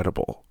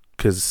incredible.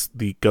 Because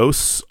the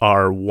ghosts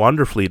are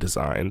wonderfully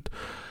designed.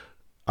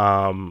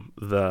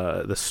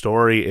 The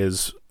story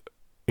is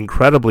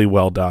incredibly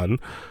well done.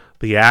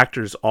 The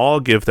actors all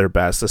give their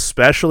best,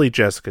 especially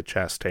Jessica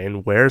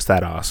Chastain. Where's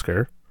that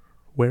Oscar?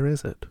 Where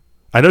is it?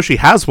 I know she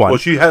has one. Well,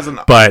 she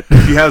hasn't, but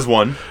she has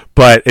one.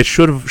 But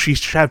she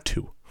should have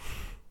two.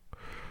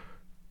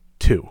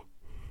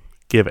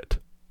 Give it.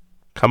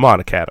 Come on,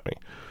 Academy.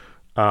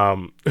 Not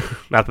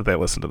that they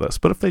listen to this,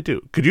 but if they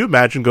do, could you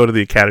imagine going to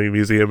the Academy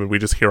Museum and we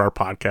just hear our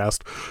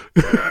podcast?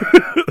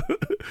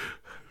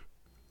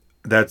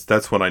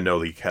 That's when I know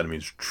the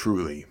Academy's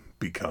truly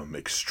become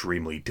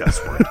extremely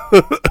desperate.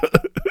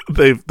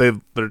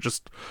 They're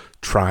just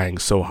trying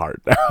so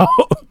hard now.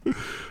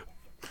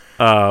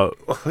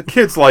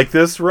 Kids like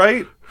this,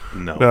 right?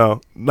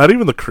 No, not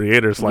even the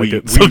creators like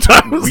it.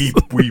 Sometimes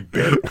we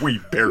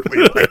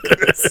barely like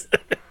this.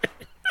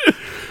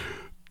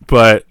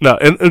 But no,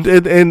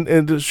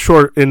 and to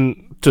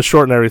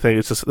shorten everything,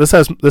 it's just this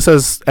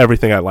has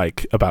everything I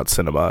like about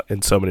cinema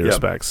in so many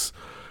respects,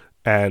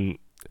 and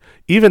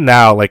even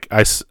now, like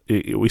I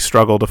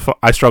struggle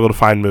to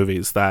find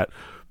movies that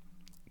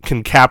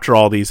can capture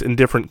all these in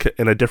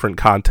a different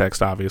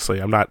context. Obviously,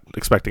 I'm not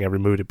expecting every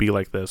movie to be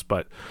like this,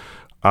 but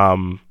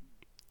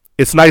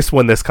it's nice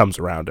when this comes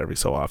around every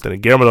so often,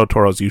 and Guillermo del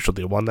Toro is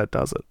usually the one that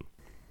does it.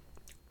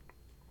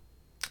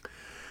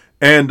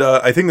 And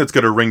I think that's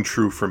going to ring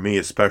true for me,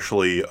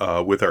 especially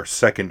with our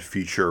second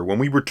feature. When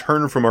we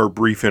return from our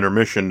brief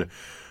intermission,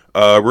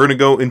 We're going to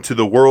go into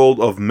the world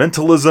of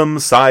mentalism,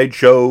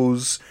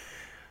 sideshows,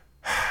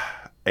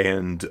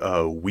 and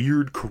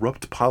weird,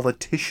 corrupt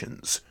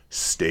politicians.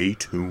 Stay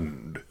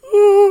tuned.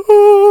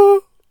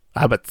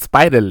 I'm a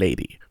spider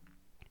lady.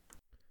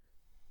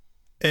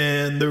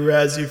 And the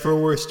Razzie for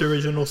Worst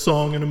Original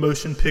Song in a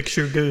Motion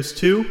Picture goes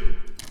to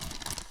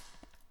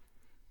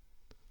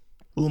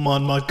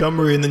Lamont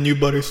Montgomery and the New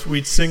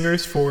Buttersweet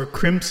Singers for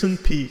Crimson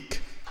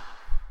Peak.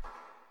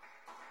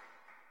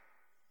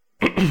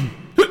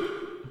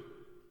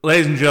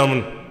 Ladies and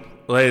gentlemen,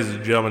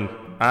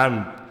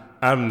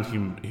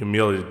 I'm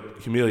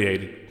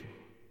humiliated.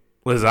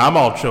 Listen, I'm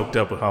all choked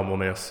up with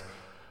humbleness.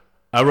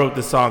 I wrote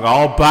this song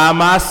all by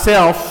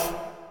myself,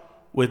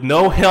 with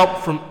no help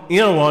from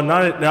anyone,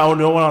 no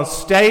one on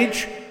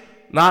stage,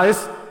 not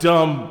this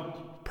dumb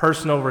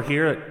person over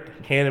here that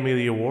handed me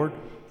the award,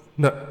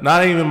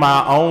 not even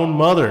my own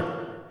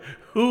mother.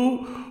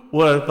 Who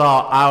would have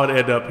thought I would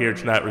end up here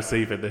tonight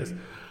receiving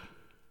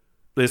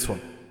this one?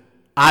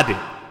 I did.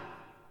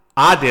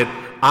 I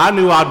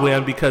knew I'd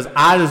win because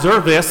I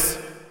deserve this.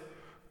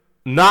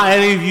 Not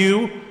any of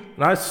you,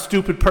 not a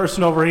stupid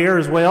person over here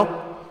as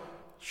well.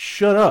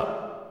 Shut up.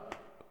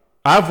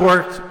 I've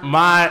worked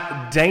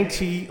my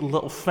dainty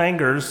little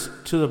fingers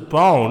to the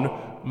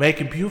bone,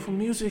 making beautiful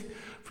music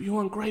for you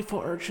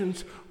ungrateful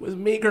urchins with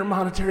meager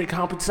monetary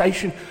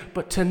compensation.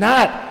 But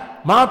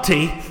tonight,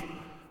 Monty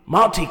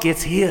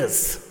gets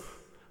his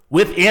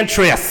with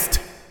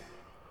interest.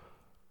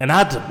 And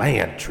I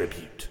demand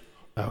tribute,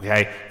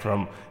 okay,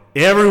 from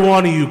every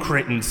one of you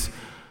cretins.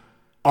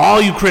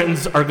 All you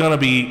cretins are going to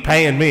be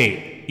paying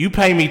me. You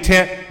pay me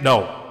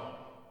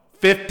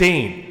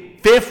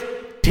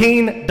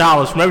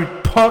 $15 from every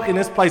punk in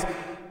this place.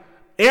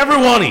 Every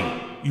one of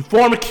you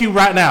form a queue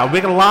right now.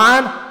 Make a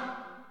line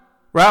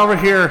right over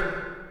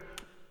here.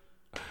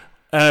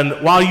 And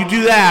while you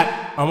do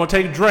that, I'm going to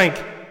take a drink.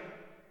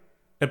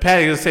 And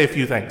Patty's going to say a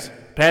few things.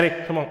 Patty,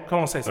 come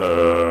on, say something.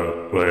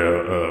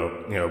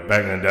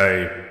 Back in the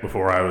day,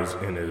 before I was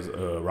in his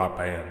rock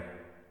band,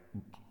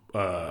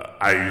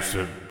 I used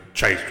to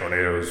chase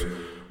tornadoes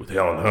with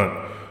Helen Hunt.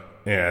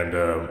 And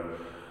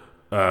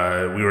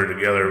we were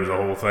together. It was a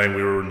whole thing.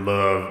 We were in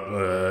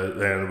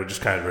love, and we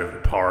just kind of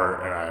drifted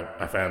apart. And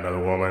I found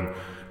another woman,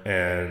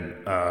 and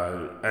I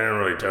didn't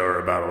really tell her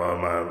about a lot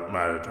of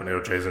my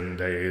tornado chasing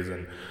days.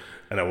 And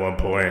at one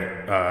point,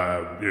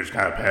 we were just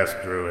kind of passing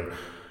through. And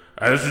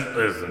I was just,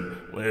 listen,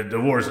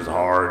 divorce is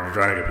hard. You're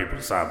trying to get people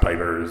to sign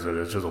papers, and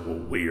it's just a little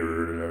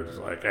weird. And I was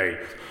just like, hey,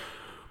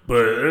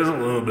 but there's a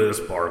little bit of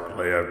spark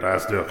left. I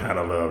still kind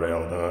of love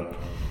Helen Hunt.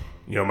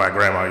 You know, my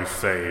grandma used to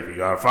say, if you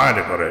gotta find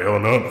it, go to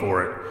Helen Hunt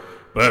for it.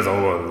 But that's a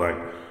whole other thing.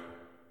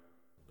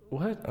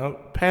 What?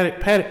 Patty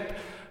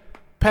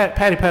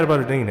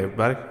Butterdean,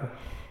 everybody.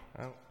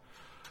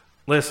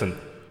 Listen,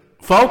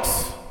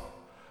 folks,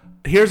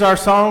 here's our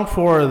song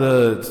for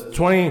the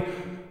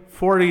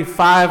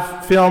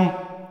 2045 film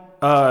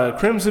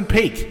Crimson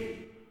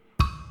Peak.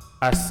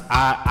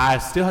 I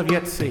still have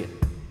yet to see it.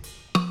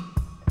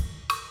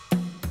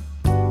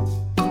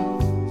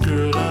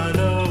 Girl, I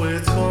know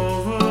it's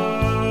over,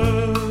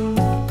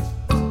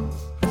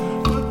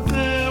 but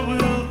there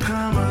will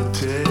come a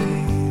day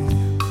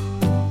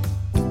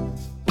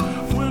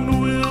when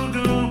we'll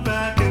go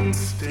back and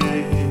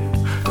stay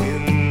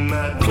in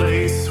that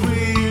place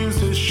we used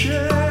to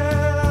share.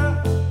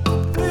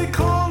 They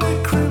call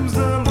it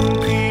Crimson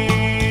Peak,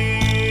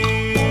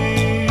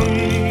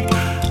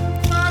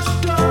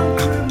 flashed on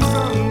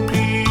Crimson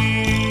Peak.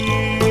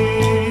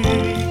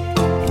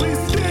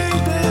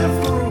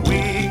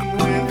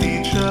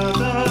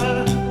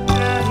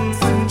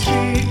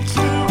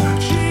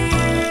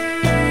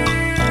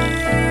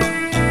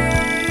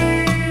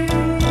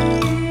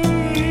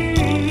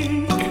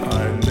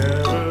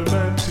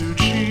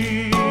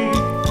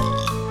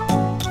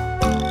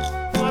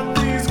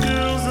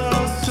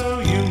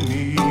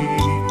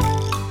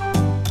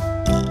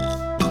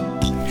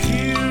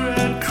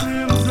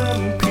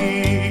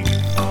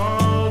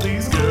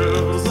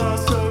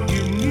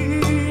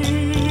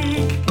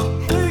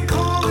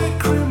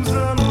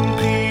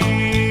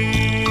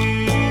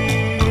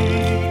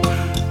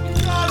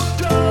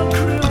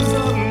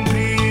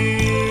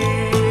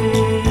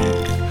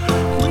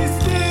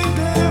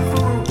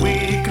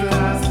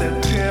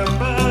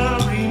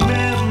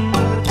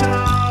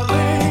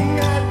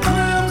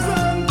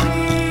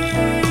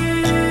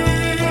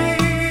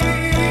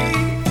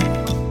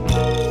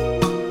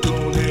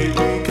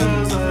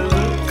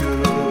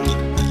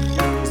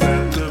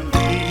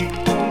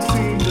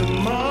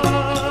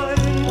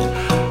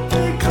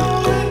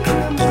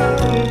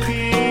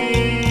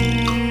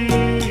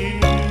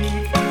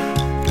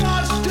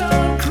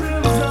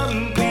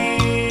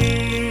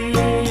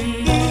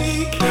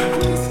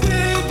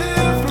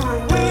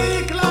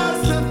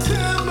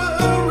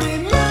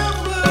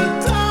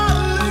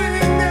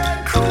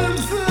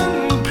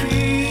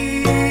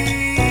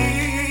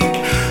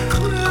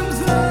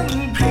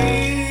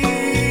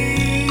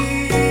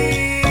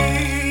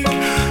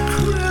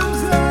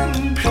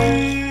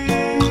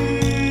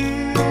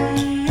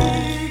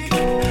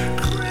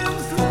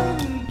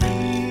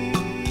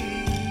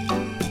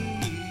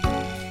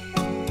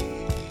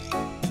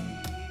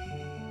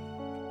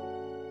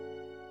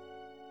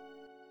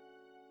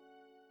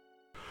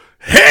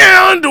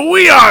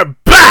 are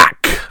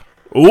back!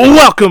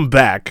 Welcome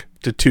back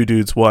to Two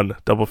Dudes, One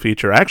Double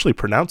Feature. I actually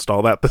pronounced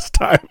all that this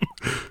time.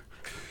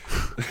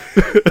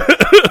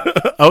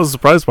 I was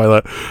surprised by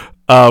that.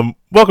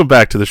 Welcome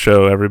back to the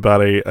show,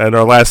 everybody. In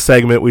our last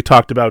segment, we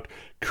talked about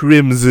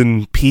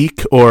Crimson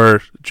Peak,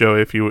 or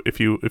Joey, if you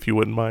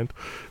wouldn't mind.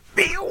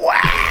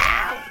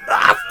 Beware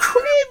of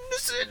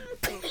Crimson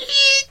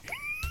Peak.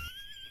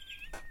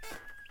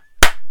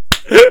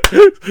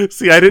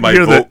 See, I didn't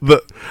hear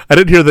I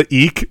didn't hear the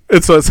eek,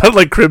 and so it sounded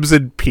like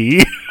Crimson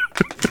P.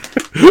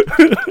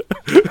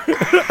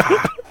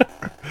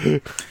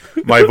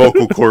 My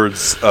vocal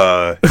cords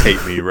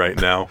hate me right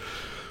now.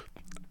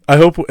 I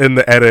hope in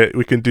the edit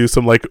we can do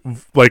some add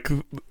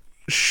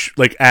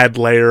a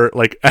layer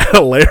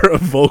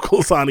of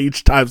vocals on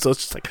each time, so it's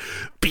just like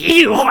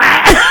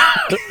beware.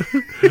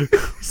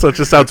 So it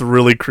just sounds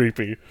really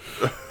creepy.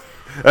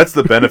 That's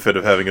the benefit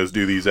of having us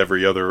do these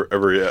every other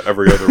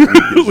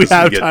week. We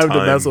have time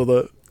to mess with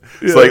it.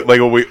 It's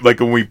like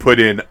when we put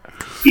in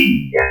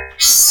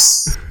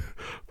Phoenix.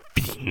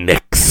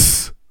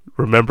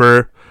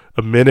 Remember,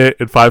 a minute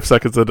and 5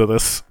 seconds into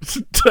this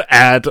to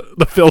add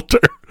the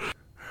filter.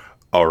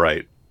 All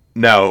right.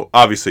 Now,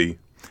 obviously,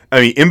 I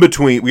mean,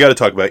 we got to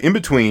talk about in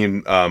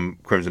between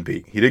Crimson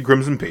Peak. He did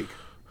Crimson Peak,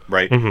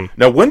 right? Mm-hmm.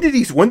 Now, when did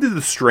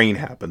the strain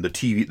happen? The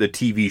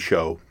TV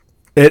show.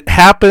 It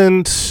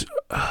happened.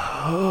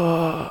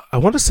 I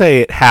want to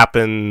say it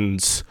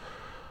happened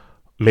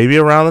maybe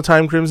around the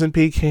time Crimson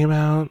Peak came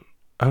out.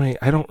 I mean,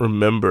 I don't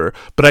remember,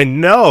 but I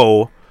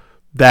know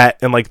that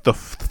in like the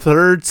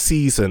third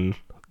season,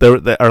 or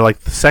like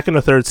the second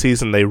or third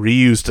season, they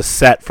reused a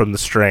set from the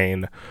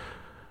strain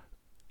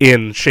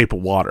in Shape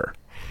of Water.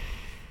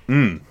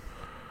 Like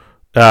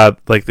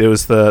there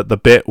was the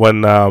bit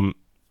when what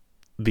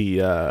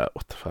the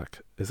fuck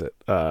is it?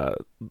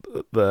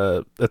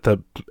 The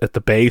at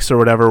the base or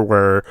whatever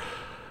where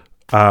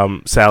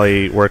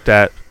Sally worked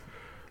at,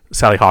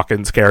 Sally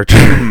Hawkins' character.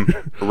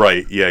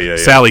 Right. Yeah.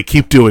 Sally,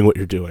 keep doing what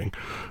you're doing.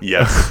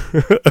 Yes.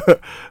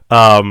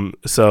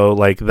 So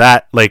like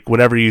that, like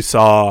whenever you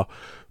saw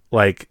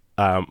like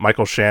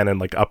Michael Shannon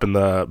like up in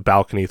the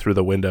balcony through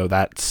the window,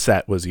 that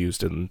set was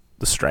used in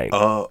the strain.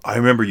 I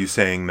remember you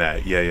saying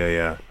that.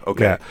 Yeah.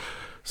 Okay. Yeah.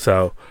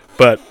 So,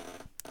 but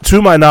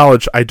to my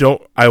knowledge,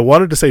 I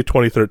wanted to say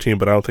 2013,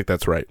 but I don't think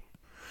that's right.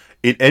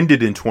 It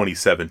ended in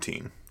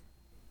 2017.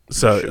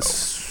 So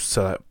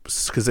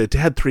because it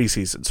had 3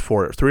 seasons,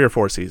 3 or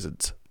 4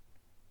 seasons.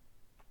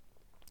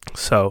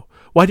 So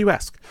why do you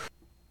ask?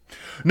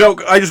 No,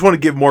 I just want to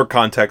give more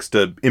context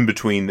to in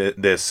between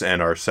this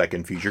and our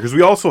second feature, because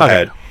we also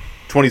had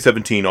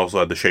 2017 also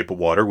had The Shape of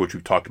Water, which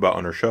we've talked about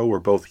on our show. We're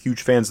both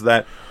huge fans of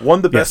that.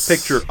 Won the Best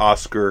Picture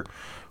Oscar,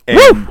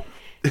 and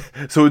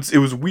so it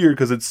was weird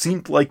because it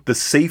seemed like the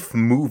safe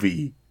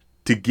movie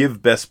to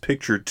give Best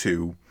Picture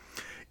to,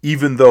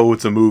 even though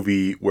it's a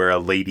movie where a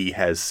lady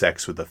has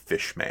sex with a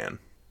fish man.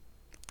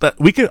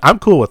 I'm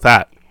cool with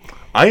that.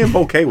 I am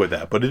okay with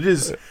that, but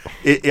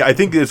I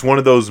think it's one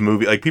of those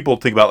movies, like people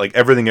think about like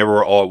Everything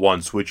Everywhere All at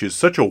Once, which is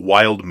such a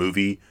wild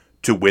movie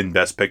to win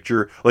Best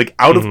Picture, like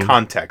out of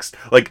context.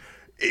 Like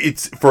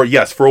it's for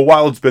a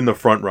while it's been the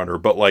front runner,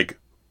 but like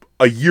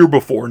a year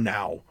before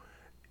now,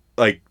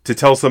 like to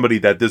tell somebody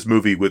that this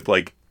movie with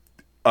like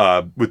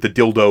with the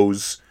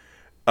dildos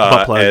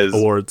butt plug as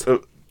awards,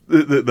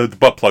 the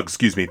butt plug,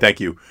 excuse me, thank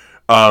you.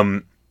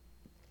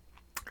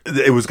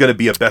 It was going to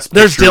be a Best Picture.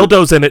 There's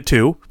dildos in it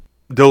too.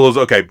 Dildos,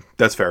 okay,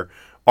 that's fair.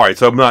 All right,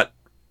 so I'm not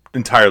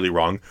entirely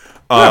wrong.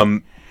 But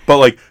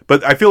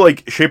I feel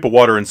like Shape of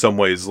Water in some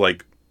ways,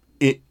 like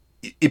it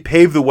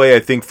paved the way, I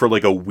think, for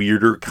like a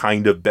weirder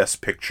kind of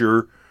Best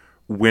Picture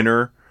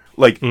winner.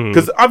 Like,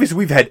 because obviously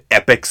we've had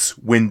epics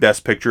win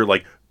Best Picture,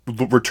 like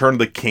Return of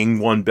the King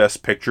won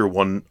Best Picture,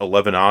 won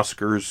 11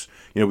 Oscars.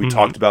 You know, we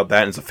talked about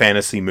that. And it's a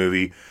fantasy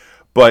movie.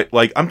 But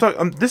like I'm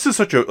talking, this is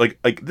such a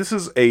like this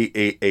is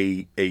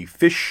a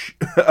fish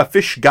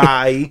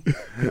guy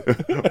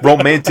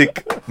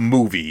romantic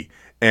movie,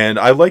 and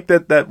I like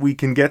that we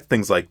can get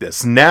things like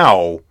this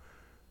now.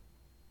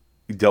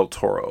 Del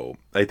Toro,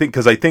 I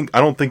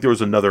don't think there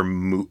was another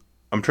movie.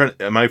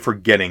 Am I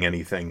forgetting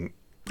anything?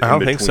 I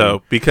don't think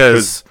so,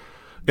 because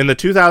in the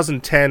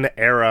 2010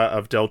 era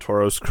of Del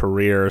Toro's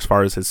career, as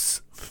far as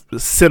his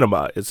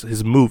cinema,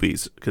 his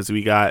movies, because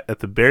we got at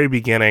the very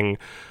beginning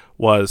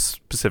was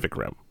Pacific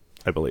Rim,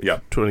 I believe. Yeah.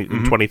 In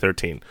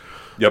 2013.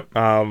 Yep.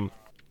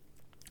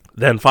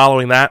 Then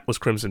following that was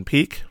Crimson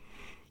Peak.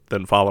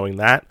 Then following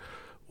that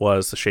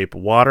was The Shape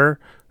of Water.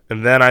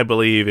 And then I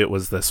believe it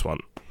was this one.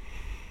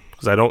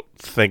 Because I don't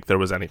think there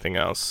was anything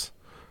else.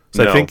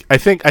 So no. I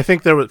think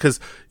there was,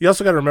 because you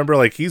also got to remember,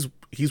 like, he's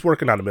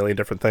working on a million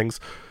different things.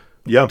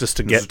 Yeah. Just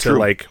to get to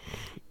like,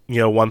 you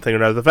know, one thing or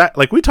another. The fact,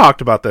 like, we talked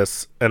about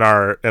this in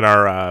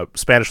our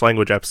Spanish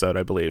language episode,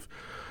 I believe,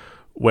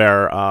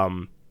 where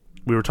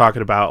we were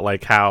talking about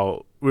like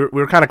how we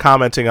were kind of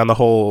commenting on the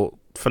whole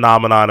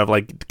phenomenon of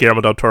like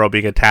Guillermo del Toro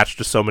being attached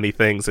to so many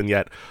things and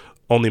yet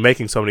only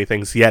making so many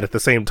things, yet at the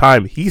same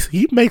time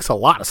he makes a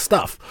lot of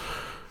stuff,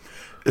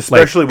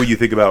 especially when you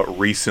think about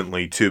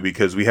recently too,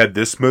 because we had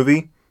this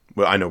movie,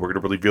 Well, I know we're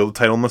going to reveal the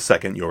title in a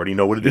second. You already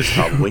know what it is,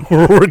 probably.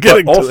 We're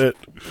getting But also- to it.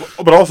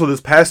 But also,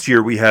 this past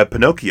year, we had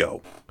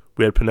Pinocchio,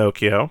 We had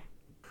Pinocchio.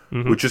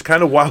 which is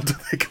kind of wild to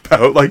think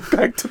about, like,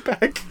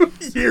 back-to-back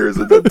years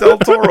of the Del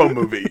Toro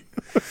movie.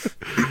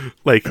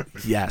 Like,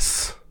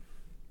 yes.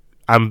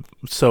 I'm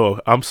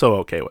so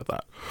okay with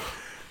that.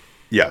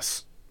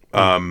 Yes.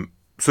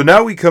 So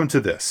now we come to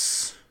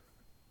this.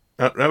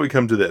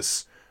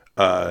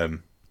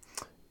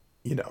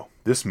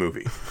 This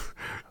movie,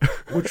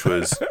 which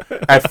was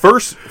at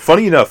first,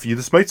 funny enough,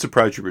 this might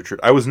surprise you, Richard.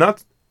 I was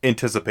not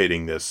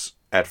anticipating this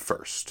at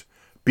first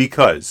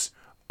because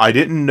I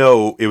didn't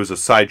know it was a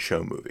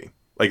sideshow movie.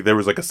 Like there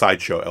was like a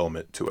sideshow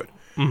element to it.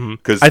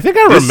 Because I think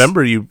I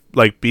remember you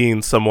like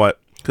being somewhat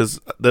because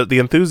the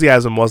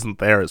enthusiasm wasn't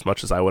there as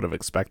much as I would have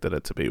expected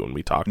it to be when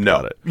we talked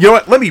about it. You know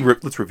what?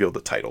 Let's reveal the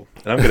title,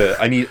 and I'm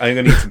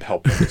gonna need some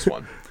help on this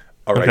one.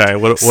 All right. Okay,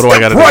 what do I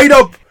got to do?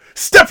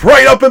 Step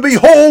right up and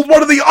behold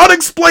one of the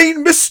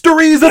unexplained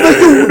mysteries of the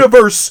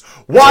universe.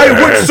 Why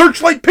would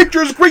Searchlight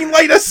Pictures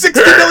greenlight a $60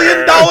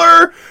 million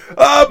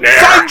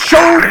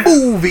sideshow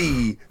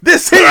movie?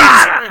 This is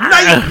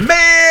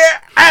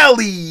Nightmare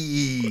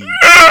Alley.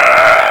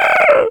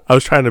 I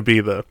was trying to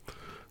be the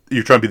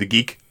You're trying to be the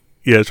geek?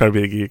 I was trying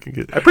to be the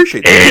geek. I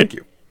appreciate that. Thank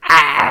you.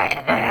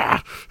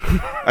 I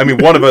mean,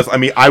 one of us. I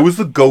mean, I was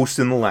the ghost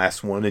in the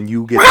last one, and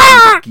you get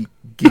to be the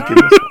geek in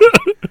this one.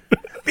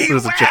 It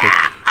was a chicken.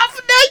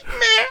 Of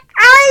Nightmare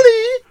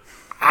Alley.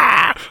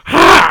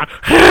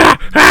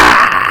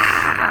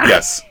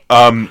 Yes.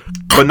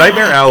 But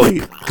Nightmare Alley,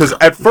 because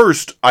at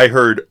first I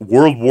heard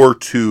World War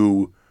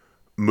II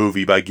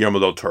movie by Guillermo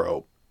del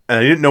Toro, and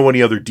I didn't know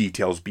any other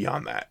details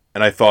beyond that.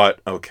 And I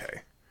thought,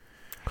 okay.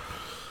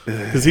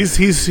 Because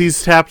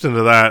he's tapped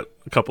into that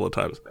a couple of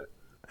times.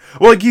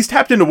 Well, like, he's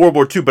tapped into World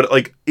War II, but,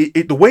 like,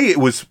 the way it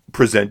was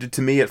presented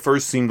to me at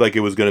first seemed like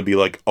it was going to be,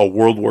 like, a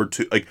World War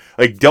II...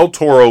 Like Del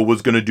Toro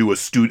was going to do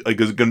was going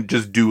to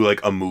just do,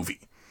 like, a movie.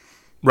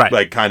 Right.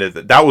 Like, kind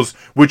of... That was...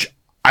 Which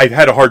I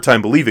had a hard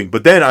time believing.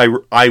 But then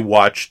I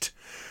watched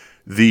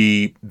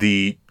the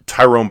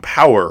Tyrone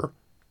Power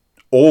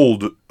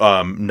old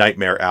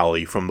Nightmare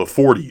Alley from the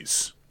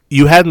 40s.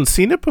 You hadn't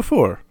seen it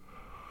before?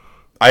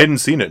 I hadn't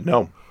seen it,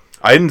 no.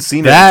 I hadn't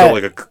seen it until,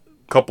 like, a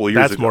couple of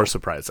years ago. That's more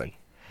surprising.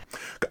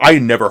 I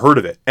had never heard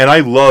of it. And I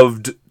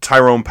loved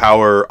Tyrone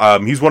Power.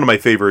 He's one of my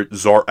favorite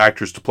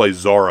actors to play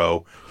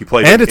Zorro. He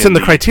played And it's in the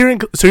Criterion...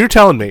 So you're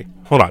telling me...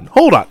 Hold on.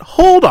 But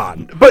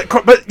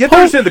you have to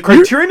understand, the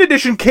Criterion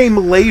Edition came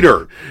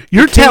later.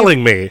 You're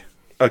telling me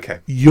Okay.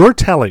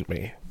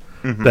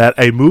 that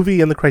a movie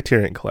in the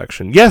Criterion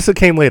Collection... Yes, it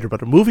came later,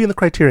 but a movie in the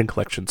Criterion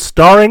Collection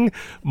starring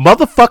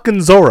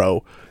motherfucking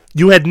Zorro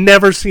you had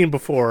never seen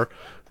before...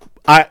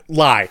 I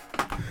lie.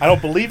 I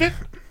don't believe it.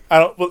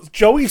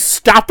 Joey,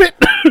 stop it.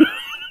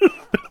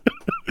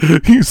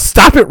 You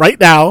stop it right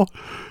now.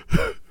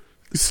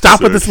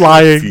 Stop with this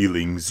lying.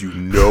 Feelings you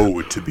know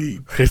it to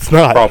be It's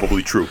not.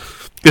 probably true.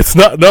 It's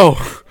not. No.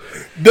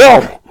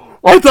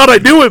 I thought I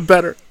knew it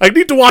better. I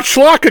need to watch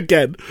Schlock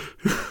again.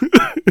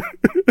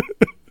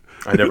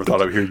 I never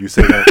thought I would hear you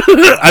say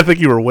that. I think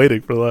you were waiting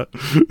for that.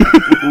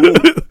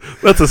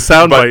 That's a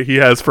soundbite he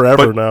has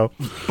forever now.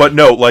 But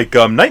no, like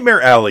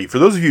Nightmare Alley, for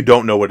those of you who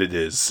don't know what it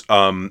is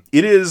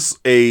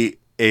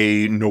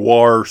a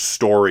noir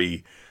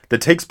story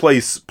that takes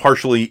place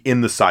partially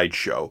in the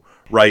sideshow,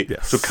 right?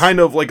 Yes. So kind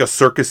of like a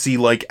circusy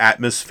like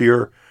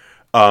atmosphere.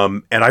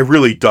 And I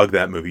really dug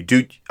that movie,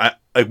 dude.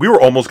 We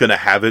were almost going to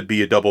have it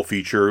be a double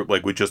feature,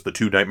 like with just the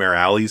two Nightmare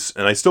Alleys,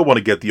 and I still want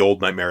to get the old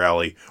Nightmare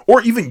Alley,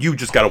 or even you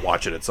just got to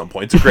watch it at some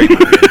point. It's a great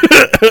movie.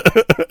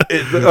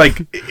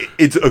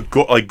 It's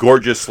a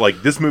gorgeous,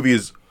 like, this movie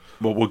is.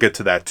 Well, we'll get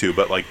to that too,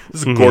 but like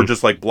this is a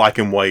gorgeous, like, black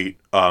and white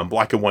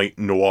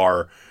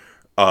noir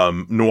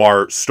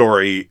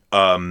story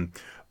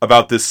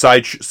about this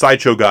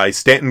sideshow guy,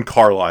 Stanton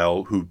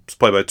Carlisle, who's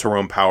played by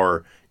Tyrone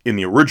Power in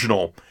the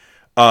original.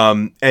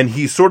 And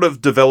he sort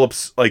of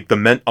develops like the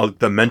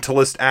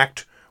mentalist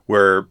act,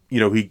 where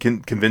he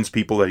can convince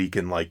people that he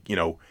can,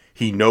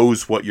 he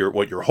knows what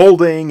you're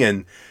holding,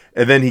 and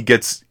then he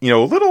gets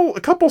a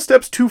couple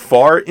steps too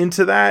far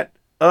into that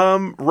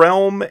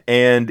realm,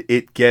 and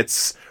it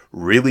gets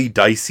really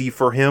dicey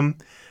for him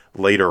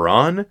later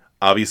on.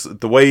 Obviously,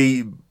 the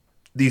way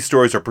these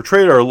stories are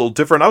portrayed are a little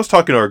different. I was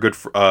talking to our good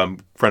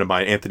friend of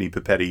mine, Anthony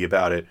Pipetti,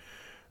 about it.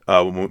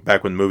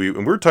 Back when the movie, and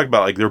we were talking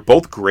about, like, they're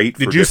both great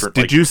for different...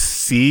 Did you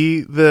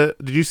see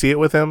it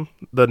with him,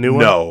 the new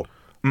one?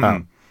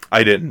 No.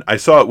 I didn't. I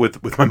saw it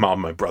with my mom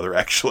and my brother,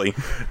 actually.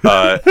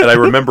 And I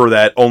remember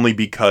that only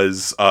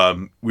because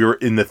we were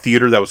in the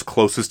theater that was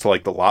closest to,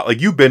 like, the lot.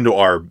 Like, you've been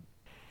to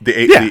the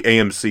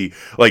AMC.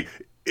 Like,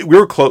 we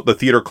were the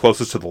theater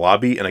closest to the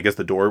lobby, and I guess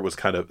the door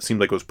seemed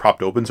like it was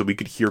propped open, so we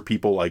could hear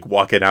people, like,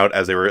 walking out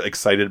as they were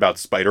excited about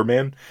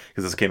Spider-Man,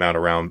 because this came out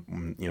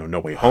around, No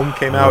Way Home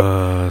came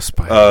out.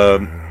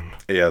 Spider-Man.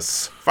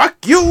 Yes.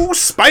 Fuck you,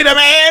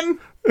 Spider-Man!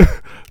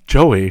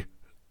 Joey,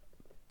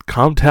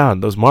 calm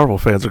down. Those Marvel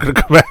fans are going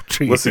to come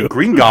after you. Listen,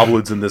 Green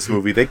Goblin's in this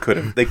movie. They could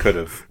have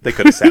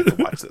sat to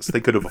watch this. They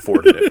could have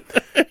afforded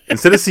it.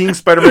 Instead of seeing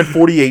Spider-Man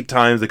 48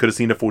 times, they could have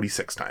seen it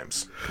 46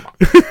 times.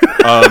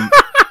 Come on.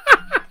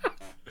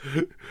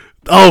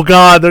 Oh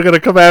God, they're going to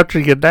come after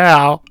you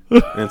now.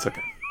 It's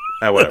okay.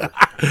 Whatever.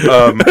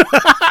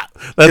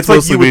 That's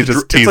mostly me with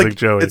just teasing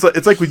Joey.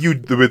 It's like with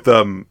you with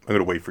I'm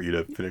gonna wait for you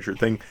to finish your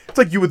thing. It's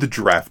like you with the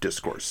giraffe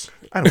discourse.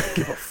 I don't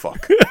give a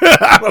fuck.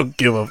 I don't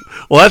give a.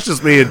 Well, that's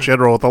just me in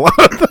general with a lot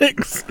of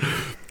things.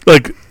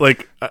 Like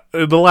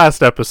in the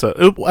last episode.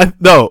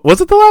 No, was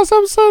it the last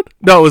episode?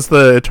 No, it was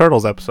the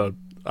Eternals episode.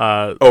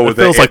 It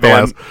feels like the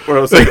last. Where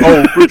I was like,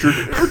 "Oh,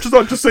 Richard's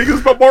not just saying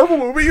this about Marvel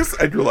movies,"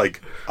 and you're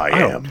like, "I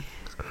am."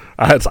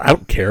 I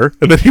don't care,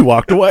 and then he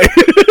walked away.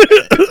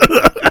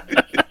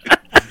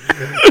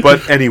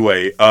 But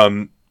anyway,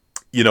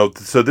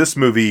 so this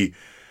movie,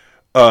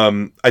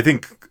 I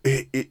think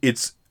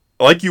it's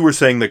like you were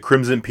saying that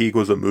Crimson Peak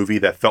was a movie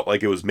that felt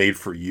like it was made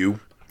for you.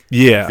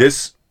 Yeah.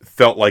 This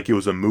felt like it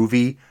was a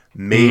movie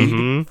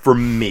made for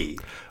me.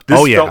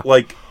 This felt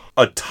like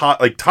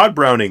Todd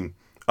Browning.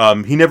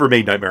 He never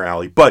made Nightmare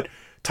Alley, but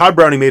Todd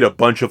Browning made a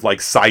bunch of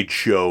like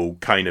sideshow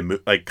kind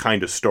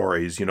of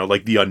stories,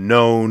 like The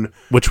Unknown,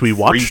 which we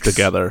watched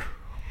together.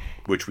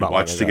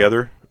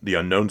 The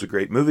Unknown's a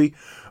great movie.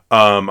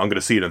 I'm going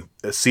to see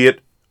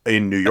it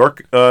in New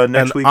York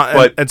next week.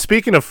 And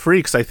speaking of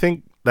freaks, I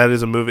think that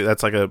is a movie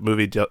that's like a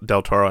movie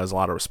Del Toro has a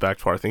lot of respect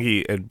for. I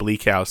think in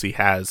Bleak House he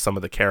has some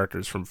of the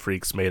characters from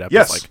Freaks made up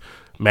as like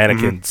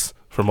mannequins,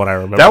 from what I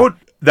remember.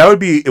 That would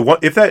be,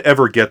 if that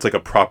ever gets like a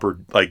proper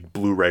like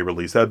Blu-ray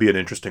release, that would be an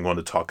interesting one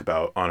to talk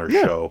about on our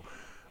show.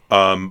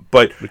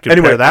 But we could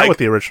anyway, pair that with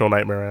the original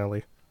Nightmare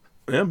Alley.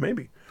 Yeah,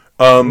 maybe.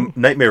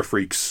 Nightmare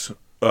Freaks.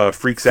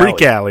 Freak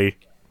Alley.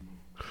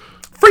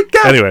 Freak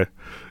Alley. Anyway.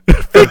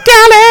 Freak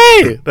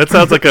Alley! That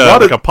sounds like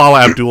a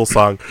Paula Abdul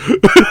song.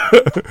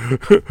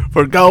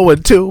 We're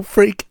going to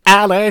Freak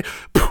Alley.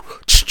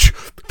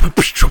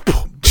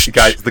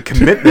 Guys, the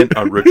commitment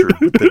on Richard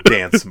with the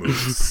dance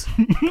moves.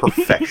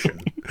 Perfection.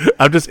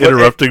 I'm just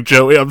interrupting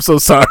Joey. I'm so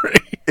sorry.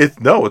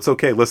 It's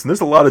okay. Listen,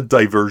 there's a lot of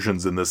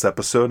diversions in this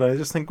episode, and I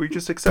just think we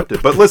just accept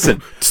it. But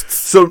listen,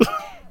 so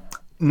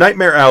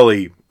Nightmare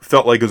Alley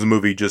felt like it was a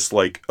movie just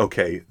like,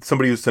 okay,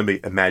 somebody was telling me,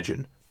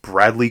 imagine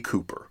Bradley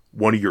Cooper,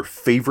 one of your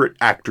favorite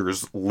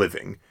actors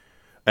living.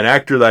 An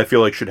actor that I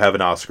feel like should have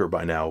an Oscar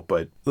by now,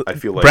 but I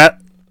feel like...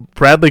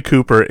 Bradley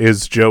Cooper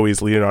is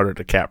Joey's Leonardo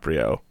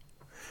DiCaprio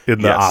in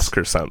the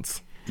Oscar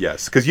sense.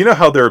 Yes, because you know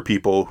how there are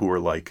people who are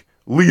like,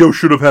 Leo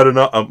should have had an...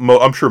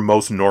 I'm sure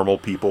most normal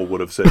people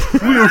would have said,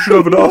 Leo should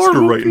have an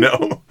Oscar right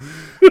now.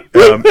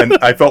 And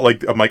I felt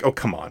like, I'm like, oh,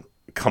 come on.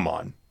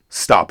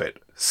 Stop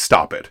it.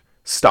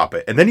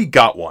 And then he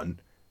got one,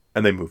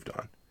 and they moved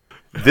on.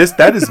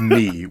 That is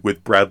me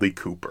with Bradley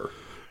Cooper.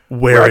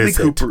 Where is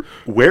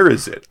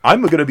it?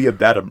 I'm gonna be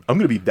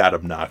that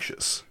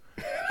obnoxious.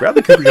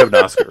 Bradley Cooper, you have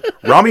an Oscar.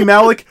 Rami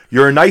Malek,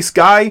 you're a nice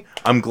guy.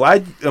 I'm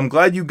glad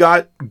you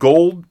got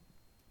gold,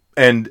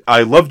 and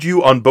I loved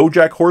you on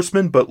BoJack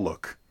Horseman. But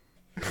look,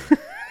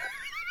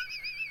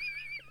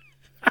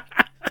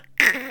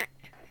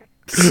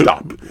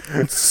 stop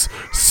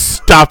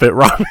it,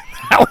 Rami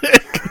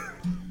Malek.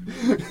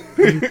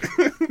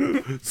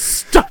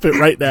 Stop it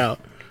right now.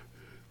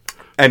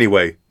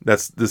 Anyway,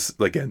 this is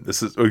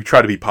we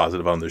try to be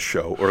positive on this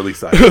show, or at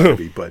least I try to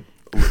be, but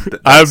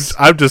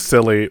I'm just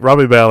silly.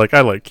 Rami Malek, I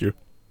like you.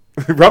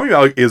 Rami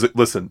Malek is,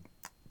 listen,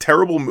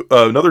 terrible.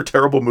 Another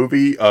terrible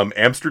movie,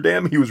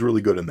 Amsterdam. He was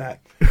really good in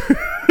that.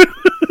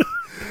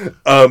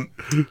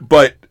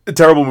 But a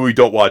terrible movie.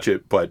 Don't watch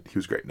it. But he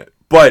was great in it.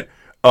 But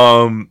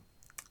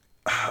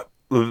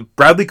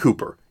Bradley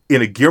Cooper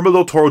in a Guillermo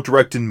del Toro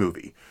directed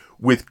movie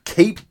with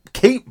Kate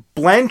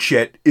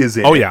Blanchett is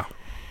in. Oh yeah.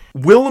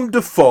 Willem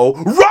Dafoe,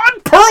 Ron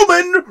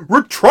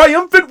Perlman,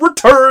 triumphant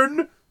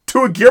return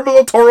to a Guillermo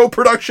del Toro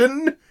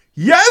production.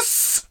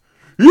 Yes.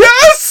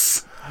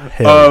 It's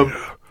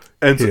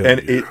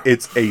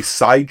a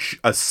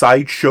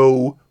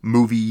sideshow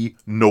movie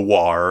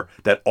noir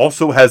that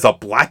also has a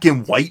black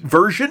and white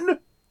version.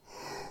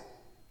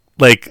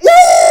 Like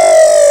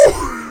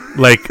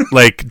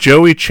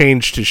Joey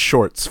changed his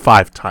shorts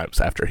 5 times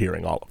after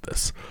hearing all of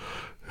this.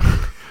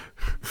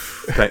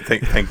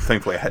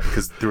 Thankfully I had,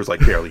 because there was like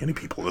barely any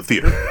people in the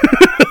theater.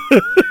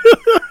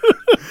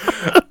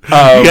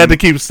 You had to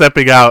keep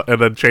stepping out and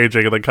then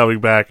changing and then coming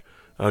back.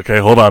 Okay,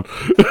 hold on.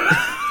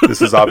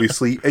 This is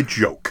obviously a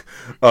joke.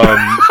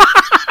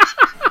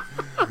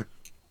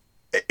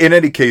 In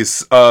any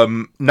case,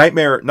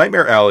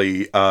 Nightmare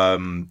Alley. I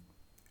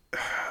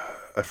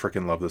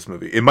freaking love this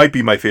movie. It might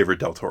be my favorite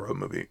Del Toro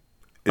movie.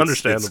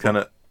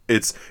 Understandable.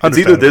 It's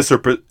either this or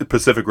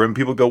Pacific Rim.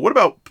 People go, what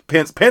about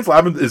Pan's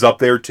Labyrinth is up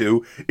there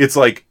too. It's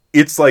like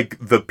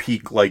the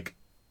peak, like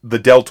the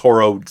Del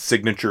Toro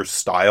signature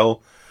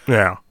style.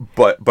 Yeah.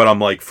 But I'm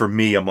like, for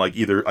me, I'm like,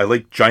 either I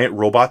like giant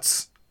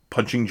robots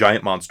punching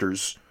giant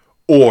monsters,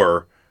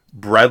 or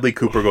Bradley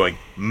Cooper going,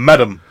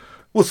 Madam,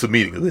 what's the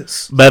meaning of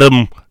this?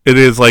 Madam, it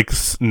is like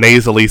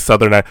nasally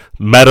southern.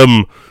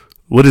 Madam,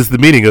 What is the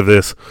meaning of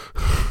this?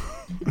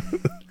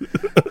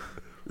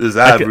 This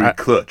ivory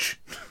clutch.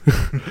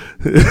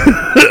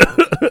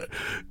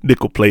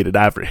 Nickel-plated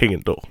ivory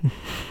handle.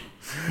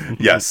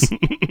 Yes.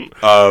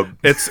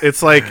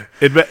 It's like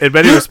in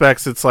many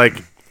respects, it's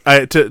like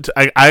I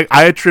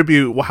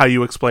attribute how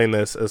you explain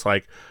this as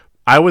like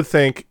I would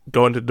think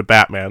going to the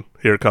Batman.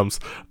 Here it comes.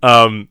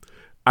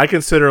 I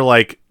consider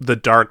like The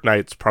Dark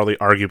Knight's probably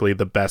arguably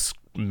the best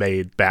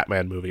made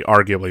Batman movie,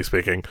 arguably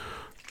speaking.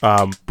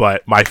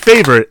 But my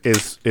favorite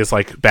is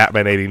like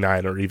Batman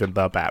 '89 or even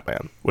The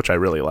Batman, which I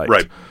really like.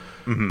 Right.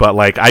 Mm-hmm. But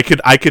like I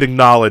could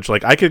acknowledge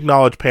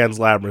Pan's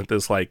Labyrinth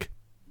is like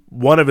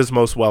one of his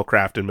most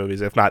well-crafted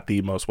movies, if not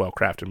the most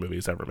well-crafted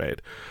movies ever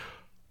made.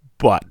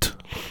 But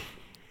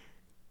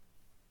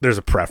there's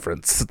a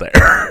preference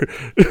there.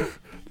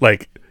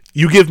 Like,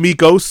 you give me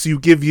Ghosts,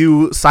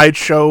 you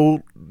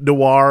sideshow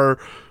noir,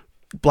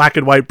 black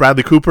and white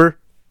Bradley Cooper.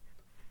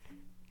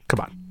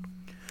 Come on.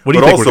 What do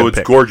you think also, we're it's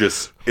pick?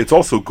 gorgeous. It's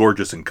also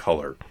gorgeous in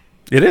color.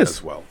 It is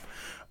as well.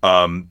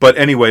 But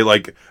anyway,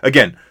 like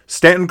again,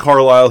 Stanton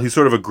Carlisle, he's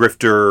sort of a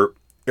grifter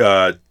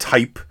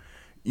type.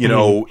 You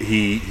know,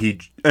 he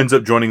ends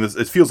up joining this.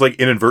 It feels like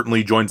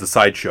inadvertently joins the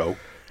sideshow.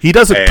 He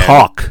doesn't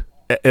talk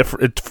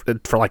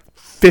for like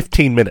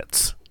 15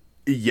 minutes.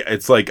 Yeah,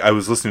 it's like I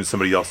was listening to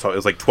somebody else talk. It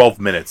was like 12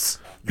 minutes.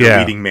 The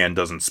leading man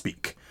doesn't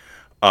speak.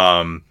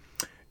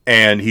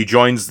 And he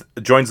joins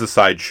the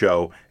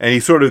sideshow, and he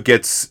sort of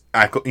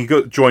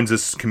joins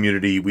this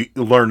community. We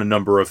learn a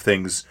number of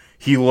things.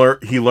 He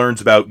learns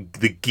about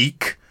the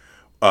Geek,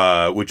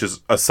 which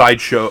is a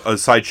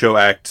sideshow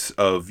act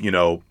of, you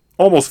know,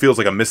 almost feels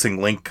like a missing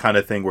link kind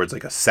of thing, where it's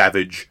like a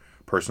savage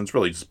person. It's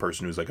really just a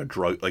person who's like a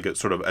drug, like a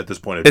sort of at this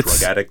point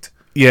drug addict.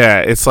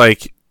 Yeah, it's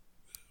like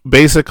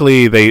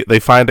basically they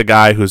find a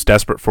guy who's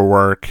desperate for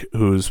work,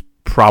 who's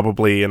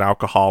probably an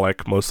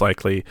alcoholic, most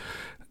likely,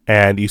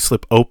 and you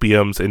slip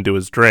opiums into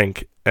his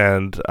drink,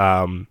 and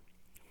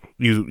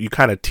you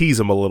kind of tease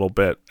him a little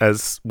bit,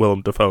 as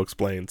Willem Dafoe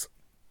explains,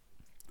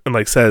 and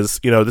like says,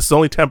 you know, this is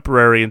only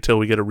temporary until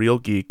we get a real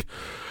geek,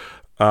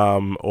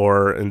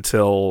 or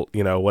until,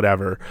 you know,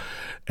 whatever.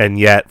 And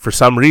yet, for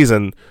some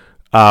reason,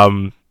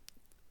 you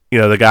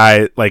know, the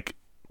guy, like,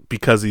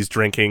 because he's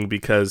drinking,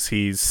 because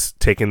he's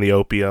taking the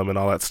opium and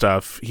all that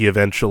stuff, he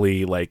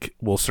eventually, like,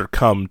 will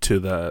succumb to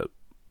the,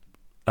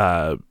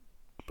 I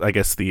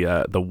guess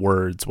the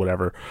words,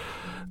 whatever,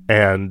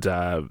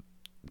 and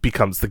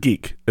becomes the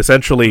geek.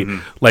 Essentially,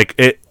 like,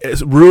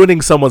 it's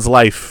ruining someone's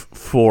life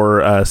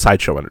for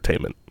sideshow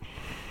entertainment.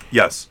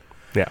 Yes.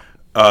 Yeah.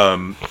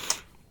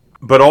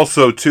 But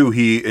also, too,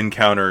 he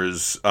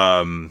encounters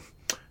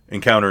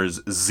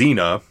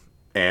Xena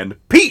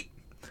and Pete.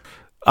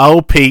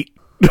 Oh, Pete.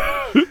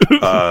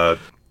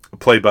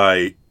 Played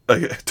by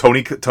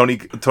Tony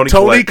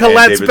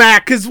Collette's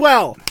back as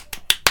well.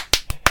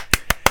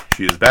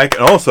 She is back,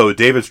 and also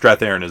David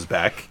Strathairn is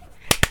back.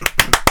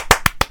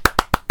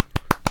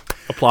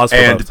 Applause for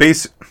and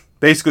both.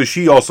 Basically,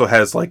 she also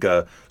has like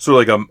a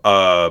sort of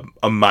like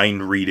a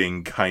mind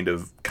reading kind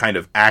of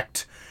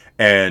act,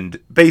 and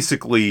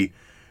basically,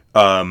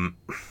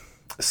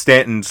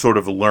 Stanton sort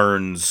of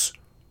learns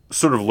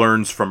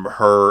from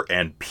her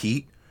and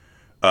Pete.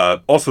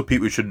 Also,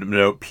 Pete, we should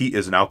note, Pete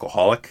is an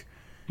alcoholic.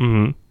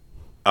 Mm-hmm.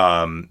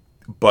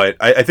 But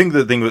I think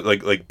the thing with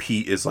like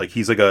Pete is like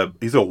he's a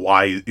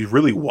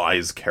really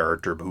wise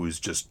character, but who's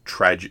just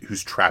tragic,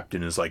 who's trapped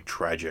in his like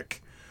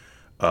tragic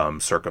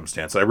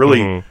circumstance. I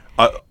really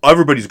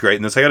everybody's great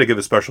in this. I got to give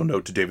a special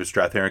note to David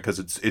Strathairn because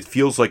it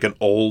feels like an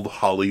old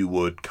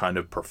Hollywood kind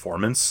of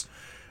performance.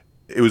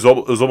 It was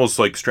almost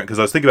like because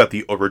I was thinking about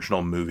the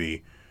original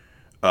movie.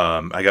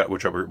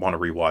 Which I want to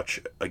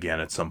rewatch again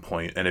at some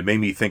point, and it made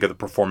me think of the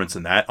performance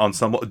in that on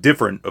some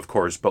different, of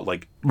course, but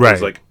like right. It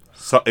was like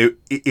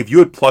if you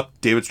had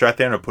plucked David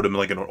Strathairn and put him in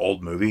like in an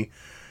old movie,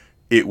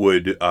 it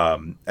would I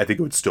think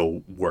it would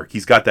still work.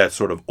 He's got that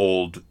sort of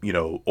old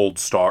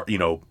star,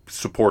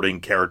 supporting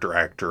character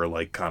actor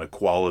like kind of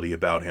quality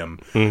about him.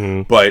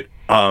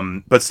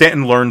 Mm-hmm. But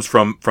Stanton learns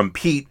from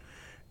Pete,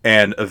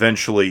 and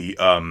eventually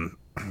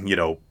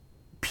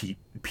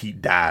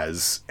Pete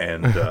dies,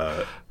 and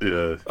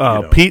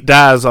Pete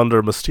dies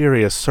under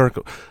mysterious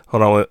Hold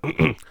on,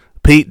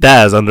 Pete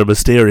dies under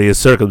mysterious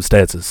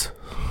circumstances.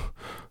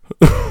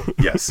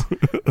 Yes.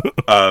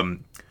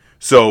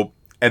 So,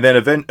 and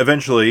then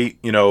eventually,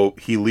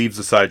 he leaves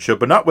the sideshow,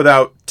 but not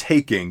without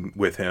taking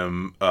with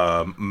him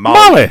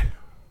Molly.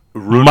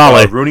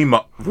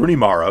 Rooney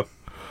Mara.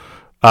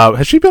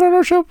 Has she been on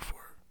our show before?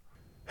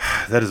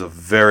 That is a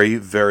very,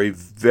 very,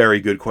 very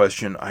good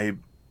question.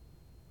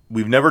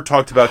 We've never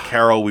talked about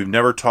Carol. We've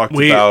never talked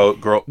about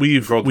Girl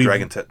with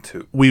Dragon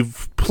Tattoo.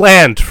 We've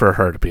planned for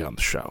her to be on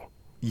the show.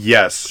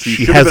 Yes,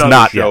 she has been on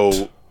not the show.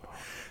 yet.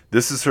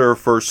 This is her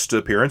first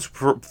appearance.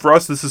 For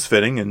us, this is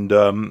fitting, and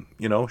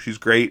she's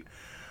great.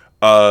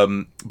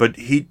 But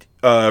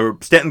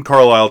Stanton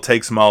Carlisle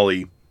takes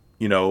Molly.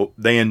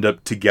 They end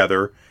up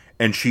together,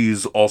 and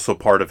she's also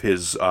part of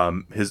his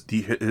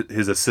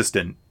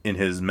assistant in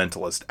his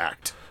mentalist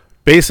act.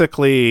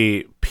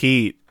 Basically,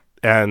 Pete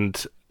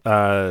and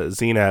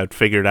Xena had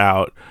figured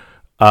out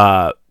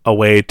a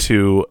way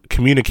to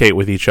communicate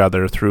with each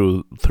other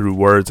through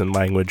words and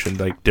language and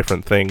like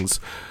different things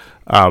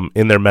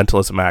in their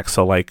mentalism acts.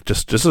 So like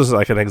just as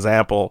like an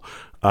example,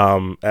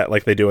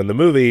 like they do in the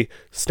movie,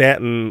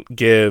 Stanton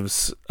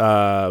gives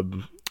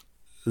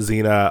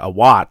Xena a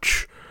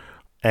watch,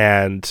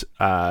 and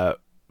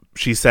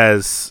she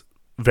says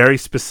very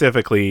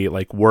specifically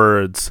like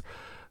words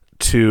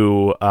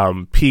to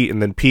Pete,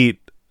 and then Pete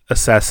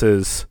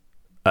assesses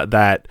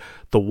that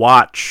the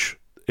watch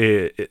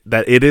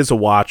that it is a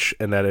watch,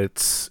 and that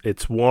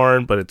it's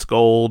worn, but it's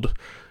gold.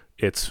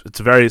 It's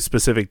very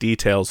specific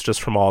details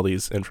just from all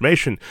these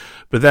information.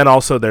 But then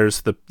also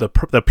there's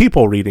the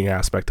people reading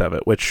aspect of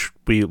it, which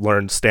we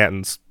learned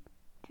Stanton's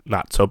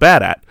not so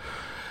bad at.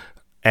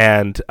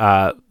 And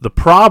the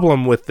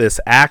problem with this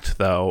act,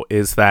 though,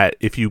 is that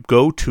if you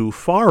go too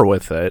far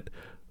with it,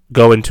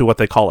 go into what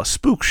they call a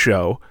spook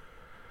show,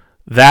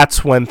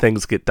 that's when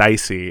things get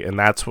dicey, and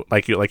that's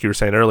like you were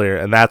saying earlier,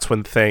 and that's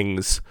when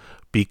things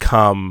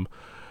become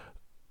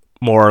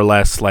more or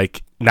less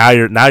like now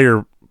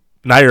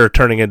you're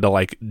turning into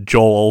like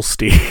Joel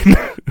Osteen.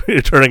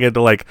 You're turning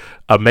into like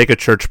a mega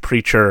church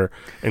preacher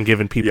and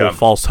giving people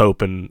false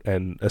hope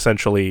and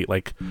essentially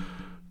like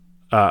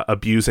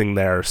abusing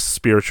their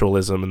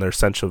spiritualism and their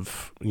sense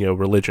of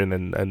religion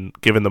and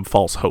giving them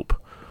false hope.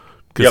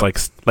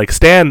 Because like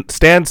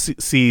Stan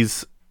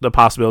sees the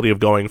possibility of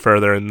going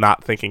further and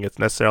not thinking it's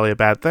necessarily a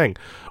bad thing,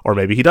 or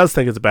maybe he does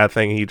think it's a bad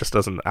thing and he just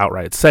doesn't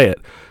outright say it.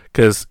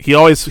 Because he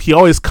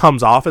always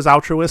comes off as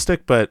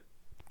altruistic, but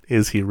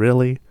is he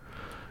really?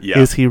 Yeah.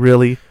 Is he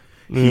really?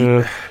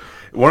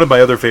 One of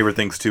my other favorite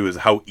things too is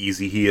how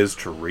easy he is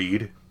to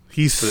read.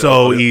 He's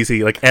so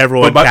easy. Like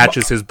everyone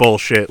catches his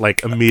bullshit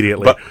like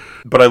immediately.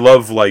 But I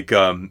love like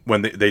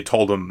when they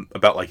told him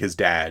about like his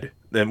dad.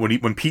 Then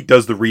when Pete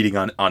does the reading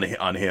on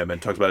him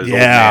and talks about his old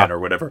man or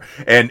whatever,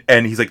 and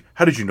he's like,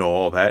 "How did you know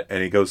all that?"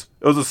 And he goes,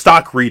 "It was a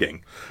stock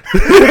reading."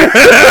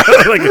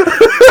 Like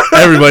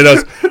everybody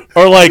knows.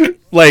 Or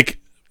like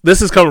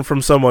this is coming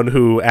from someone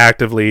who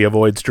actively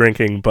avoids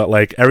drinking, but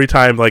like every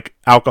time like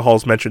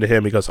alcohol's mentioned to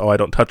him, he goes, "Oh, I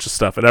don't touch the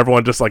stuff," and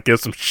everyone just like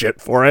gives him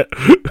shit for it.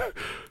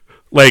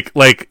 like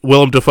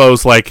Willem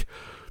Dafoe's like,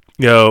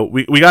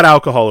 we got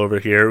alcohol over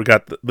here. We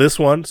got this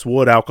one. It's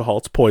wood alcohol.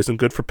 It's poison.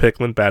 Good for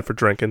pickling. Bad for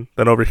drinking.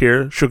 Then over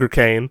here, sugar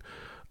cane,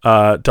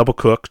 double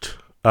cooked.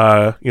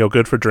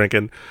 Good for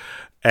drinking.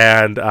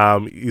 And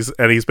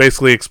he's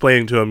basically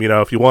explaining to him,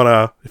 if you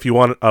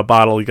want a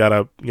bottle, you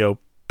gotta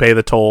pay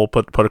the toll,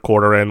 put a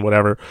quarter in,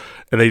 whatever.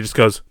 And then he just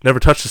goes,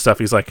 "Never touch the stuff."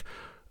 He's like,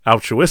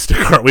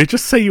 "Altruistic, aren't we?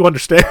 Just say you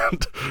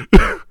understand."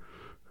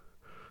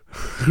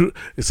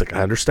 It's like,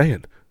 "I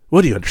understand.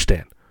 What do you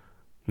understand?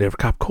 Never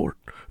cop court."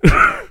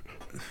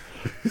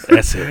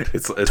 That's it.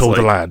 It's told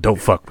the line.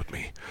 Don't fuck with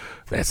me.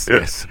 That's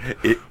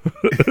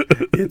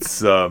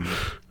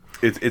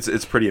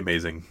it's pretty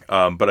amazing.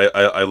 But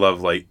I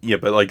love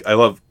I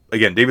love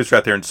again David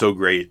Strathairn's so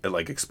great at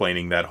like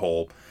explaining that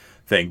whole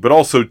thing. But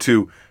also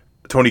too,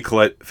 Toni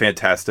Collette,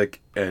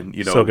 fantastic, and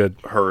so good.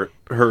 Her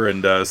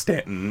and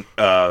Stanton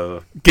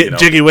get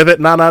jiggy with it.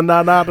 Nah. And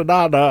then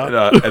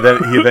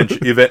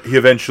he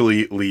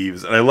eventually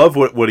leaves. And I love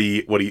when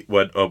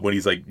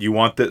he's like, "You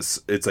want this?"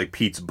 It's like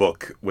Pete's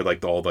book with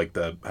like all like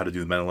the how to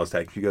do the mentalist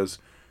act. He goes,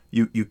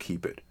 "You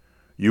keep it.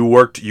 You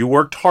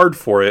worked hard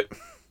for it."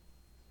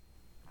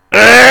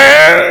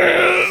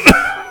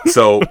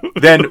 So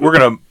then we're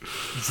gonna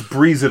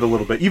breeze it a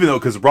little bit, even though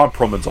because Ron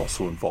Perlman's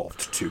also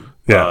involved too.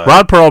 Yeah,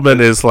 Ron Perlman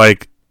is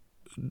like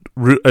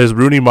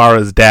Rooney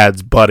Mara's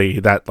dad's buddy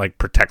that like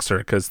protects her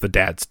because the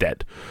dad's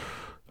dead.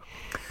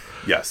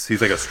 Yes,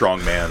 he's like a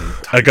strong man.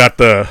 I got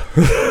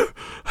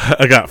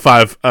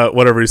 5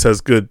 whatever he says,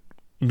 good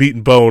meat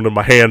and bone in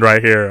my hand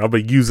right here. I'm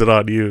gonna use it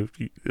on you.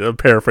 I'm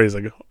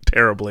paraphrasing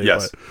terribly.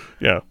 Yes, but,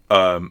 yeah.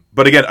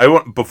 But again,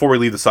 before we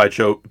leave the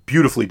sideshow,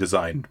 beautifully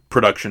designed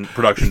production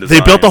design.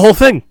 They built the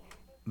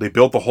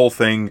whole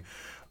thing.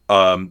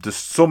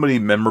 Just so many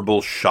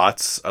memorable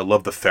shots. I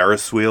love the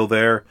Ferris wheel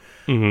there.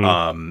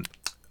 Mm-hmm.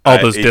 All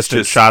those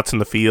distant shots in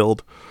the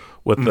field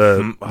with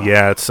the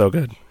it's so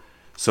good.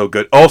 So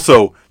good.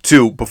 Also,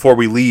 too, before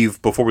we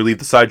leave the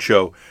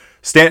sideshow,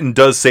 Stanton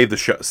does save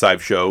the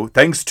sideshow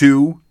thanks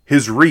to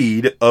his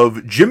read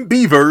of Jim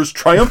Beaver's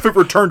triumphant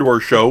return to our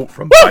show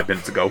from 5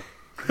 minutes ago.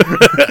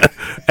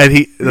 And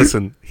he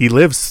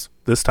lives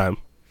this time.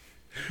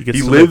 He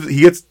gets to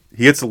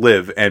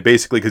live, and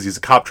basically because he's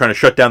a cop trying to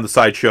shut down the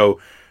sideshow,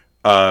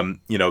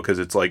 because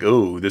it's like,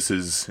 oh, this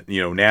is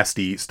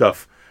nasty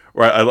stuff.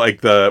 Right, I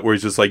like where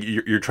he's just like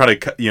you're trying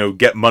to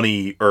get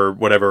money or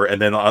whatever,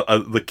 and then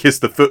kiss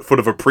the foot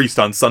of a priest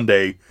on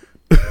Sunday.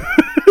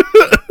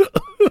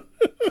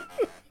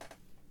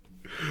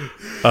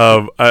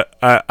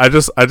 I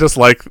just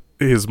like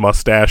his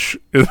mustache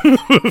in the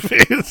movie.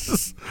 It's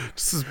just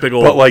this big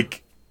old.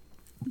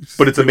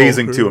 But it's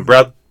amazing too, and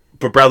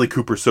Bradley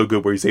Cooper's so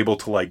good where he's able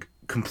to like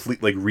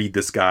read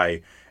this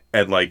guy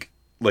and like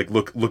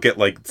look at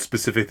like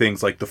specific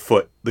things like the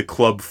foot, the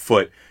club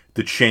foot,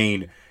 the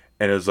chain.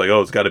 And it's like,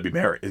 oh, it's got to be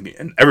Mary.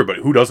 And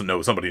everybody, who doesn't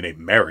know somebody named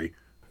Mary?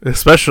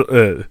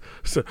 Especially,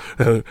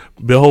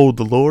 behold,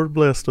 the Lord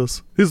blessed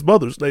us. His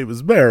mother's name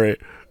is Mary.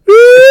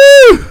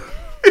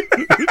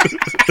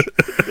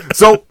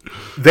 So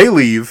they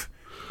leave,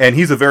 and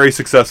he's a very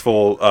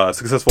successful 2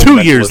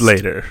 mentalist. years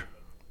later.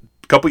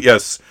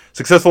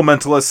 Successful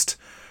mentalist.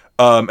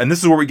 And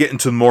this is where we get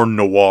into the more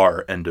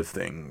noir end of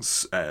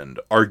things, and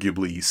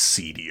arguably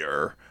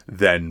seedier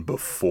than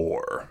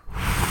before.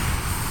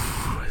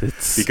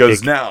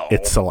 Because now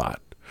it's a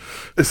lot.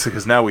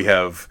 Because now we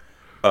have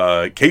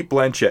Kate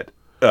Blanchett,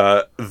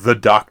 the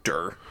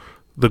Doctor,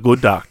 The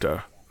Good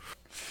Doctor,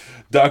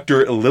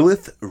 Dr.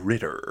 Lilith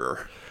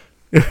Ritter.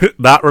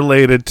 not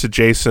related to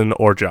Jason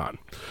or John.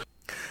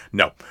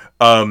 No,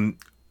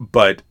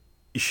 but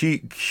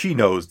she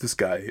knows this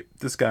guy.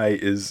 This guy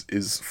is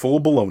full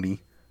of baloney.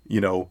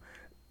 Full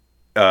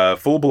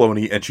of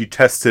baloney, and she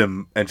tests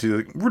him, and she's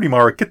like, Rudy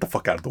Mara, get the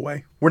fuck out of the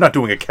way. We're not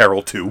doing a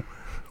Carol 2.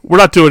 We're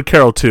not doing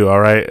Carol 2,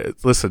 all right?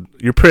 Listen,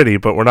 you're pretty,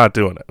 but we're not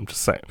doing it. I'm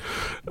just saying.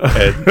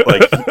 And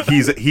like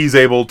he's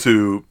able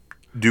to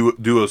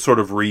do a sort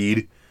of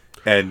read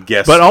and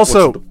guess. But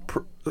also,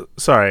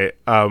 sorry,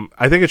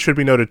 I think it should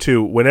be noted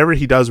too, whenever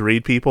he does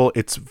read people,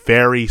 it's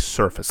very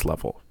surface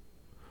level.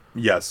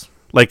 Yes.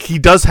 Like, he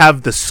does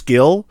have the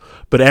skill,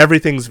 but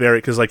everything's very,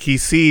 because like he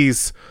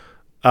sees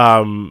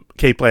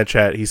Kate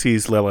Blanchett, he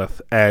sees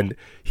Lilith, and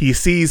he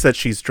sees that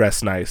she's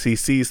dressed nice. He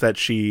sees that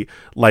she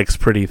likes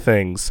pretty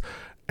things.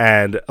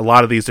 And a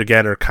lot of these,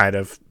 again, are kind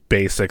of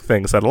basic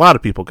things that a lot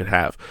of people could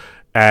have.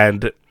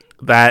 And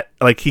that,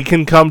 like, he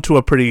can come to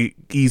a pretty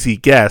easy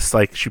guess.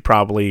 Like, she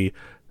probably,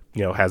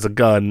 has a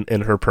gun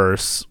in her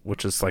purse,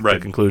 which is, like, right. the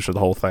conclusion of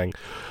the whole thing.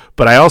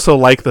 But I also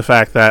like the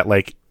fact that,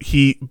 like,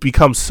 he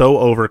becomes so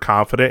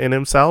overconfident in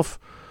himself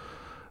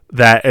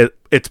that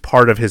it's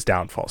part of his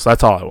downfall. So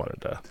that's all I wanted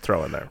to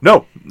throw in there.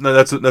 No,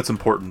 that's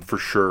important for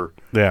sure.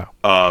 Yeah.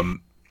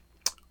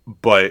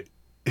 But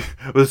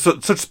with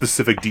such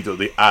specific detail,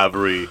 the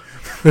Avery.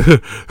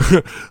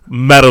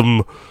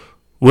 Madam,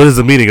 what is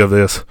the meaning of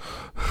this?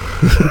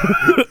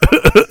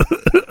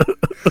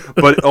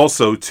 But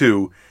also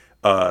too,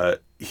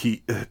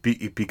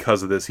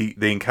 because of this,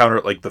 they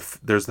encounter like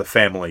there's the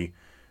family,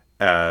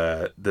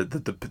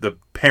 the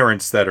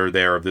parents that are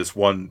there of this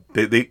one.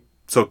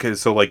 So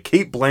like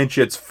Kate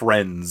Blanchett's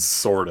friends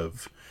sort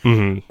of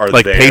are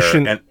like there,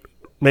 Patient, and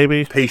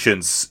maybe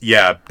Patience,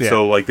 yeah.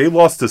 So like they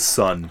lost a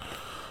son.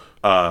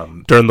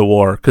 During the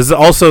war, because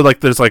also like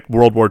there's like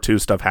World War II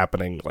stuff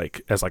happening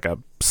like as like a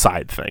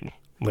side thing.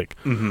 Like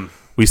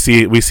we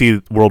see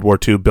World War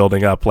II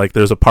building up. Like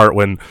there's a part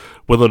when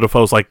Willem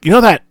Dafoe's like,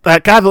 that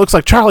guy that looks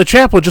like Charlie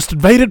Chaplin just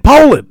invaded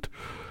Poland.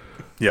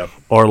 Yeah.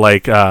 Or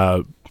like Kate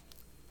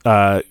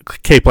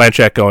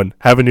Blanchett going,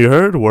 haven't you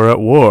heard? We're at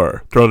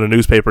war. Throwing a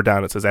newspaper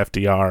down that says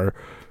FDR.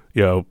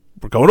 We're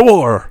going to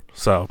war.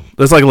 So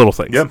there's like little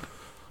things. Yeah.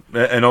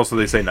 And also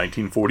they say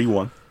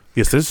 1941.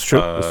 Yes, this is true.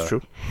 This is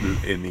true.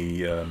 In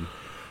the,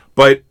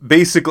 but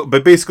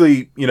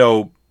basically,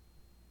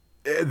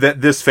 that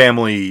this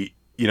family,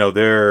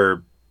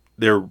 they're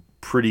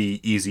pretty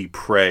easy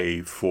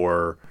prey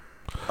for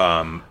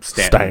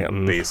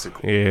Stanton,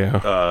 basically.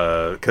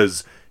 Yeah.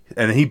 Because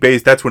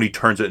that's when he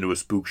turns it into a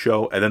spook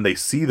show, and then they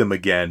see them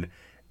again,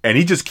 and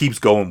he just keeps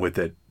going with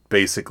it,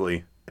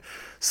 basically.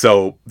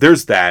 So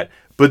there's that.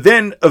 But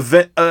then,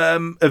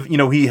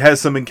 he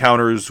has some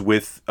encounters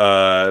with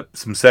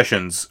some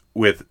sessions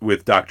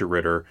with Dr.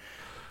 Ritter.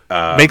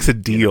 Makes a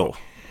deal.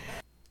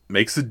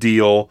 Makes a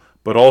deal,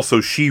 but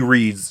also she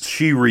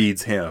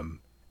reads him,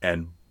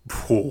 and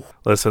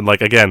listen,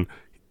 like again,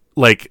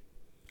 like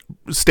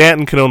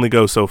Stanton can only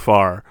go so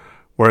far,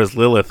 whereas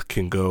Lilith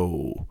can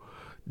go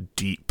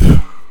deep.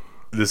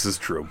 This is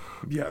true.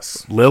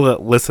 Yes,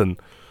 Lilith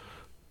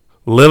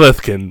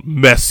can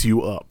mess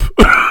you up.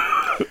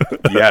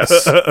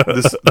 Yes,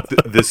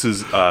 this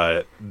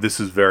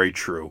is very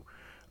true.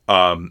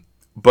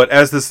 But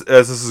as this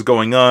is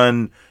going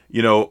on,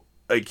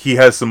 like he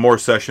has some more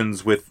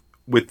sessions with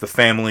the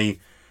family.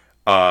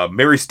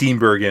 Mary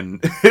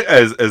Steenburgen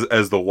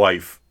as the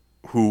wife,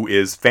 who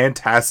is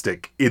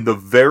fantastic in the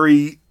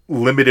very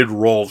limited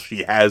role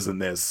she has in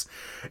this,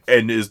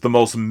 and is the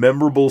most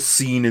memorable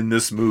scene in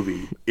this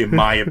movie, in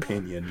my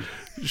opinion.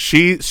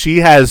 She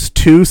has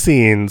 2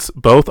 scenes,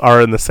 both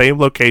are in the same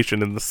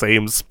location in the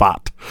same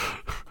spot,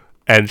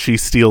 and she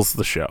steals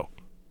the show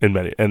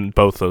in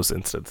both those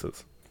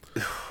instances.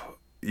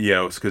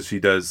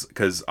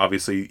 Because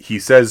obviously he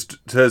says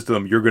to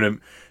them, "You're gonna,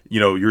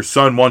 your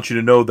son wants you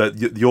to know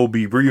that you'll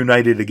be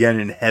reunited again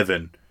in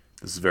heaven."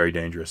 This is very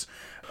dangerous.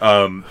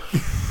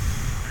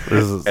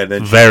 This is and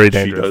then very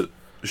dangerous.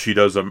 She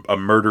does a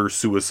murder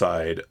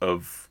suicide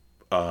of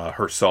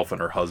herself and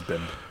her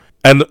husband.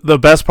 And the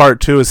best part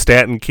too is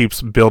Stanton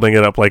keeps building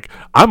it up like,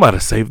 I might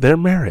have saved their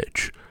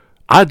marriage.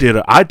 I did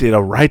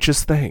a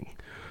righteous thing,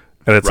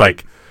 and it's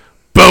right. like,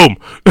 boom.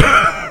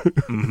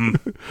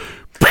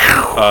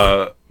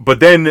 But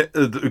then,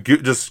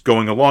 just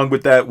going along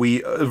with that,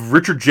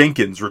 Richard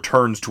Jenkins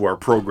returns to our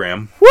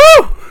program.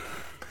 Woo!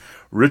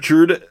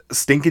 Richard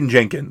Stinkin'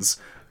 Jenkins.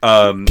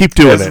 Keep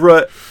doing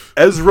it.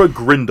 Ezra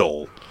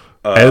Grindle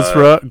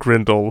Ezra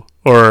Grindle,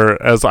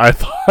 or as I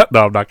thought.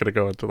 No, I'm not going to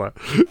go into that.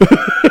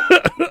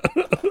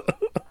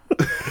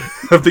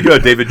 I'm thinking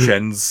about David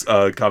Chen's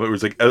comment where it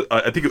was like,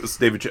 I think it was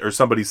David Chen, or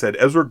somebody said,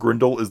 Ezra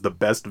Grindle is the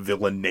best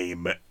villain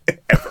name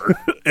ever.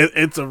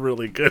 It's a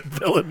really good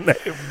villain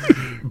name.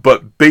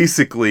 But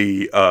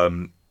basically,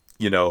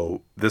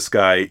 this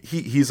guy,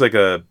 he's like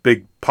a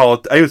big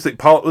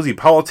was he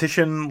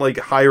politician, like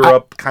higher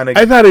up kind of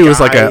I thought he was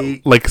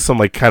like some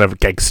kind of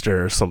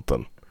gangster or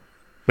something.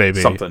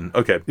 Maybe. Something.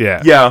 Okay.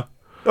 Yeah. Yeah.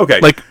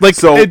 Okay.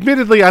 So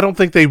admittedly, I don't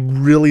think they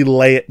really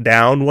lay it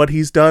down what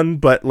he's done,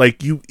 but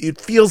it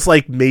feels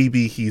like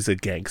maybe he's a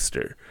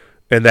gangster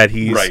and that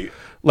he's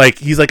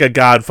he's like a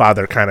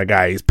Godfather kind of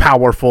guy. He's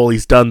powerful.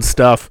 He's done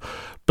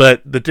stuff,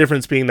 but the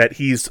difference being that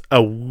he's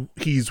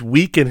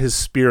weak in his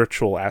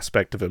spiritual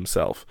aspect of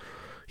himself.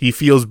 He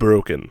feels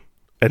broken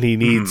and he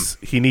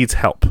needs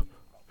help.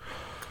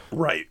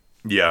 Right.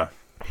 Yeah.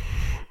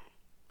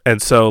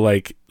 And so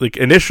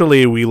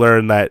initially we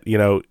learned that,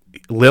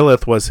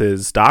 Lilith was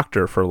his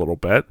doctor for a little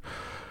bit,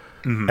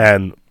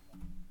 and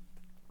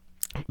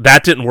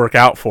that didn't work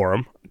out for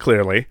him,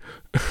 clearly.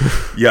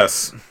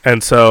 Yes.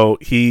 And so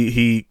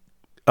he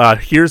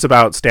hears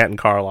about Stanton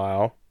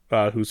Carlisle,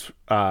 who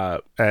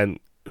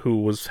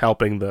was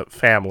helping the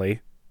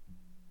family,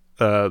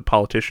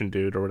 politician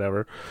dude or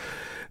whatever,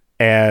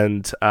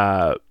 and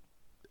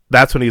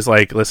that's when he's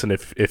like, "Listen,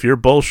 if you're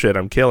bullshit,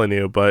 I'm killing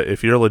you. But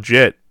if you're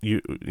legit,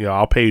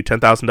 I'll pay you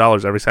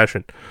 $10,000 every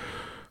session."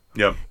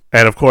 Yep.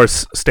 And of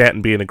course,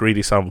 Stanton, being a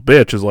greedy son of a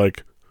bitch, is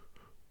like,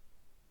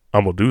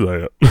 "I'm gonna do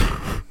that."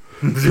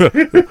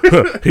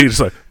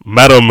 He's like,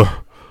 "Madam,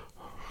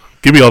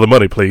 give me all the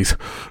money, please."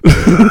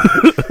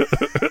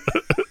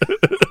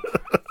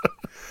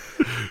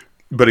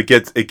 But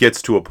it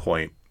gets to a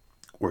point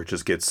where it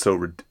just gets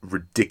so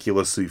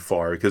ridiculously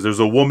far, because there's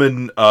a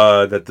woman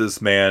that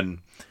this man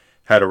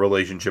had a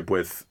relationship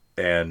with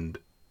and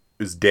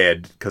is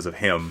dead because of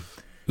him.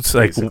 It's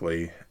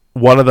basically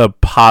one of the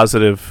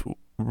positive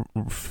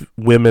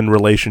women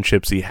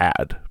relationships he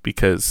had,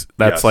 because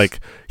that's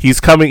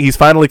he's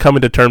finally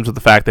coming to terms with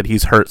the fact that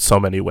he's hurt so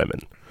many women.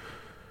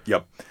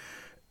 Yep.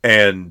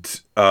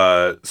 And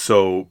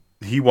so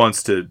he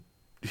wants to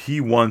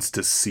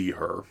see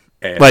her,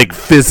 and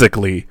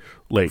physically,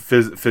 see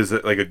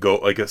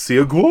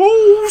a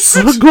ghost.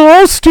 A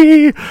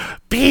ghosty,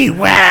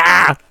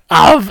 beware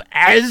of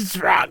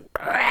Ezra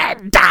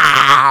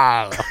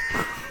Grindle.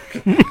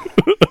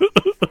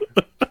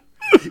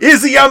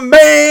 Is he a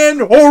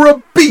man or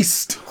a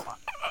beast?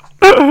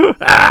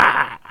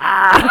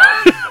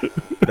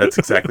 That's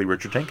exactly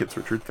Richard Jenkins.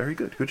 Richard, very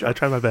good. Good job. I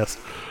try my best.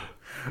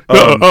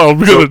 I'm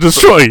gonna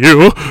destroy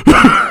you.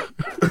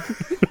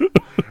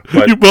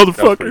 You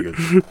motherfucker.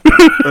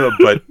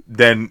 But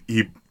then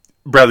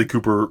Bradley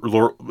Cooper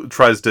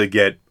tries to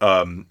get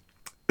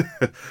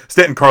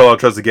Stanton Carlisle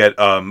tries to get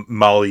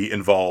Molly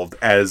involved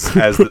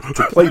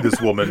to play this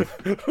woman.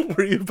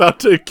 Were you about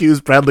to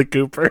accuse Bradley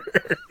Cooper?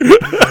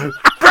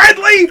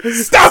 Bradley,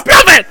 stop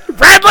it!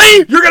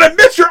 Bradley, you're gonna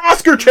miss your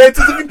Oscar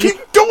chances if you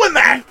keep doing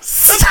that.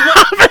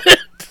 Stop it!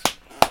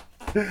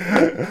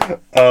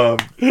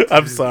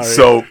 I'm sorry.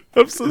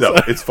 I'm so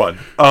sorry. It's fun.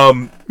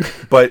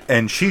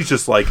 And she's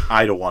just like,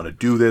 I don't want to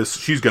do this.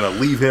 She's gonna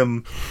leave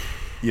him.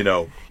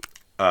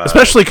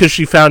 Especially because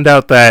she found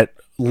out that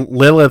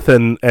Lilith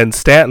and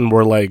Stanton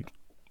were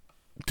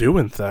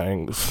doing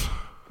things.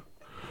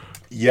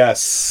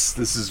 Yes,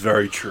 this is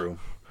very true.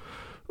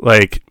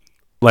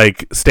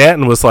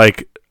 Stanton was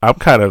like, I'm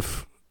kind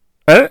of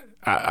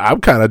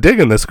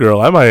digging this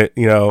girl. I might,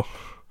 do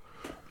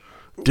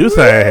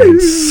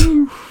things.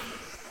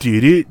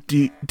 It's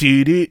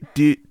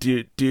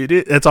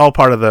all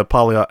part of the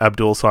Paula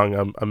Abdul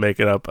song I'm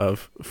making up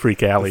of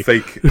Freak Alley.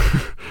 Fake.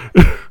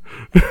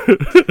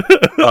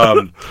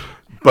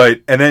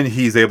 And then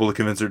he's able to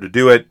convince her to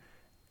do it,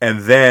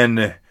 and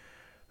then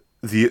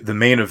the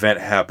main event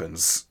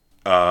happens.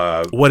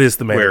 What is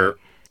the main event?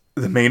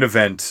 The main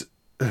event,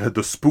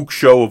 the spook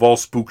show of all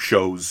spook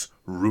shows,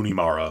 Rooney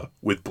Mara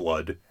with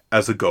blood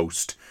as a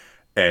ghost,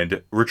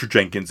 and Richard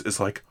Jenkins is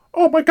like,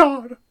 "Oh my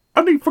God,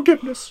 I need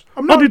forgiveness.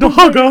 I need a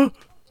hugger."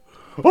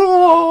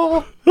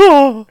 Oh.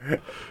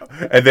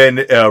 And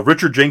then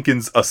Richard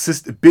Jenkins'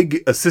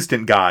 big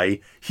assistant guy,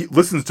 he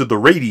listens to the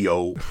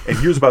radio and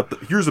hears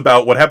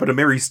about what happened to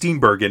Mary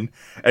Steenburgen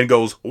and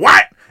goes,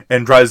 "What?"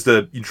 and tries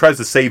to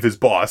save his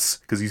boss,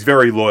 because he's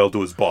very loyal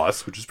to his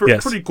boss, which is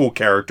pretty cool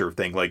character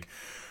thing. I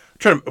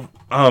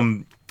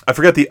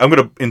forgot I'm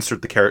going to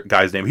insert the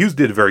guy's name. He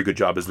did a very good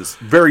job as this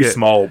very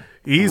small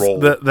role.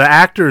 The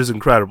actor is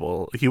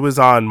incredible. He was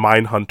on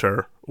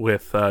Mindhunter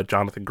with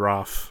Jonathan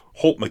Groff.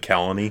 Holt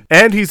McCallany.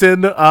 And he's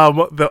in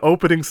the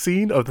opening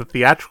scene of the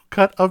theatrical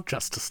cut of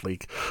Justice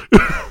League.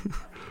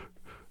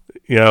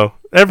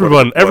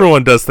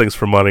 Everyone does things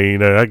for money.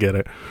 I get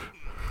it.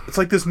 It's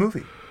like this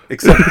movie,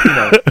 except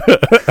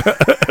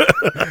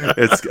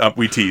it's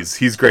we tease.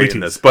 He's great in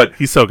this, but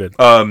he's so good.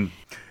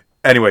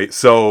 Anyway,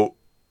 so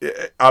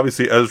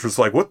obviously Ezra's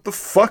like, "What the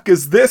fuck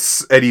is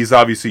this?" And he's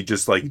obviously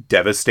just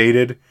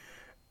devastated,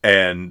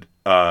 and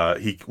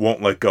he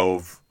won't let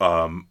go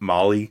of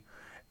Molly,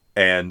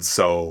 and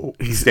so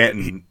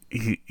Stanton.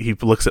 He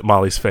looks at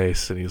Molly's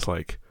face and he's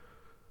like,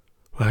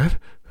 "What?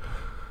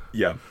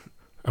 Yeah.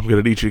 I'm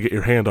gonna need you to get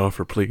your hand off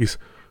her, please."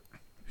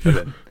 And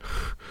then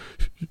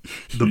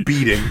the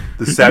beating,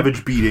 the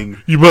savage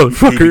beating. You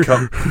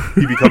motherfucker!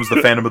 He becomes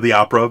the Phantom of the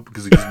Opera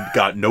because he's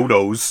got no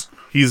nose.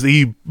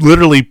 He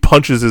literally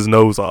punches his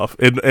nose off,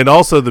 and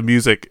also the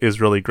music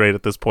is really great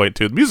at this point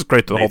too. The music's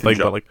great to the whole thing,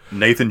 but like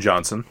Nathan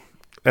Johnson,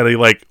 and he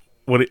like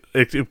when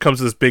it comes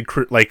to this big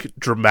like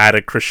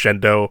dramatic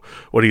crescendo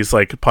when he's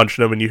like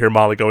punching him, and you hear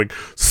Molly going,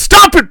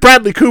 "Stop it,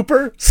 Bradley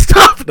Cooper!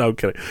 Stop!" No, I'm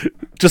kidding.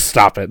 Just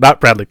stop it,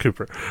 not Bradley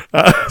Cooper.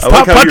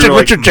 Stop punching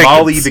Richard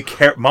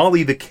Jenkins.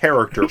 Molly the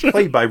character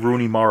played by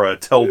Rooney Mara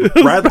told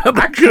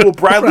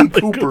Bradley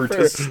Cooper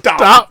to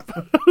stop.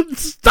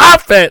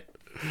 Stop it.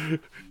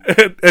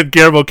 And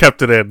Guillermo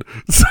kept it in.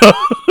 So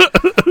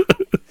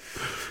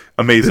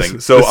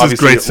amazing. So this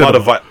obviously is a lot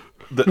of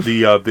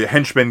the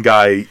henchman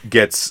guy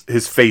gets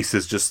his face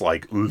is just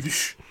like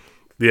oosh.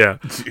 Yeah.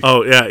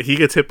 Oh yeah. He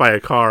gets hit by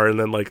a car, and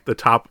then like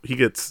he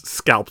gets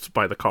scalped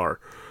by the car.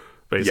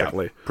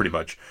 Basically, yeah, pretty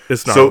much.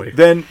 It's gnarly.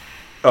 So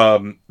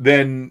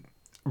then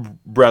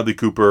Bradley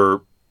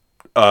Cooper,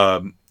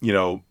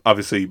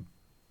 obviously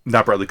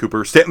not Bradley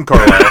Cooper, Stanton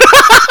Carlisle.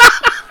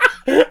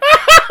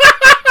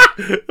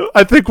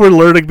 I think we're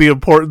learning the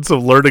importance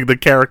of learning the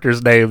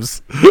characters'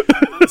 names.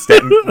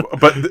 Stanton,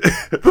 but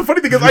the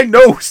funny thing is, I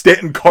know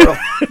Stanton Carlisle.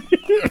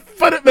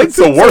 But it makes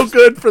it so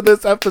good for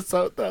this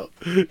episode, though,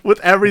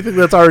 with everything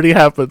that's already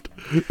happened.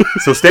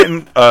 So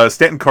Stanton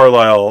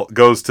Carlisle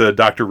goes to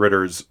Dr.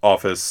 Ritter's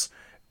office,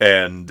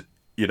 and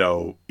he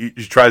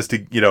tries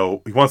to, he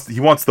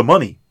wants the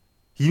money.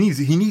 He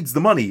needs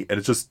the money, and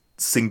it's just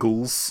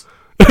singles.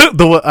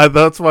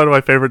 That's one of my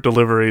favorite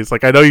deliveries.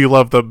 Like, I know you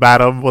love the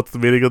 "Madam, what's the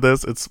meaning of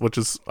this?"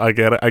 I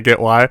get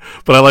why,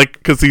 but I like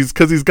because he's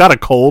got a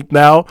cold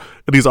now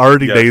and he's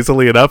already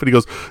nasally enough, and he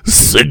goes,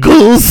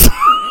 "Singles."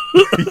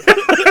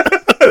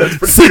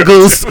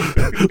 Singles.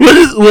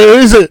 Where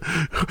is it?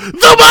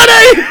 The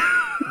money.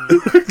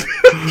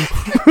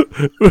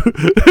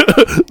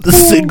 The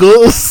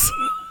singles.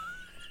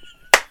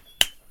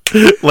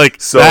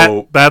 Like,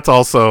 so that's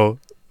also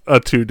a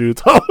Two Dudes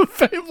Hall of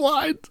Fame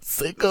line.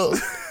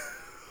 Singles.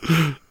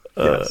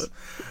 Yes.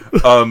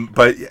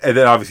 But and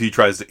then obviously he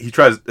tries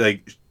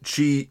like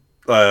she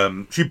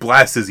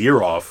blasts his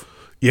ear off.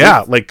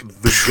 Yeah, like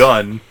the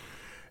gun,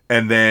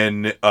 and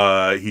then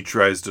he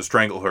tries to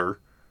strangle her,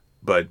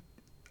 but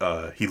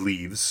he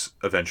leaves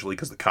eventually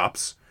because the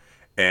cops,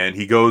 and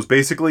he goes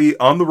basically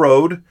on the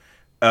road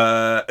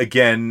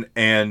again,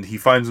 and he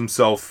finds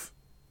himself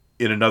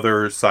in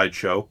another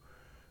sideshow,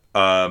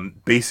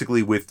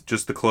 basically with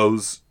just the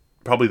clothes,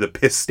 probably the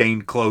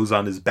piss-stained clothes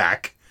on his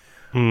back.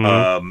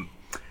 Mm-hmm.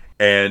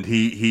 And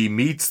he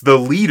meets the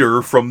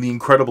leader from the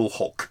Incredible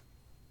Hulk,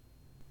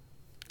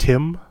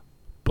 Tim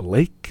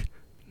Blake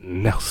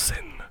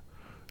Nelson.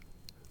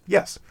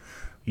 Yes.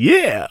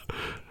 Yeah.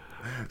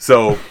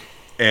 So,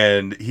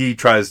 and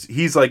he's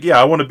like,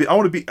 yeah, I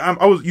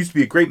used to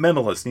be a great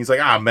mentalist, and he's like,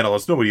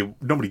 mentalist,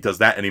 nobody does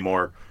that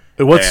anymore.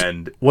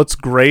 What's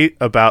great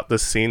about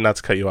this scene? Not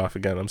to cut you off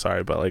again, I'm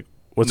sorry, but like,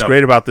 what's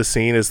great about this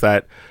scene is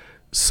that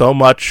so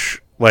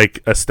much,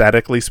 like,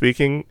 aesthetically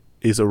speaking,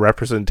 is a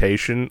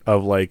representation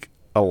of like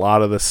a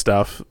lot of the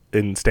stuff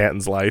in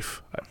Stanton's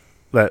life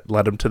that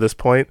led him to this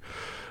point.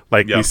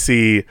 Like, we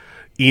see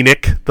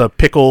Enoch, the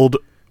pickled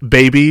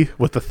baby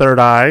with the third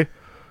eye.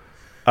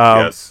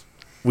 Yes.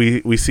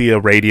 We see a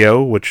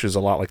radio, which is a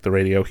lot like the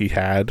radio he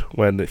had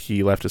when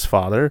he left his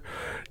father.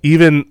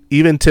 Even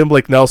Tim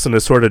Blake Nelson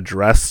is sort of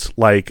dressed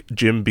like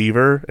Jim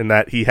Beaver in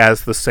that he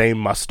has the same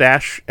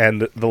mustache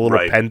and the little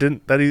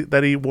pendant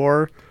that he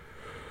wore.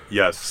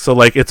 Yes. So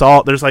like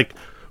there's like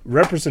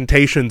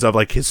representations of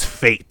like his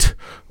fate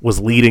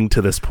was leading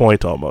to this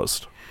point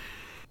almost.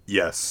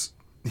 Yes,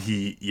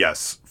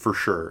 for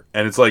sure.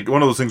 And it's like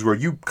one of those things where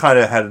you kind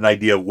of had an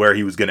idea of where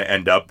he was going to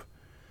end up,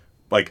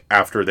 like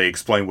after they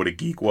explained what a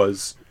geek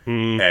was.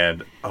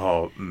 And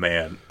oh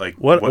man, like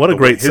what a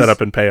great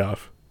setup and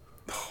payoff.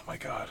 Oh my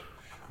god,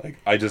 like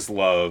I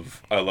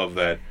love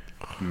that,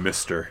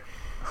 Mister.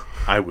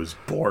 I was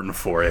born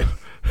for it.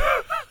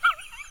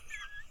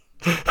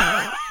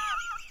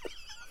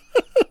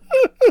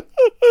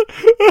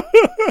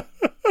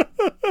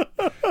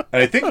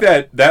 And I think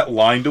that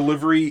line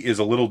delivery is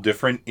a little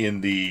different in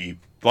the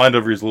line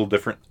delivery is a little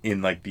different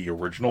in like the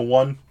original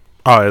one.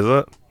 Oh, is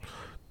it?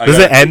 Does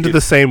it end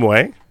the same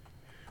way?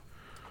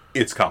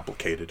 It's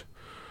complicated.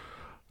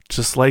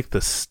 Just like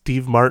the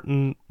Steve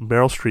Martin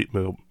Meryl Streep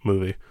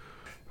movie.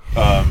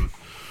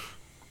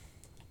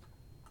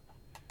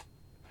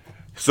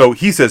 So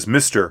he says,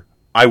 "Mister,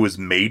 I was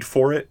made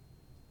for it,"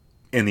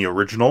 in the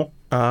original.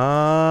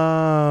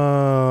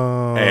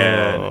 Oh.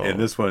 And in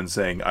this one,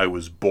 saying, "I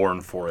was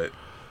born for it."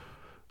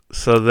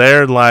 So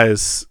there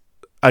lies.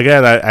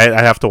 Again,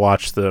 I have to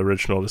watch the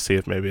original to see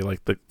if maybe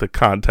like the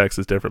context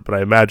is different, but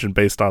I imagine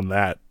based on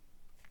that,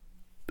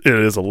 it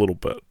is a little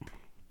bit.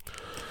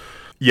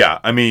 Yeah,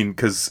 I mean,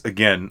 because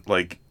again,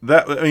 like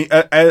that. I mean,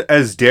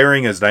 as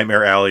daring as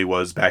Nightmare Alley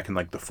was back in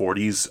like the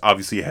 40s,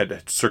 obviously it had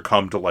to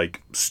succumb to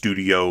like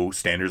studio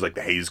standards, like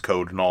the Hays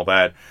Code and all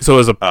that. So it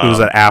was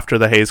that after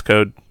the Hays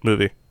Code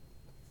movie?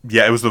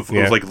 Yeah, it was it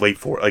was like like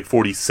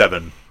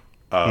 47,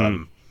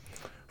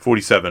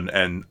 47,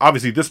 and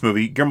obviously this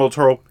movie, Guillermo del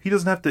Toro, he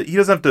doesn't have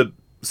to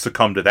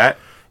succumb to that.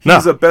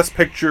 He's a Best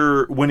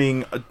Director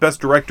winning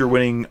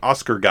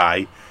Oscar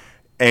guy,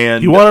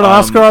 and he won an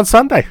Oscar on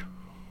Sunday.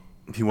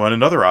 He won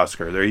another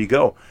Oscar. There you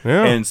go.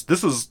 Yeah. And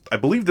I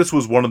believe this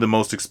was one of the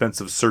most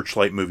expensive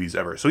Searchlight movies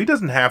ever. So he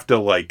doesn't have to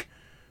like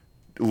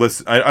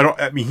listen.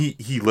 I mean,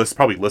 he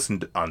probably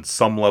listened on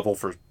some level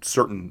for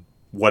certain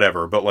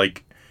whatever, but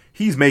like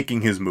he's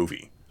making his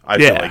movie. I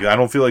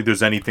don't feel like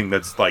there's anything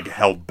that's like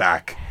held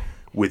back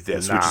with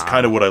this, which is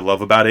kind of what I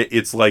love about it.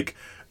 It's like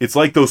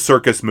those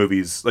circus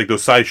movies, like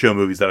those sideshow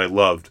movies that I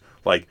loved,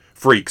 like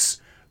Freaks,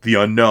 The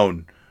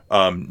Unknown,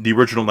 the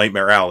original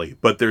Nightmare Alley,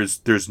 but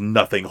there's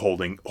nothing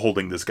holding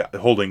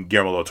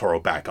Guillermo del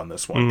Toro back on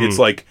this one. It's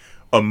like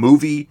a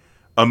movie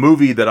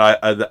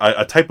that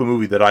a type of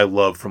movie that I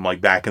love from like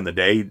back in the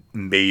day,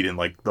 made in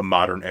like the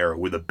modern era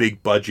with a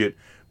big budget,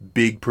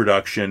 big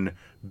production,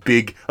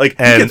 big like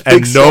and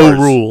big no stars.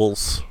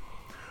 rules.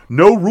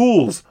 No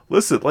rules.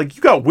 Listen, like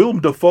you got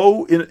Willem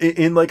Dafoe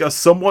in like a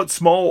somewhat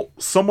small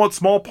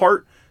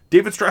part.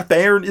 David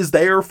Strathairn is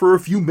there for a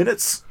few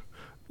minutes.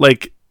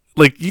 Like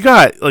you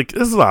got like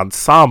this is an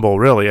ensemble,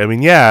 really. I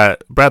mean, yeah,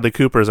 Bradley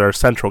Cooper is our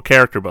central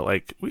character, but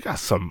like we got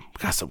some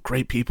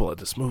great people in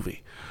this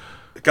movie.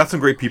 Got some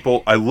great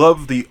people. I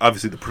love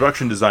obviously the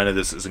production design of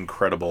this is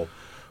incredible.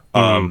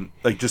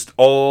 Like just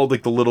all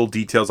like the little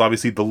details.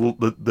 Obviously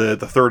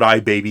the third eye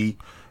baby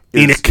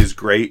is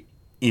great.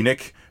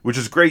 Enoch, which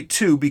is great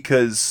too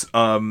because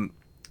Bradley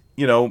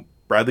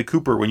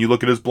Cooper, when you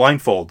look at his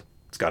blindfold,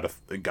 it's got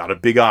a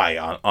big eye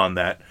on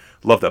that.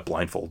 Love that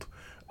blindfold.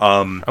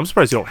 I'm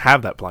surprised you don't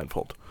have that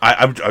blindfold.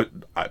 I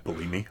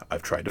believe me,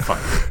 I've tried to find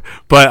it.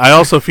 But I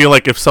also feel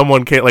like if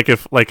someone came,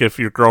 if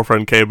your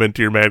girlfriend came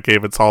into your man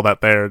cave and saw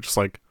that there, just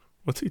like,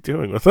 what's he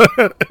doing with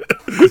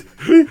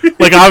it?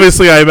 Like,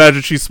 obviously, I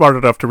imagine she's smart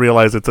enough to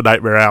realize it's a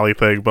Nightmare Alley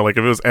thing. But like,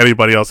 if it was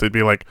anybody else, it'd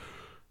be like,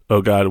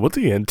 oh god, what's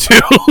he into?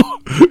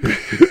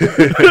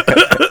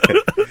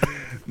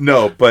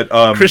 No, but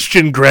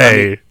Christian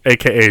Grey,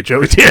 aka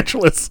Joey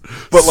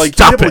DeAngelis. But like,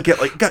 stop he's able it. to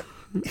get like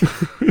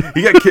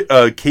he got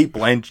Kate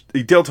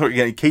Blanchett, Del Toro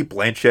getting Kate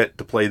Blanchett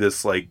to play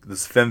this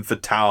femme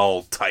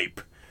fatale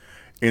type,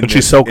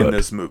 she's so good in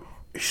this movie.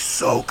 She's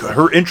so good.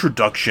 Her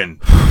introduction,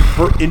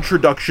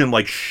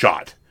 like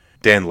shot.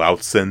 Dan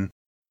Lautzen,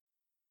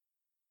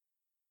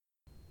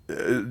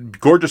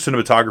 gorgeous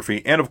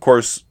cinematography, and of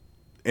course,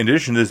 in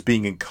addition to this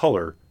being in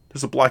color,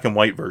 there's a black and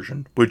white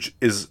version, which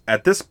is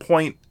at this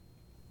point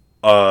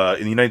in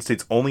the United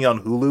States only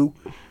on Hulu.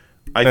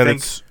 I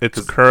think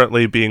it's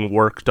currently being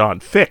worked on,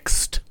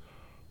 fixed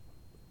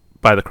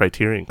by the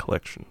Criterion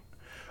Collection,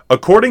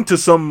 according to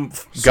some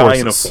guy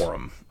in a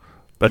forum.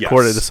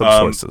 According to some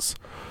sources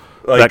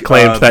like, that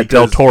claimed that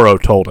Del Toro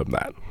told them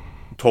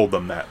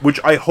that, which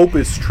I hope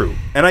is true.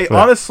 And I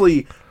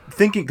honestly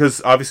thinking, because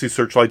obviously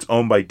Searchlight's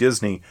owned by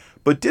Disney,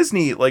 but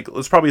Disney, like,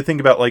 let's probably think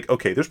about like,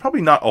 okay, there's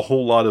probably not a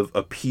whole lot of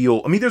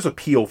appeal. I mean, there's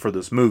appeal for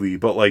this movie,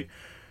 but like,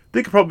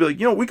 they could probably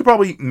we could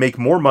probably make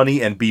more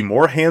money and be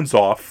more hands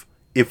off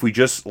if we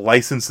just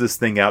license this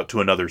thing out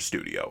to another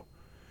studio.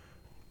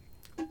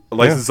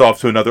 License off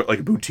to another,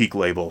 like, boutique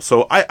label.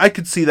 So I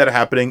could see that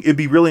happening. It'd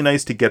be really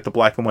nice to get the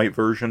black and white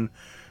version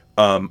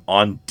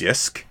on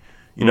disc,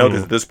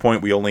 because at this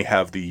point we only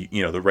have the,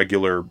 the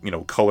regular,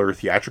 color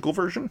theatrical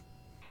version.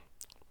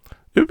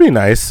 It would be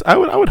nice. I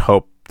would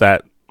hope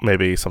that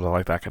maybe something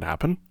like that could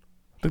happen.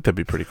 I think that'd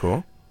be pretty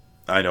cool.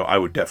 I know. I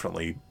would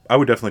definitely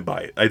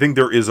buy it. I think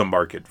there is a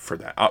market for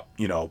that.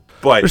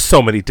 But there's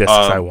so many discs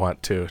I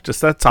want to.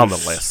 Just that's on the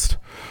list.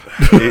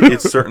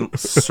 It's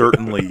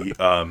certainly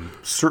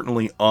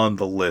on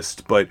the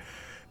list. But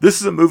this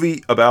is a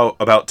movie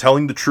about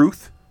telling the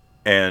truth,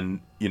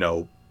 and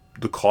the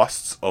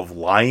costs of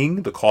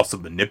lying, the costs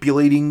of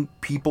manipulating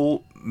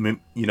people.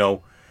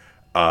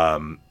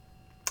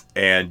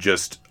 And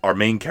just our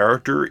main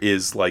character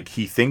is like,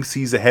 he thinks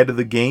he's ahead of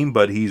the game,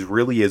 but he's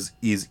really is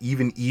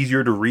even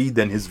easier to read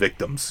than his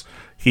victims.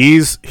 He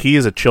is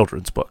a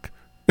children's book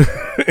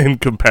in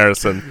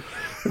comparison.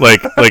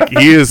 like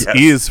he is Yes.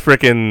 He is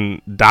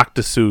freaking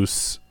Dr.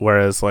 Seuss,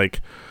 whereas like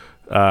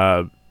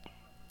Kate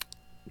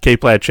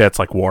Blanchett's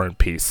like War and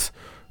Peace.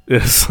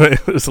 It's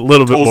a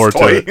little bit more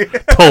to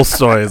it.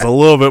 Tolstoy is a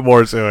little bit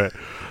more to it,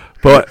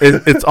 but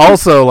it's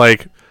also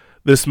like,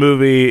 this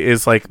movie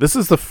is like, this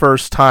is the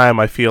first time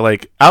I feel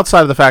like,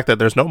 outside of the fact that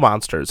there's no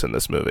monsters in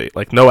this movie,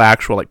 like no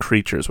actual like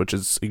creatures, which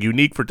is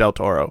unique for Del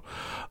Toro,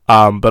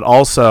 but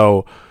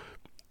also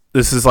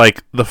this is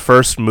like the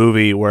first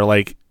movie where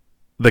like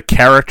the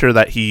character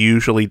that he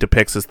usually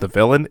depicts as the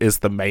villain is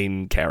the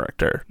main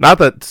character. Not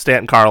that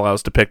Stanton Carlisle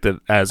is depicted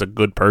as a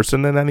good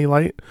person in any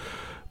light,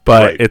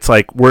 but Right. It's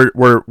like we're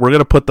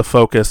gonna put the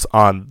focus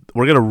on,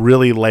 we're gonna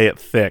really lay it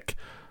thick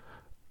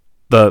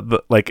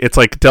the like it's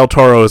like Del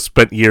Toro has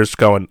spent years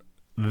going,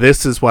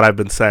 this is what I've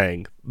been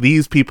saying.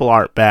 These people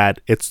aren't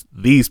bad. It's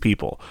these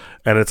people.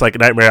 And it's like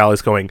Nightmare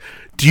Alley's going,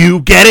 do you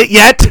get it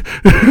yet?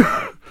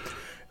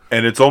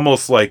 And it's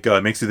almost like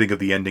it makes you think of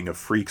the ending of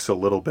Freaks a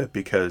little bit,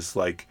 because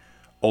like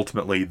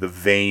ultimately the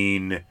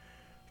vain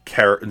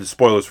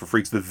spoilers for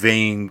Freaks, the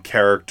vain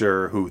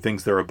character who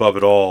thinks they're above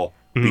it all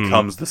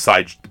becomes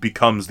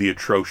the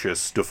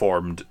atrocious,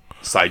 deformed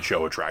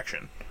sideshow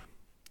attraction.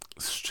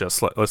 It's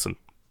just like, listen,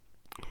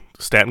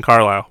 Stanton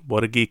Carlisle,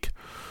 what a geek.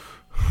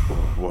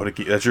 What a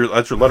geek. That's your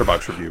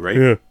Letterboxd review, right?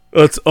 Yeah.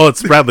 It's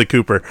Bradley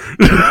Cooper.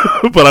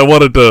 But I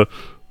wanted to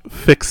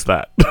fix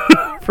that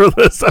for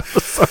this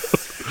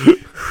episode.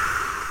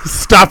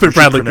 Stop it,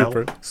 Bradley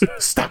Cooper.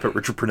 Stop it,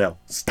 Richard Purnell.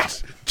 Stop.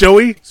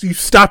 Joey, you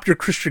stop your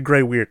Christian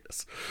Grey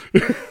weirdness.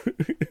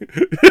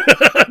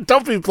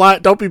 Don't be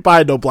blind. Don't be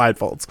buying no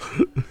blindfolds.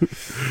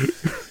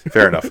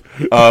 Fair enough.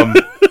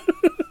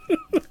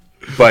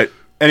 But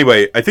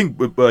anyway, I think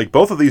like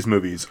both of these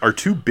movies are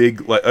two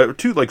big,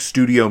 two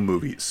studio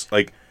movies.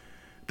 Like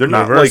they're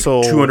not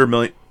Universal. like 200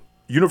 million.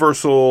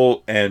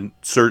 Universal and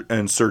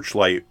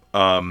Searchlight,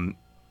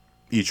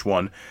 each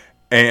one,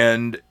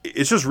 and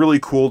it's just really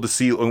cool to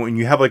see when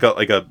you have like a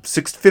 $50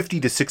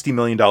 to $60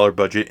 million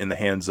budget in the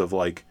hands of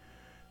an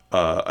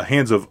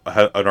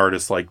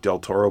artist like Del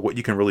Toro, what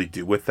you can really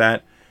do with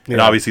that. Yeah.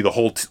 And obviously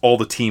all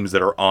the teams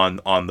that are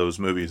on those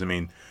movies. I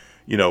mean,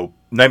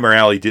 Nightmare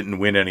Alley didn't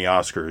win any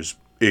Oscars.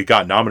 It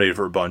got nominated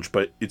for a bunch,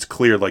 but it's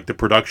clear like the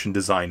production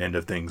design end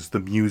of things,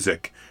 the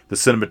music, the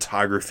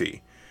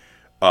cinematography,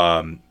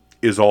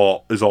 is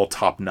all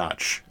top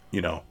notch.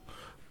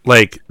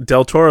 Like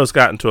Del Toro's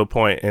gotten to a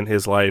point in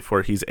his life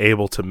where he's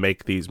able to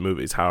make these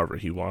movies however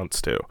he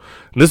wants to.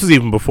 And this is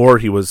even before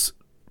he was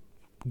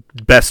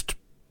Best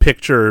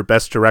Picture,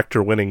 Best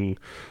Director winning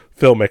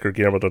filmmaker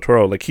Guillermo del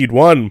Toro. Like he'd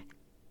won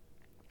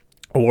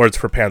awards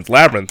for Pan's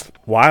Labyrinth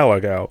a while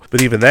ago,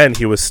 but even then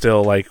he was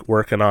still like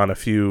working on a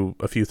few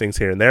things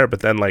here and there.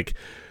 But then like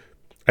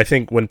I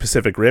think when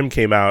Pacific Rim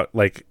came out,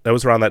 like that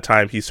was around that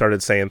time he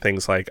started saying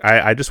things like,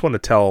 I just want to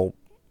tell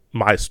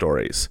my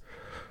stories,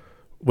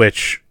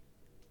 which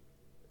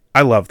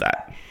I love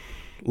that.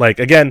 Like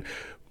again,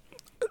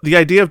 the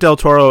idea of Del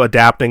Toro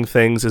adapting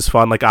things is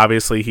fun. Like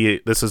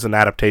obviously this is an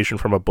adaptation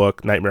from a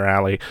book, Nightmare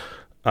Alley,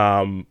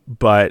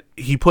 but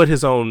he put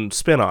his own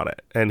spin on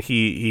it, and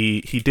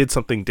he did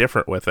something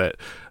different with it,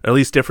 at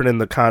least different in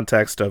the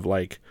context of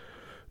like,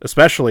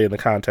 especially in the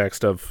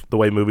context of the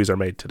way movies are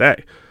made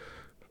today.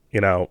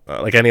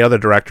 Like any other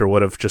director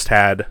would have just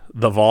had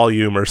The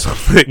Volume or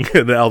something,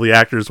 and all the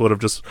actors would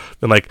have just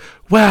been like,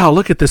 wow,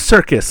 look at this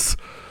circus.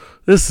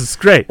 This is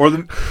great. Or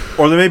there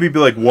maybe be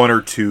like one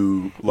or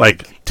two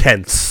like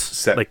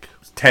tense or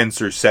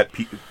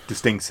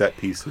distinct set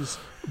pieces.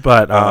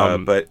 But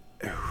but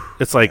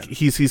it's like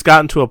he's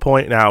gotten to a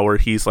point now where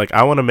he's like,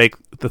 I want to make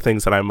the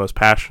things that I'm most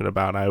passionate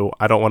about.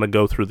 I don't want to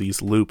go through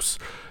these loops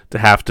to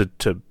have to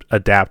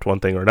adapt one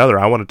thing or another.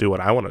 I want to do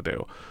what I want to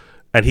do,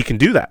 and he can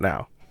do that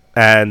now.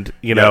 And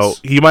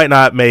he might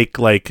not make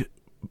like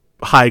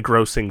high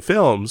grossing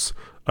films,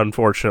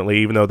 unfortunately,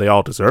 even though they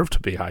all deserve to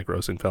be high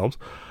grossing films.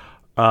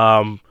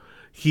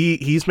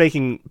 He's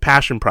making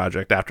passion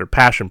project after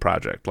passion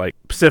project, like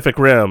Pacific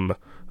Rim,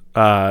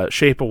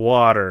 Shape of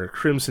Water,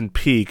 Crimson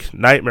Peak,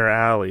 Nightmare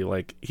Alley.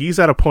 Like he's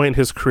at a point in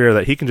his career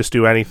that he can just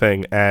do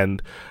anything,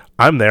 and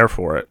I'm there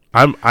for it.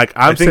 I'm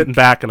sitting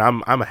back and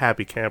I'm a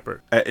happy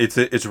camper.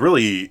 It's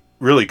really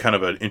really kind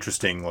of an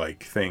interesting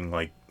like thing.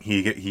 Like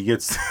he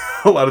gets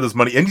a lot of this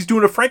money, and he's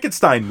doing a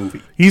Frankenstein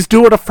movie.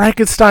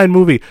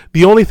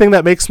 The only thing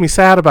that makes me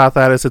sad about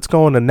that is it's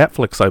going to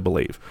Netflix, I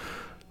believe.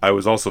 I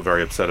was also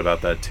very upset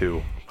about that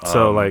too.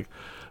 So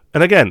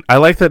and again, I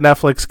like that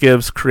Netflix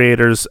gives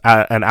creators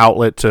an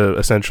outlet to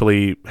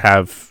essentially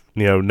have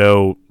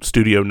no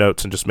studio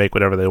notes and just make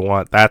whatever they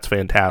want. That's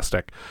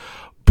fantastic.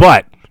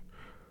 But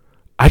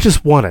I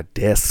just want a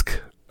disc.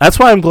 That's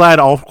why I'm glad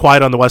All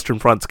Quiet on the Western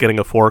Front's getting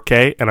a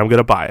 4K, and I'm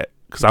gonna buy it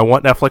because I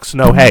want Netflix to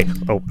know. Hey,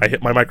 I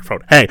hit my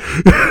microphone. Hey,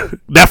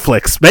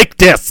 Netflix, make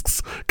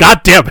discs.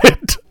 God damn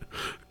it.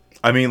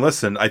 I mean,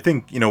 listen. I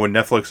think when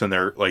Netflix and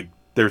there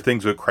are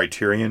things with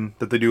Criterion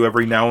that they do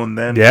every now and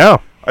then. Yeah.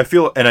 I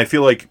feel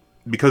like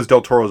because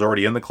Del Toro's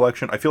already in the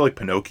collection, I feel like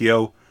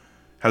Pinocchio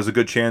has a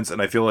good chance,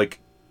 and I feel like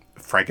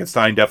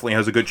Frankenstein definitely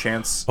has a good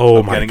chance.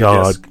 Oh my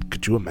god.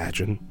 Could you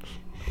imagine?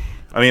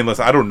 I mean,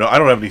 listen, I don't know. I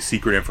don't have any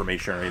secret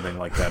information or anything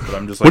like that, but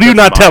I'm just like, what are you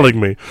not telling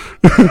me?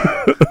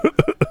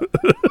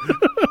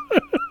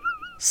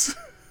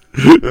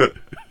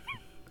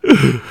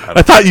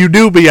 I thought you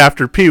knew me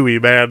after Pee-wee,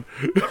 man.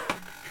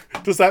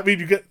 Does that mean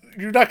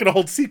you're not going to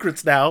hold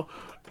secrets now,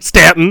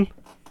 Stanton?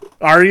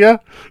 Are you?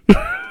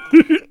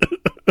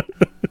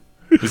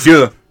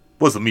 Monsieur,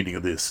 what's the meaning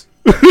of this?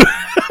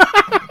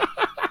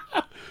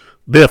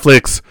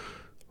 Netflix.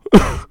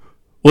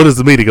 What is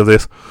the meaning of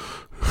this?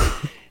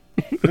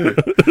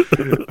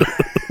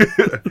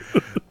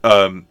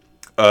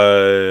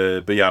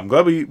 But yeah, I'm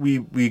glad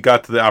we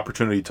got to the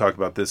opportunity to talk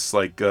about this.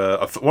 Like,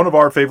 one of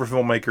our favorite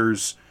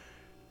filmmakers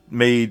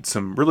made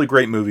some really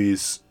great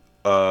movies.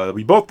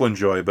 we both will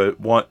enjoy, but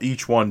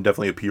each one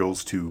definitely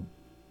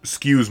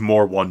skews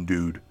more one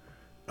dude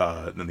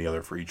than the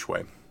other for each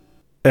way.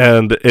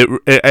 And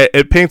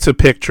it paints a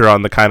picture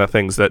on the kind of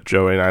things that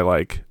Joey and I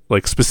like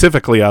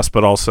specifically us,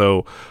 but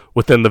also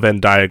within the Venn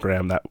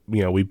diagram that,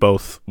 we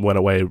both went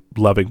away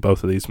loving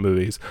both of these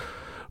movies.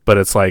 But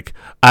it's like,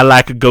 I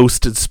like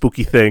ghost and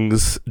spooky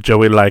things,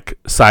 Joey like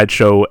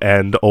sideshow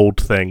and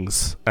old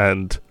things.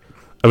 And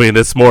I mean,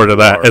 it's more to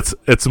that.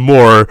 It's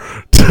more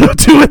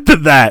to it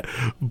than that.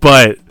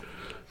 But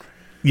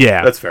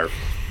yeah, that's fair.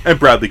 And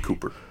Bradley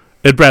Cooper.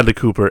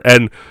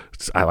 And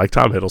I like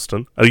Tom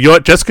Hiddleston. You know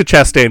what? Jessica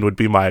Chastain would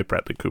be my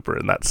Bradley Cooper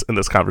in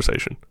this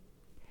conversation.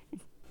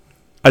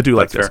 I do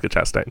like Jessica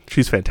Chastain.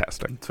 She's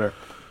fantastic. That's fair.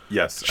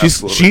 Yes,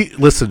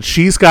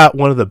 she's got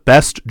one of the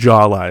best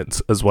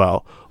jawlines as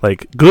well.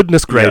 Like,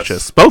 goodness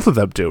gracious, yes. Both of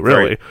them do,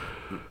 really.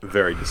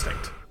 Very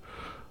distinct.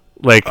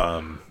 Like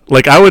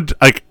I would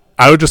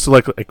just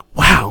like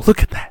wow,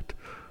 look at that.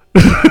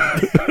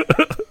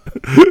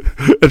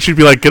 And she'd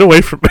be like, get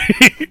away from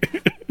me.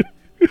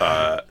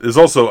 There's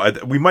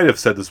also, we might have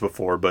said this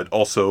before, but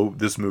also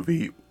this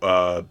movie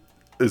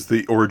is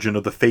the origin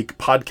of the fake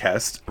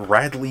podcast,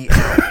 Radley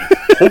Alley.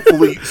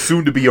 Hopefully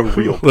soon to be a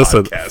real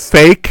podcast.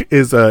 Fake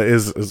is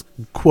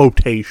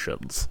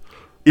quotations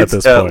at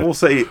this point.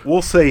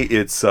 We'll say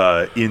it's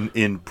in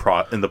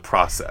the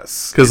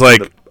process, because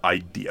like the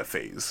idea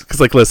phase. Because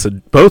like,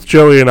 listen, both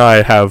Joey and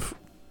I have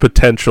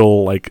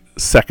potential like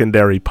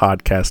secondary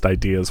podcast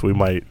ideas we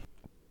might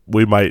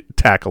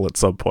tackle at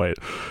some point.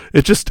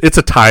 It's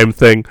a time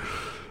thing,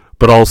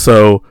 but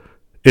also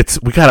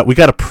we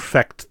gotta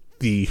perfect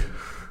we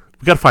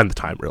gotta find the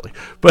time, really.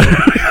 But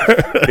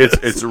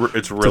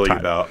it's really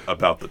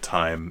about the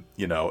time.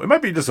 It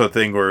might be just a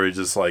thing where it's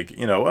just like,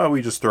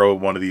 we just throw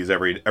one of these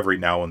every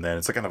now and then.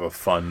 It's like kind of a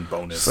fun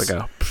bonus. It's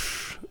like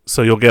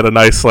so you'll get a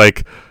nice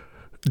like.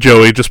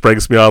 Joey just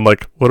brings me on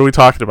like, what are we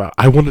talking about?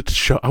 I want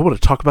to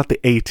talk about the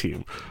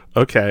A-Team.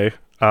 Okay.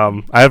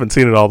 I haven't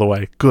seen it all the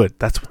way. Good.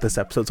 That's what this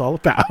episode's all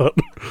about.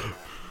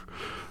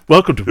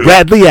 Welcome to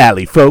Bradley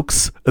Alley,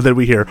 folks. And then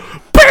we hear,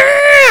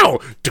 BOW!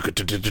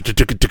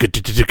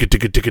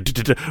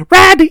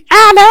 Bradley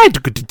Alley!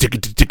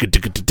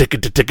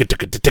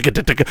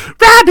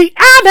 Bradley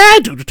Alley!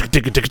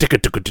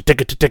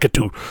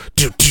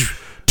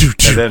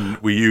 And then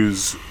we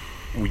use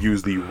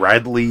the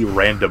Radley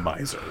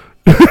randomizer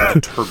to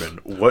determine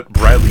what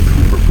Bradley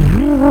Cooper.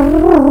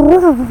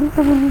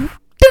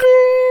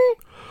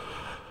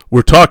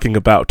 We're talking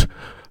about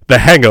The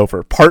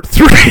Hangover Part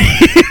 3.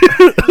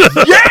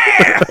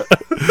 Yeah!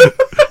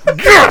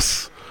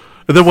 Yes!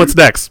 And then what's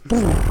next?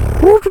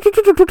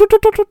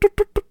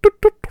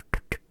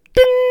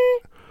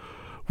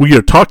 We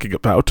are talking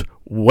about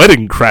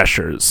Wedding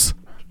Crashers.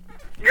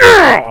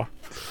 Yeah!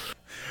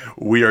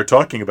 We are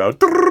talking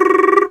about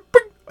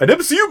an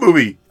MCU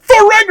movie,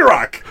 Thor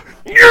Ragnarok.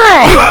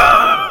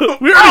 Yeah!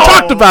 We already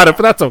talked about it,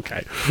 but that's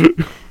okay.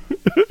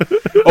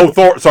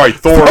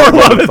 Thor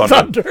Love and Thunder.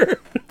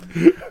 Thunder.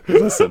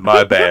 Listen,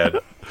 my bad.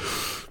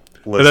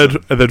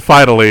 And then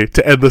finally,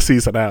 to end the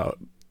season out,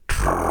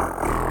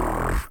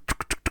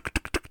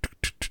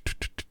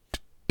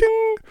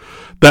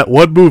 that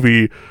one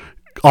movie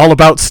all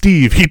about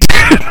Steve he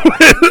did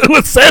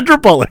with Sandra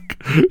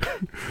Bullock.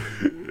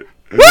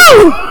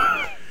 Woo!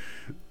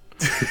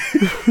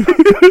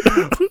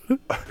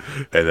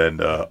 And then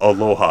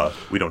Aloha.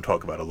 We don't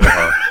talk about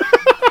Aloha.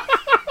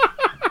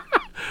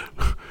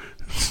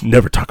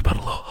 Never talk about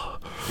Aloha.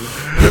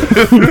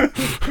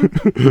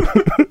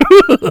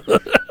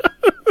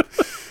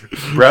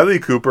 Bradley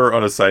Cooper,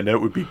 on a side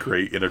note, would be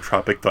great in a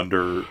Tropic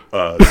Thunder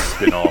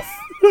spin-off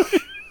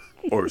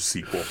or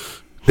sequel.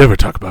 Never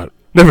talk about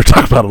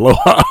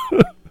Aloha.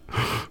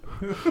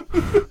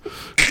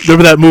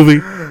 Remember that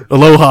movie,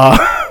 Aloha?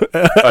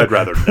 I'd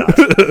rather not.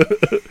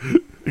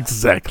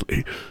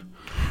 Exactly.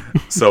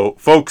 So,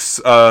 folks,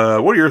 what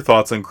are your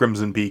thoughts on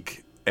Crimson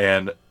Peak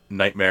and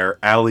Nightmare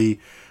Alley?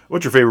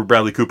 What's your favorite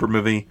Bradley Cooper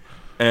movie?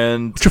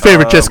 And what's your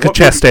favorite Jessica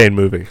Chastain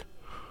movie?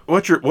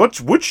 Which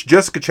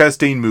Jessica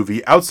Chastain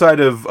movie outside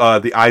of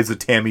The Eyes of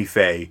Tammy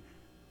Faye?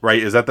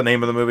 Right? Is that the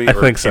name of the movie? I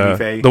think so.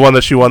 The one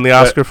that she won the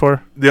Oscar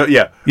for?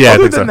 Yeah.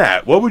 Other than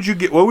that, what would you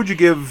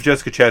give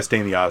Jessica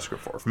Chastain the Oscar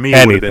for? For me,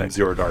 it would have been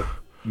Zero Dark.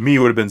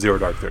 Zero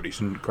Dark 30.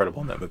 She's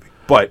incredible in that movie.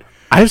 But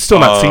I've still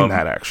not seen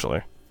that,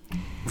 actually.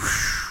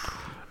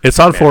 It's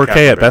on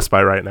 4K at Best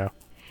Buy right now.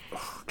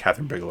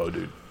 Catherine Bigelow,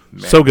 dude.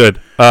 Man. So good.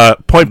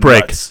 Point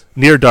Break,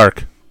 Near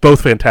Dark,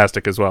 both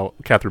fantastic as well.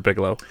 Catherine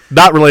Bigelow.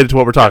 Not related to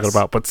what we're talking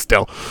about, but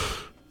still.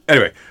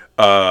 Anyway,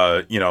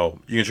 you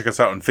can check us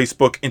out on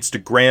Facebook,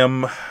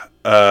 Instagram,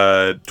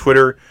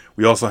 Twitter.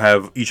 We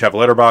also each have a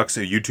letterbox,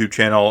 a YouTube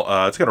channel.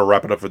 It's going to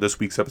wrap it up for this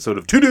week's episode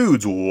of Two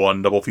Dudes,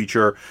 One Double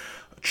Feature.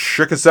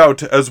 Check us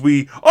out as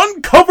we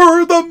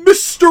uncover the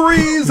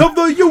mysteries of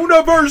the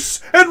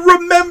universe. And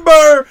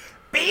remember,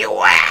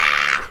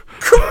 beware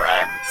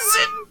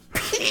Crimson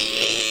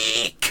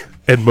Peak.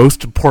 And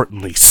most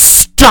importantly,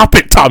 stop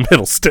it, Tom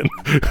Hiddleston.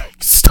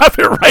 Stop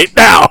it right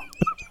now.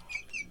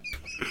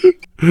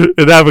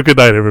 And have a good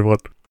night, everyone.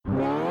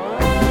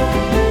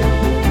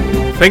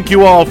 Thank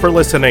you all for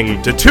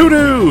listening to Two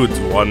Dudes,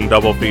 One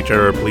Double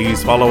Feature.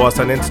 Please follow us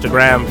on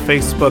Instagram,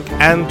 Facebook,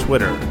 and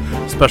Twitter.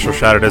 Special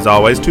shout out as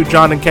always to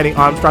John and Kenny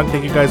Armstrong.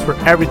 Thank you guys for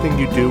everything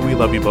you do. We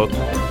love you both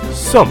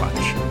so much.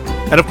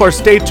 And of course,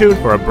 stay tuned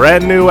for a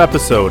brand new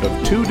episode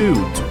of Two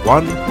Dudes,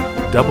 One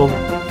Double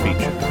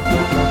Feature.